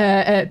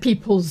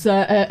people's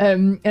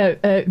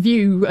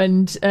view,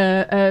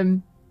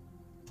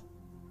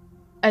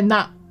 and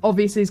that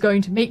obviously is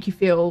going to make you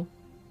feel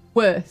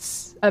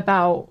worse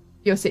about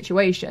your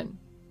situation.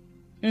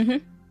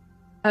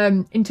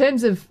 In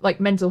terms of like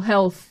mental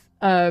health,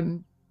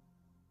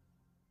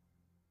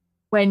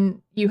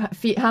 when you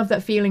have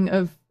that feeling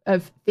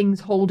of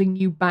things holding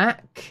you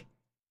back,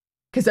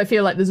 because I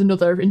feel like there's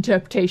another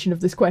interpretation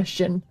of this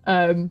question.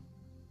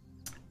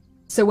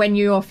 So when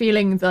you are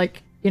feeling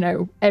like,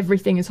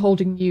 everything is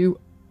holding you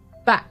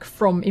back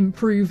from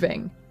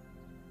improving,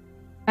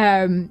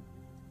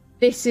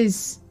 this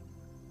is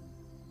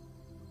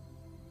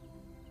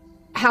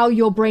how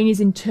your brain is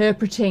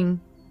interpreting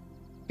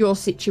your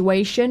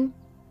situation.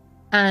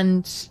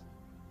 And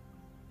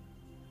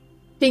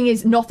thing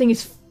is, nothing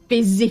is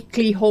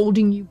physically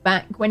holding you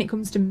back when it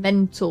comes to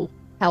mental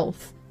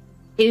health.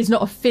 It is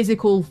not a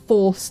physical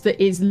force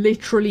that is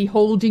literally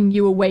holding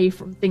you away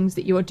from things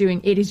that you are doing.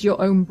 It is your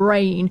own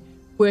brain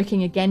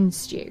working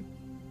against you.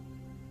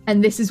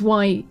 And this is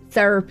why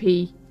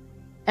therapy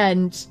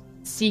and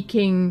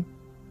seeking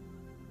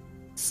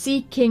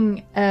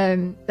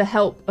the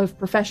help of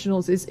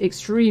professionals is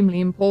extremely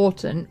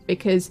important,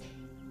 because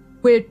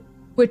we're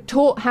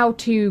taught how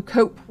to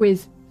cope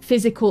with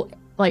physical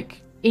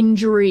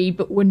injury,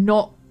 but we're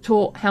not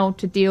taught how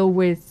to deal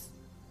with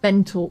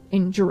mental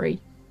injury.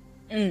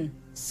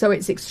 So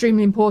it's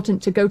extremely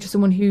important to go to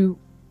someone who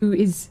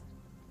is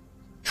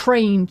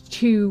trained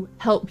to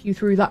help you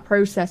through that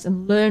process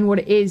and learn what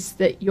it is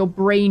that your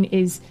brain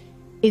is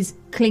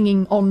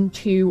clinging on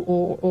to,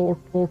 or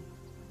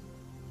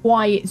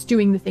why it's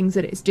doing the things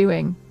that it's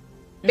doing.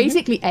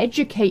 Basically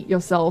educate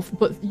yourself,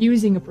 but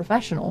using a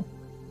professional.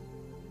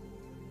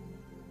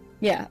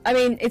 Yeah, I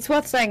mean, it's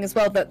worth saying as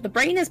well that the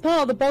brain is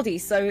part of the body,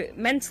 so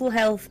mental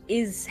health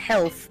is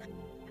health.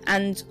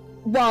 And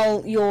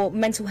while your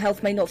mental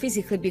health may not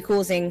physically be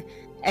causing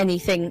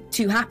anything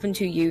to happen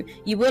to you,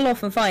 you will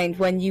often find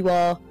when you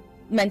are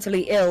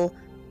mentally ill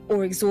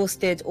or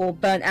exhausted or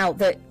burnt out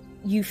that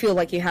you feel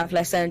like you have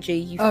less energy,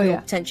 you feel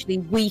potentially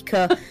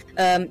weaker.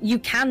 You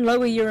can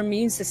lower your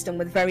immune system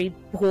with very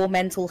poor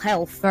mental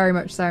health. Very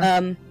much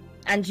so.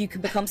 And you can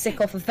become sick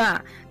off of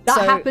that.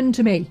 That happened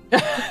to me.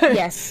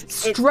 Yes.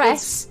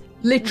 Stress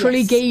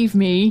literally gave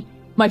me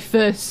my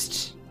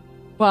first,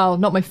 well,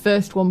 not my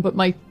first one, but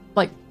my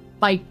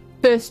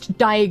first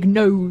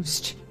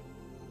diagnosed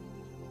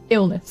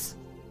illness.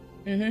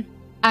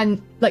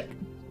 And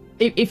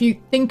if you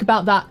think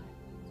about that,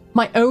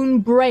 my own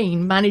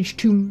brain managed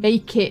to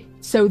make it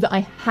so that I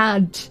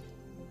had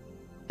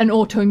an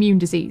autoimmune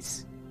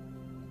disease.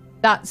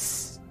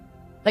 That's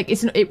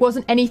it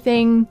wasn't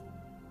anything.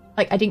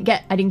 I didn't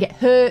get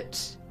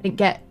hurt. I didn't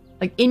get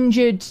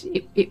injured.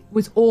 It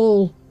was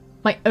all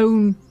my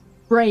own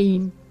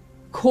brain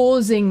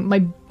causing my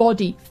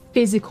body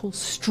physical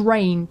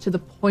strain to the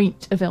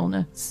point of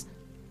illness.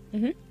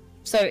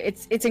 So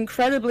it's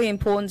incredibly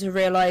important to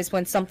realize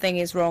when something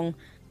is wrong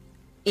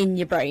in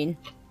your brain,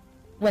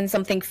 when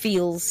something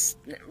feels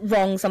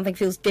wrong, something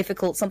feels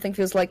difficult, something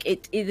feels like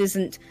it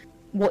isn't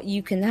what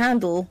you can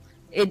handle.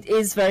 It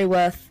is very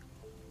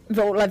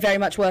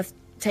much worth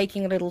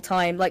taking a little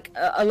time.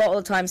 A lot of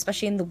the time,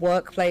 especially in the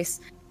workplace,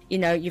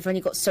 you've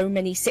only got so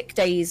many sick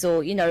days,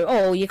 or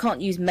you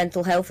can't use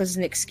mental health as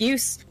an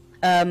excuse.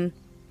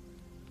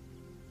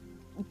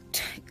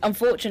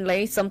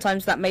 Unfortunately,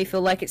 sometimes that may feel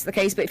like it's the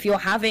case, but if you're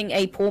having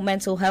a poor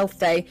mental health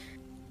day,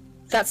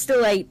 that's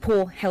still a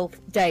poor health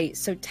day.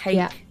 So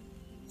take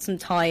some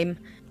time,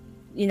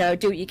 you know,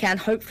 do what you can.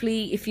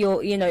 Hopefully, if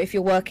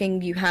you're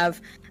working, you have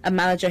a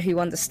manager who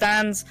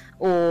understands,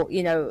 or,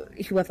 you know,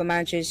 whoever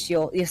manages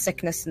your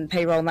sickness and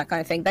payroll and that kind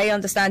of thing. They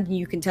understand, and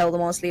you can tell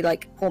them honestly,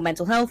 like, poor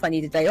mental health, I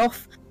need a day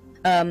off.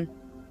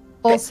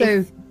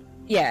 Also,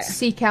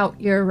 seek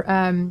out your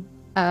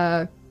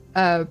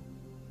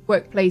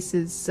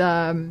workplace's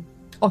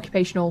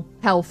occupational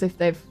health if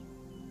they've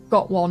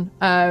got one,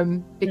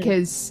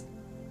 because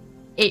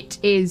it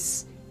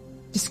is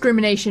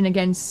discrimination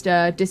against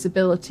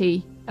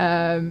disability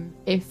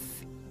if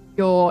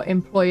your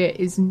employer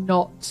is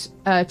not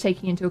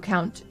taking into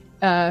account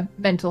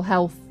mental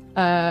health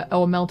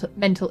or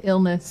mental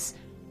illness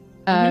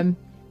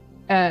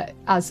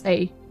as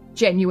a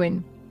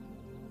genuine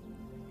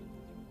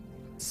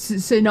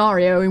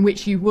scenario in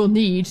which you will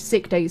need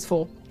sick days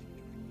for.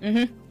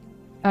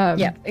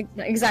 Yeah,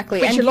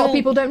 exactly. Which and a lot of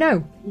people don't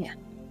know. Yeah.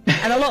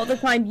 And a lot of the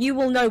time you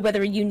will know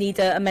whether you need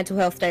a mental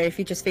health day if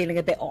you're just feeling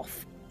a bit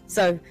off.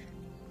 So,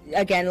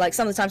 again, like,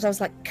 some of the times I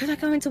was like, could I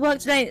go into work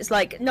today? And it's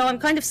like, no, I'm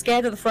kind of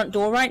scared of the front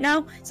door right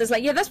now. So it's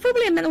like, yeah, that's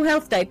probably a mental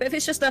health day. But if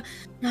it's just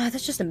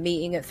that's just a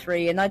meeting at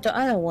 3, and I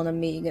don't want a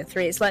meeting at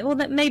 3. It's like, well,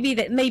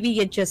 maybe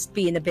you're just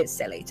being a bit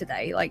silly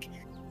today. Like,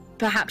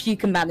 perhaps you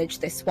can manage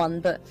this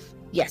one, but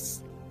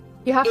yes.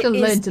 You have to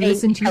learn to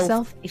listen to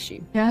yourself.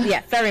 Issue.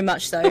 Yeah, very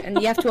much so. And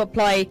you have to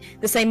apply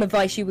the same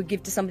advice you would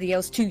give to somebody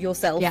else to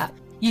yourself. Yeah.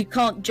 You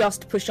can't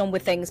just push on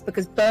with things,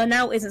 because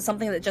burnout isn't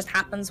something that just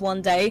happens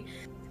one day.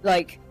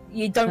 Like,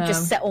 you don't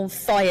just set on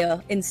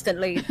fire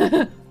instantly.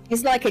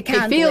 It's like a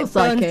candle. It feels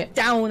burns like it.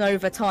 down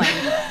over time,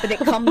 but it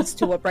comes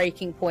to a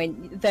breaking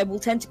point. There will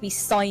tend to be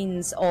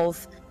signs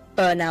of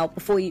burnout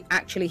before you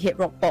actually hit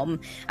rock bottom.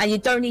 And you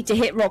don't need to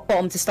hit rock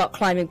bottom to start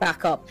climbing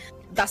back up.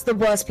 That's the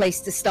worst place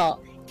to start.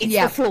 It's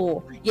the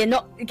floor. You're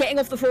not getting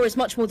off the floor is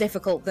much more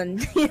difficult than,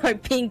 you know,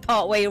 being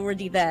partway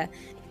already there.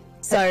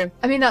 So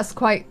I mean, that's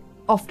quite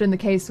often the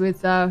case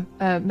with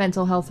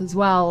mental health as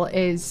well,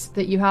 is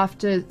that you have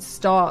to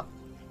start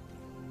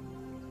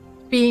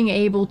being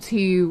able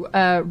to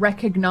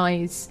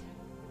recognize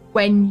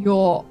when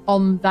you're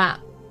on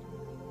that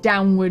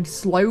downward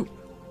slope.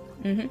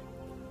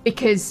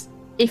 Because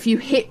if you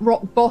hit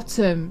rock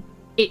bottom,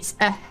 it's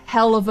a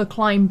hell of a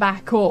climb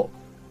back up,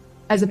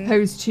 as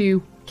opposed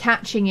to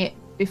catching it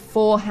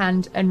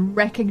beforehand and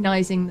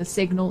recognizing the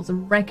signals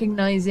and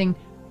recognizing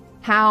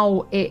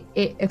how it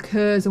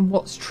occurs and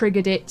what's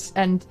triggered it,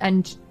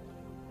 and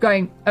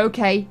going,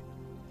 okay,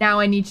 now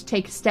I need to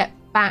take a step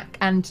back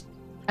and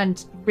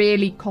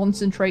really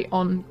concentrate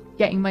on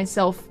getting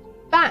myself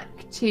back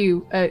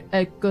to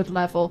a good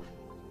level.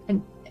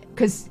 And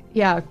because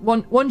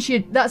once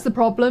you, that's the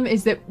problem,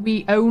 is that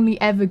we only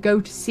ever go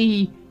to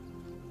see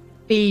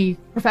the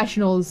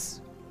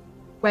professionals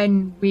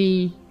when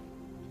we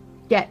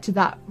get to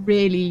that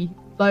really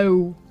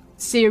low,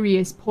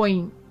 serious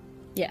point.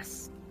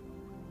 Yes.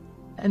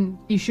 And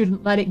you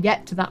shouldn't let it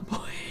get to that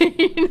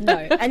point. No.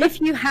 And if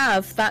you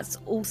have, that's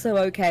also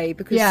okay,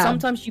 because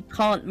sometimes you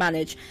can't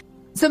manage.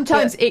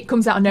 Sometimes it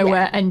comes out of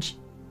nowhere, and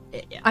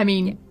I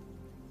mean,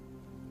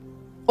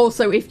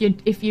 also if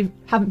you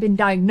haven't been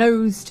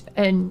diagnosed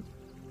and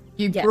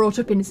you're brought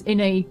up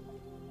in a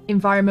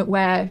environment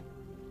where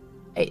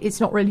it's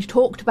not really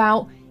talked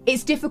about,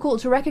 it's difficult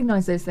to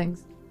recognize those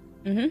things.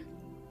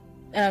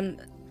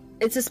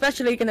 It's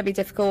especially going to be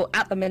difficult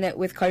at the minute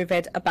with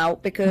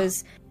COVID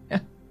because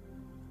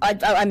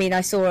I mean,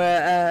 I saw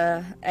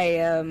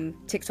a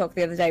TikTok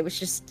the other day, which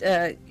just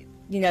the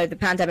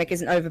pandemic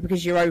isn't over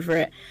because you're over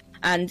it.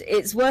 And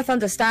it's worth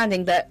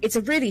understanding that it's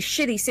a really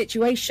shitty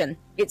situation.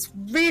 It's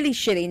really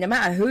shitty no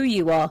matter who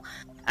you are.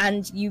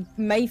 And you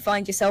may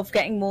find yourself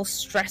getting more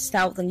stressed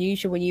out than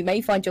usual, and you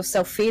may find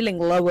yourself feeling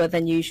lower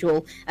than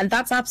usual. And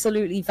that's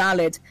absolutely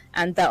valid.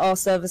 And there are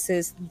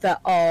services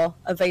that are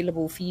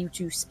available for you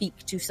to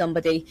speak to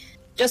somebody.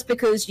 Just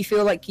because you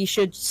feel like you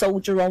should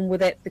soldier on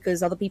with it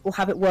because other people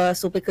have it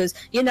worse, or because,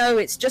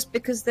 it's just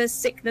because there's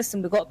sickness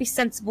and we've got to be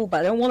sensible, but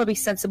I don't want to be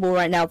sensible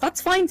right now.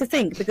 That's fine to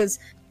think, because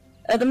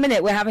at the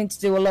minute we're having to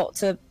do a lot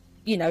to,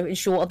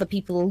 ensure other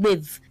people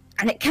live.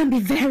 And it can be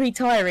very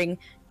tiring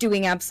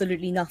doing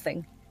absolutely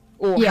nothing,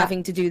 or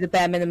having to do the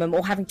bare minimum,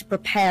 or having to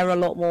prepare a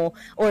lot more.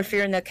 Or if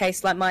you're in a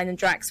case like mine and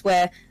Drax,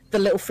 where the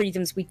little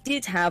freedoms we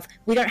did have,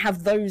 we don't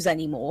have those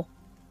anymore.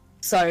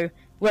 So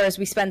whereas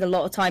we spend a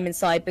lot of time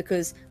inside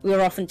because we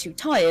are often too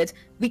tired,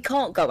 we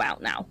can't go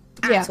out now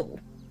at all,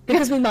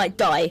 because we might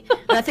die.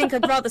 And I think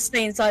I'd rather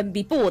stay inside and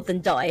be bored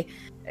than die.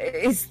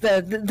 Is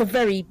the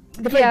very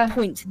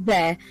point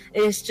there.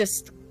 It's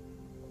just,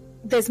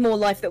 there's more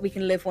life that we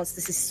can live once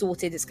this is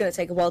sorted. It's going to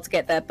take a while to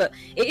get there, but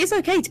it is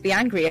okay to be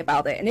angry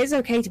about it, and it is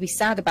okay to be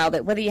sad about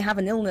it, whether you have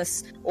an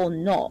illness or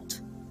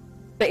not.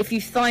 But if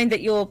you find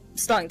that you're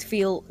starting to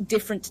feel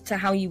different to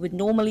how you would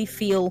normally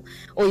feel,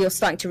 or you're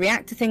starting to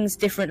react to things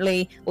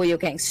differently, or you're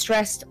getting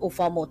stressed or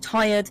far more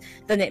tired,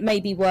 then it may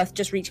be worth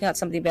just reaching out to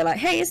somebody and be like,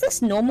 hey, is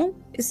this normal?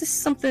 Is this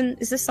something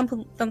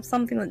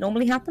that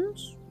normally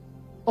happens?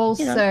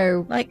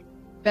 Also,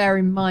 bear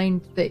in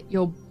mind that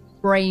your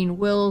brain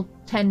will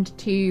tend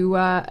to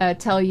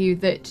tell you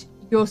that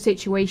your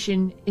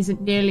situation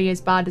isn't nearly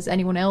as bad as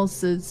anyone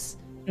else's.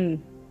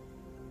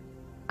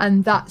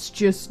 And that's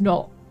just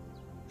not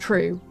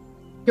true.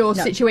 Your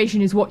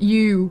situation is what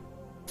you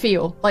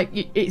feel. Like,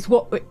 it's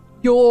what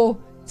your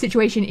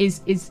situation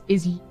is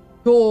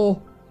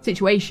your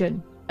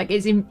situation. Like,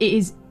 it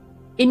is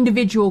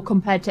individual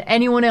compared to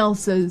anyone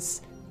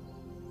else's,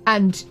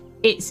 and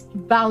it's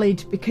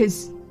valid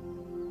because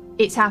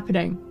it's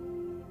happening.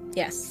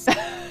 Yes.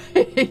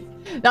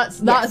 That's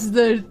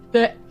the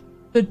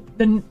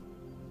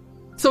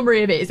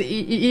summary of it.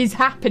 It is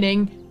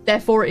happening,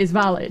 therefore it is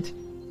valid.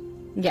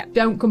 Yeah.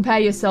 Don't compare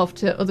yourself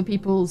to other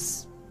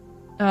people's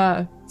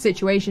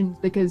situations,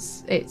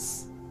 because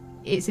it's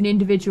an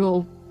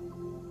individual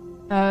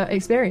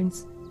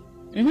experience.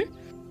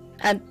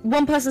 And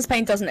one person's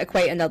pain doesn't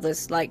equate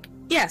another's. Like,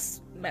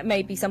 yes,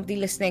 maybe somebody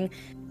listening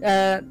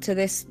to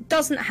this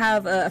doesn't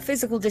have a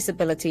physical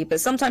disability,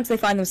 but sometimes they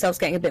find themselves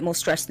getting a bit more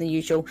stressed than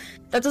usual.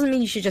 That doesn't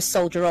mean you should just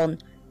soldier on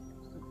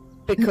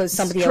because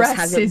somebody else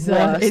has it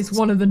worse. Is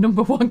one of the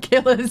number one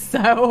killers,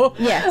 so...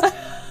 Yes.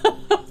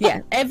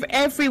 Yeah,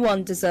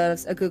 everyone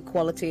deserves a good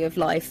quality of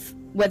life,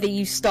 whether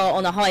you start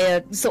on a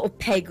higher sort of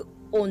peg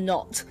or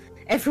not.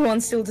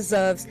 Everyone still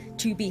deserves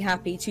to be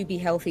happy, to be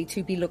healthy,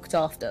 to be looked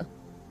after.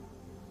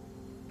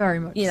 Very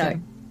much so.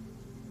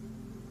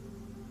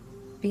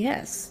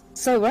 Yes.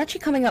 So we're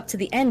actually coming up to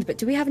the end, but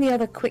do we have any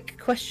other quick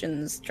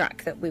questions,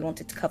 Drac, that we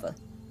wanted to cover?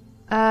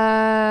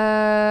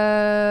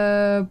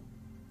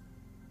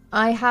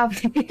 I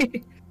have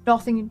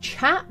nothing in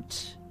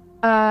chat.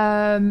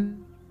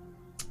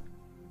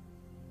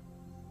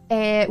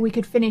 We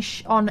could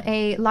finish on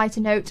a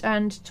lighter note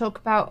and talk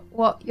about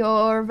what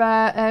your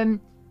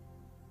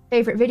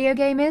favorite video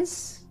game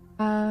is.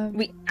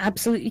 We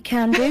absolutely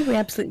can do. We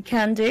absolutely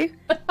can do.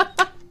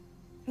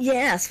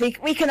 Yes, we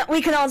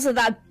can answer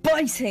that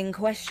biting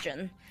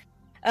question.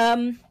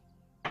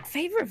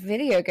 Favorite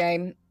video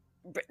game?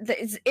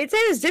 It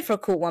is a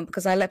difficult one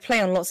because I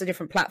play on lots of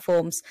different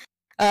platforms.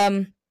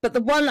 But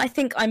the one I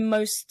think I'm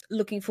most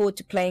looking forward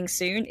to playing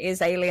soon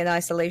is Alien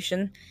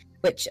Isolation,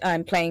 which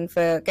I'm playing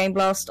for Game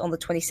Blast on the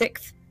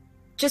 26th.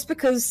 Just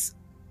because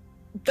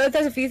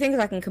there's a few things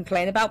I can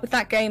complain about with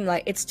that game.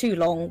 Like, it's too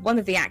long. One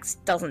of the acts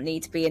doesn't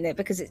need to be in it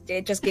because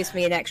it just gives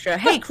me an extra,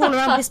 hey, crawl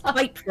around this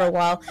pipe for a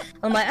while.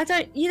 I'm like,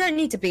 you don't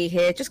need to be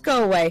here. Just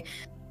go away.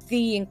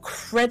 The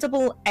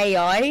incredible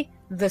AI,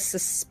 the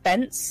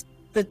suspense,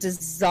 the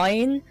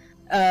design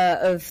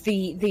of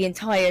the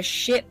entire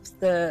ship,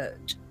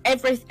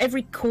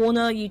 every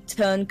corner you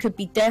turn could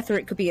be death, or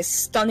it could be a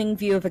stunning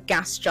view of a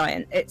gas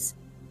giant. It's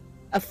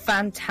a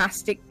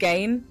fantastic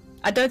game.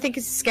 I don't think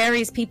it's as scary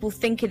as people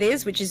think it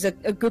is, which is a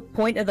good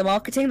point of the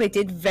marketing. They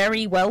did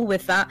very well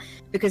with that,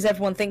 because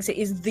everyone thinks it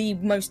is the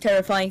most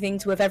terrifying thing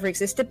to have ever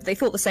existed, but they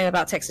thought the same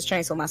about Texas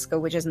Chainsaw Massacre,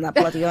 which isn't that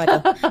bloody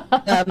either.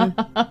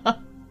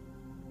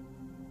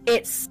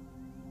 It's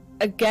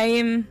a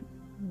game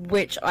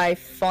which I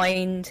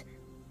find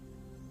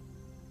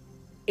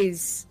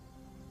is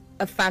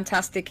a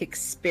fantastic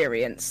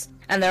experience,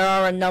 and there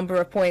are a number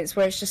of points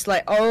where it's just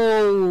like,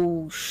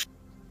 oh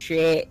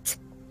shit,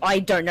 I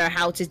don't know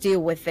how to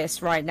deal with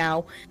this right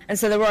now. And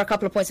so there were a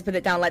couple of points to put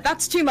it down, like,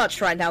 that's too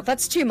much right now,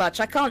 that's too much,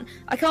 I can't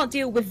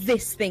deal with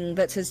this thing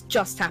that has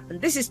just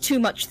happened, this is too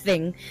much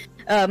thing.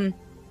 But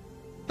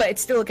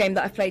it's still a game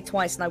that I've played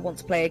twice and I want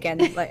to play again,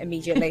 like,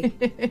 immediately.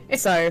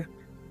 So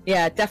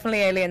yeah, definitely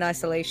Alien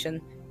Isolation.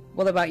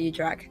 What about you,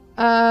 Drac?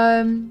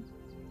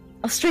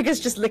 Ostriga's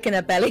just licking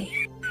her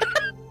belly.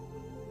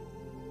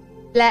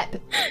 Lep.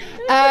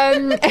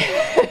 At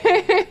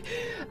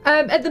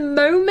the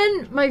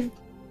moment, my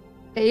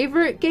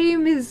favorite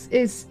game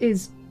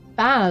is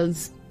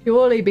Baz,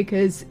 purely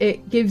because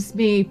it gives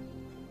me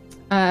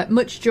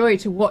much joy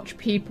to watch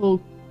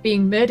people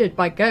being murdered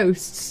by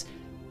ghosts,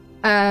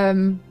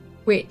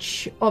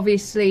 which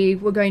obviously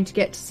we're going to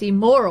get to see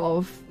more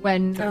of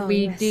when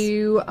we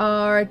do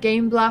our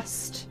Game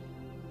Blast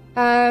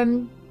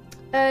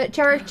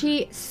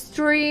charity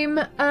stream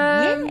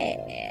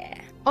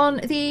on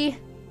the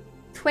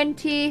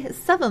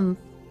 27th.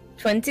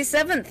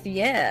 27th,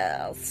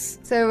 yes.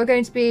 So we're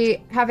going to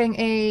be having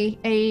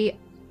a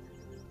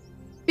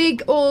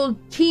big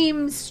old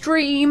team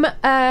stream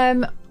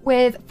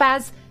with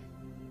Faz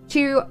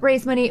to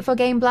raise money for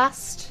Game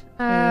Blast.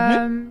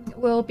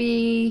 We'll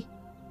be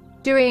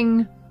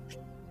doing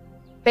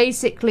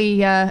basically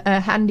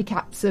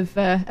handicaps of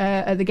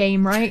the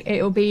game, right?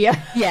 It'll be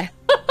yeah.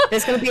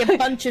 There's going to be a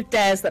bunch of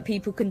dares that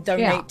people can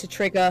donate to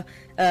trigger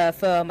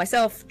for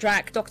myself,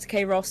 Drac, Dr.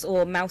 K. Ross,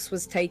 or Mouse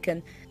Was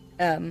Taken.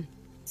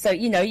 So,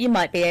 you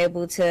might be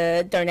able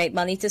to donate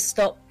money to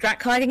stop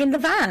Drac hiding in the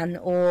van,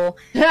 or,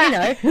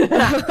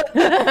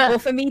 or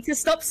for me to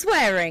stop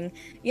swearing.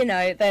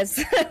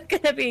 There's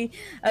going to be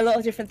a lot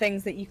of different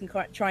things that you can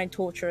try and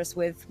torture us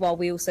with, while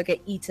we also get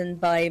eaten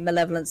by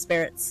malevolent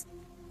spirits.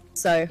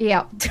 So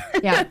yeah.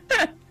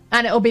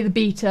 And it'll be the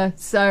beta,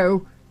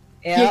 so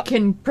you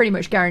can pretty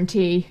much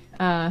guarantee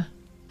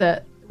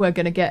that we're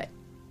going to get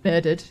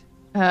murdered.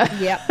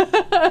 Yep.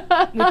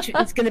 Which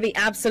is going to be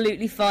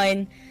absolutely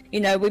fine. You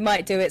know, we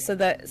might do it so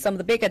that some of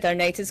the bigger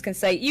donators can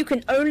say, you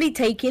can only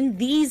take in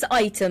these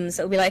items.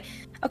 It'll be like,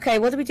 okay,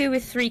 what do we do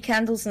with 3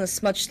 candles and a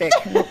smudge stick?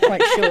 I'm not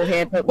quite sure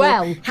here, but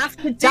well, we'll have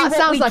to do that what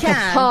sounds we like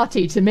can. a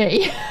party to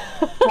me.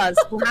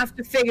 We'll have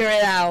to figure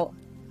it out.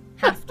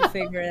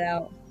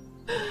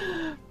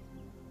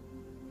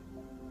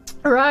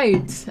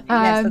 Right.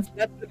 Yes, that's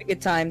going to be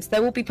good times.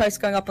 There will be posts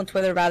going up on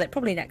Twitter about it,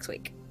 probably next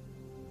week.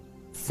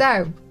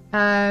 So,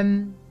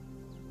 rounding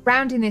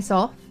this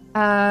off,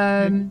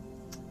 our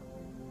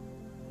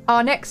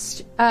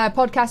next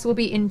podcast will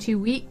be in 2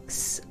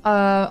 weeks,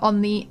 on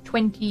the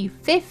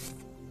 25th.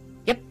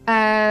 Yep.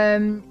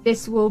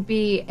 This will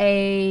be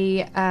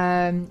a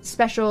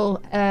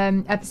special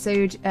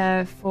episode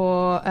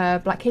for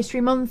Black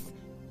History Month.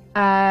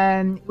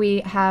 We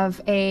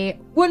have a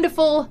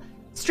wonderful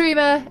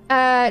streamer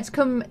to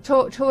come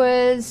talk to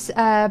us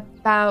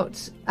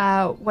about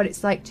what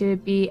it's like to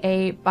be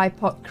a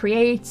BIPOC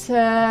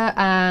creator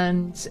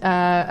and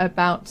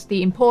about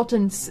the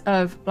importance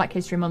of Black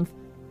History Month.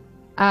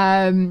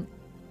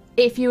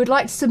 If you would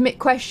like to submit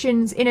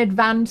questions in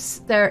advance,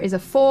 there is a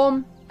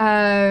form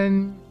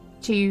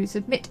to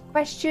submit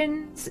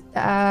questions,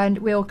 and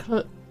we'll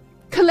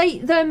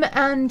collate them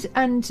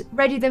and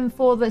ready them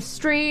for the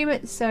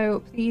stream.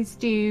 So please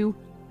do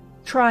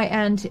try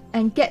and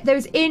get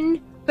those in.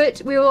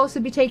 But we will also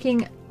be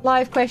taking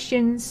live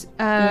questions.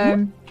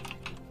 Oh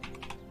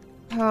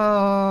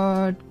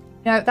no,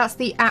 that's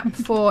the app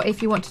for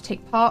if you want to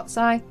take part,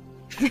 Si.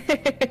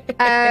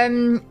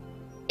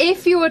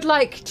 If you would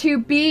like to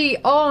be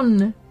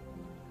on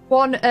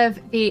one of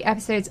the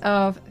episodes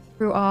of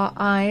Through Our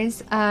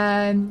Eyes,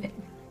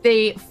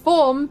 the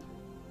form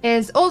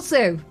is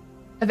also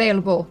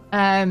available,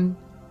 and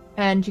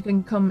you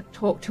can come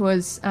talk to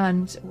us,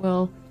 and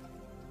we'll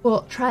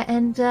try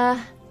and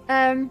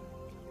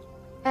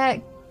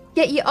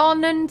get you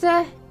on and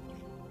have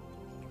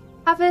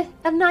a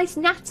nice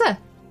natter.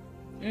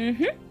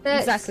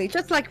 Exactly,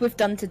 just like we've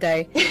done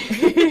today.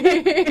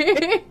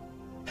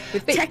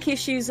 With tech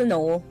issues and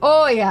all.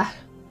 Oh yeah.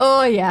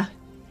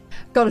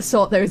 Gotta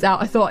sort those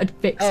out. I thought I'd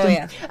fixed them.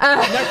 Yeah.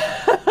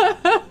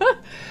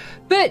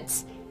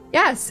 But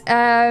yes,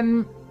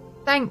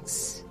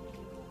 thanks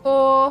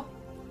for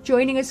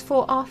joining us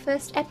for our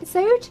first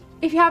episode.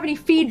 If you have any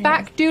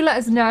feedback, do let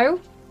us know.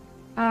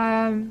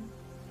 And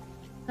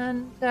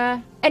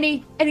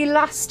any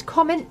last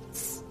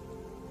comments?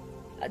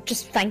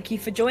 Just thank you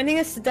for joining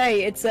us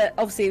today. It's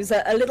obviously it was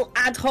a little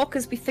ad hoc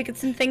as we figured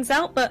some things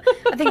out, but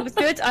I think it was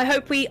good. I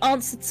hope we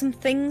answered some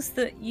things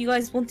that you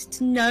guys wanted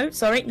to know.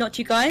 Sorry, not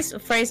you guys. A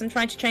phrase I'm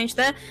trying to change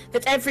there.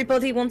 That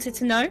everybody wanted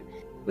to know.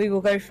 We will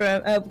go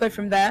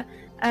from there.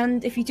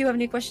 And if you do have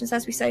any questions,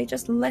 as we say,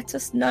 just let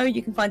us know.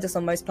 You can find us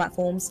on most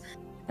platforms.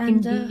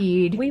 And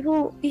Indeed. We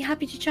will be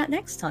happy to chat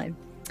next time.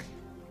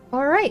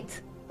 All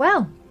right.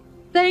 Well,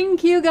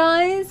 thank you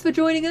guys for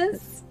joining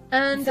us.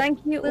 And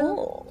thank you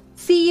all.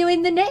 See you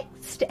in the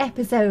next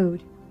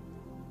episode.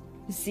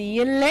 See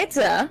you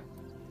later.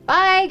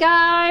 Bye,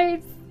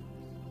 guys.